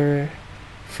better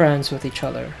friends with each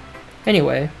other.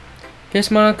 Anyway,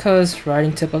 here's Monica's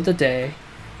writing tip of the day.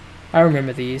 I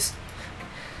remember these.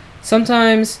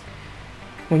 Sometimes,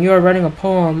 when you are writing a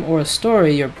poem or a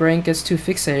story, your brain gets too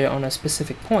fixated on a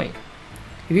specific point.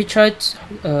 If you try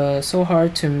so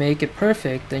hard to make it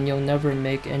perfect, then you'll never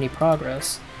make any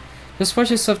progress. Just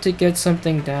force yourself to get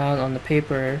something down on the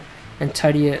paper and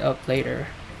tidy it up later.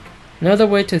 Another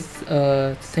way to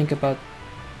think about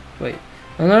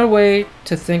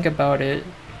it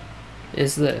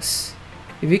is this.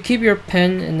 If you keep your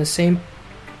pen in the same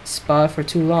spot for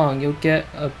too long, you'll get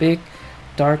a big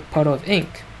dark puddle of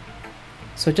ink.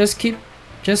 So just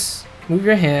move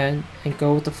your hand and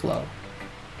go with the flow.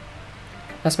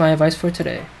 That's my advice for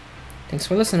today. Thanks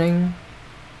for listening.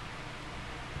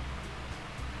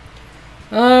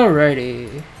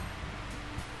 Alrighty.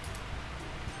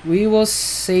 We will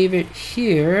save it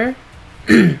here.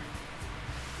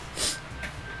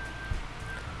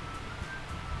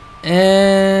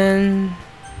 And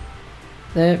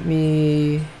let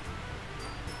me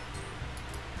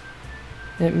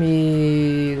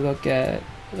look at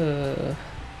the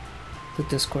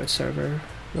Discord server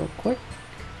real quick.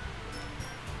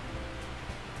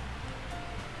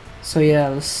 So yeah,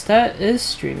 Lestat is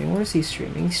streaming. What is he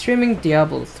streaming? He's streaming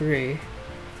Diablo 3.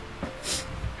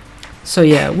 So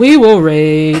yeah, we will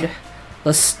raid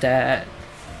Lestat.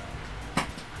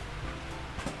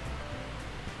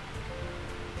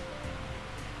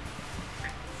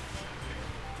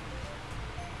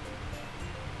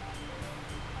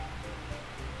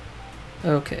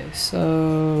 Okay,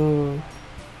 so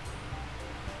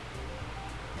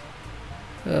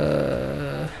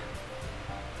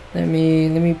let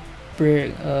me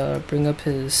bring up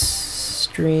his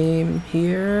stream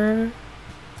here.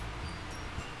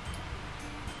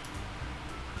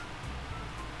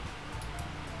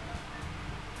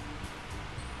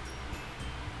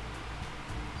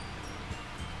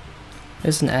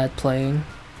 There's an ad playing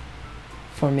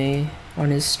for me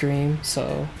on his stream,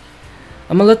 so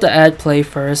I'm gonna let the ad play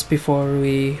first before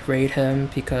we raid him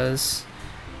because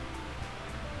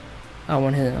I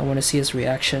want to see his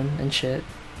reaction and shit,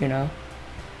 you know.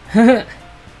 All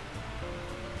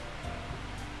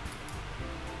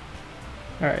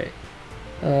right.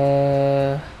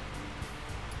 We're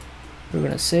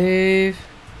gonna save.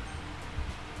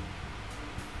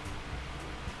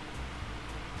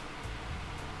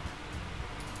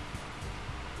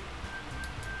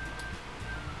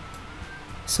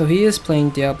 So he is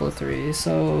playing Diablo 3,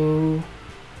 so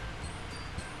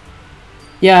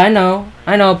yeah, I know,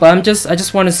 but I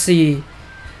just want to see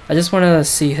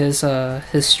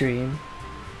his stream.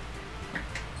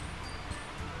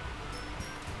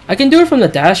 I can do it from the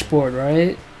dashboard,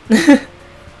 right? Stop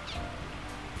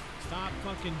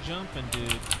fucking jumping,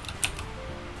 dude.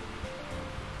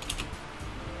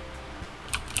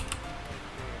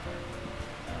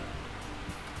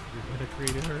 You're gonna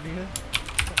create a hernia?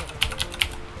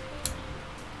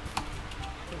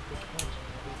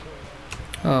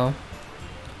 Oh.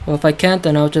 Well, if I can't,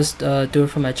 then I'll just do it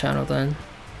from my channel then.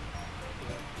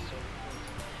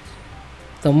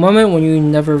 The moment when you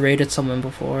never rated someone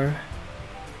before.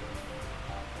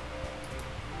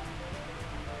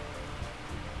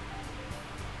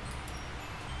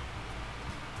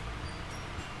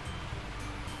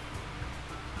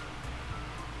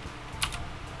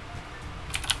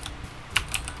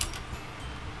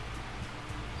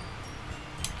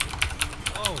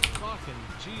 Oh, fucking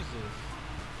Jesus.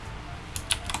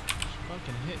 She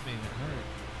fucking hit me,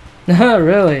 it hurt.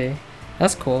 Really?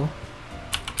 That's cool.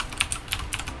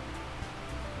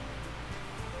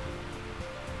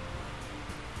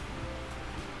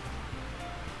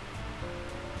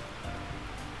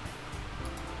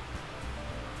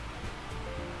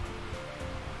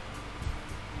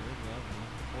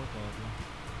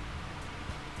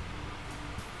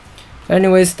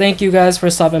 Anyways, thank you guys for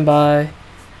stopping by.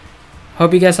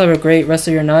 Hope you guys have a great rest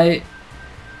of your night.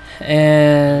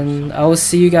 And I will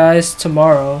see you guys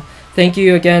tomorrow. Thank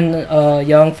you again,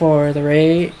 Young, for the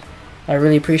raid. I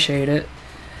really appreciate it.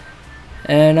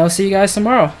 And I'll see you guys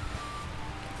tomorrow.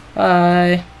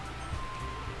 Bye.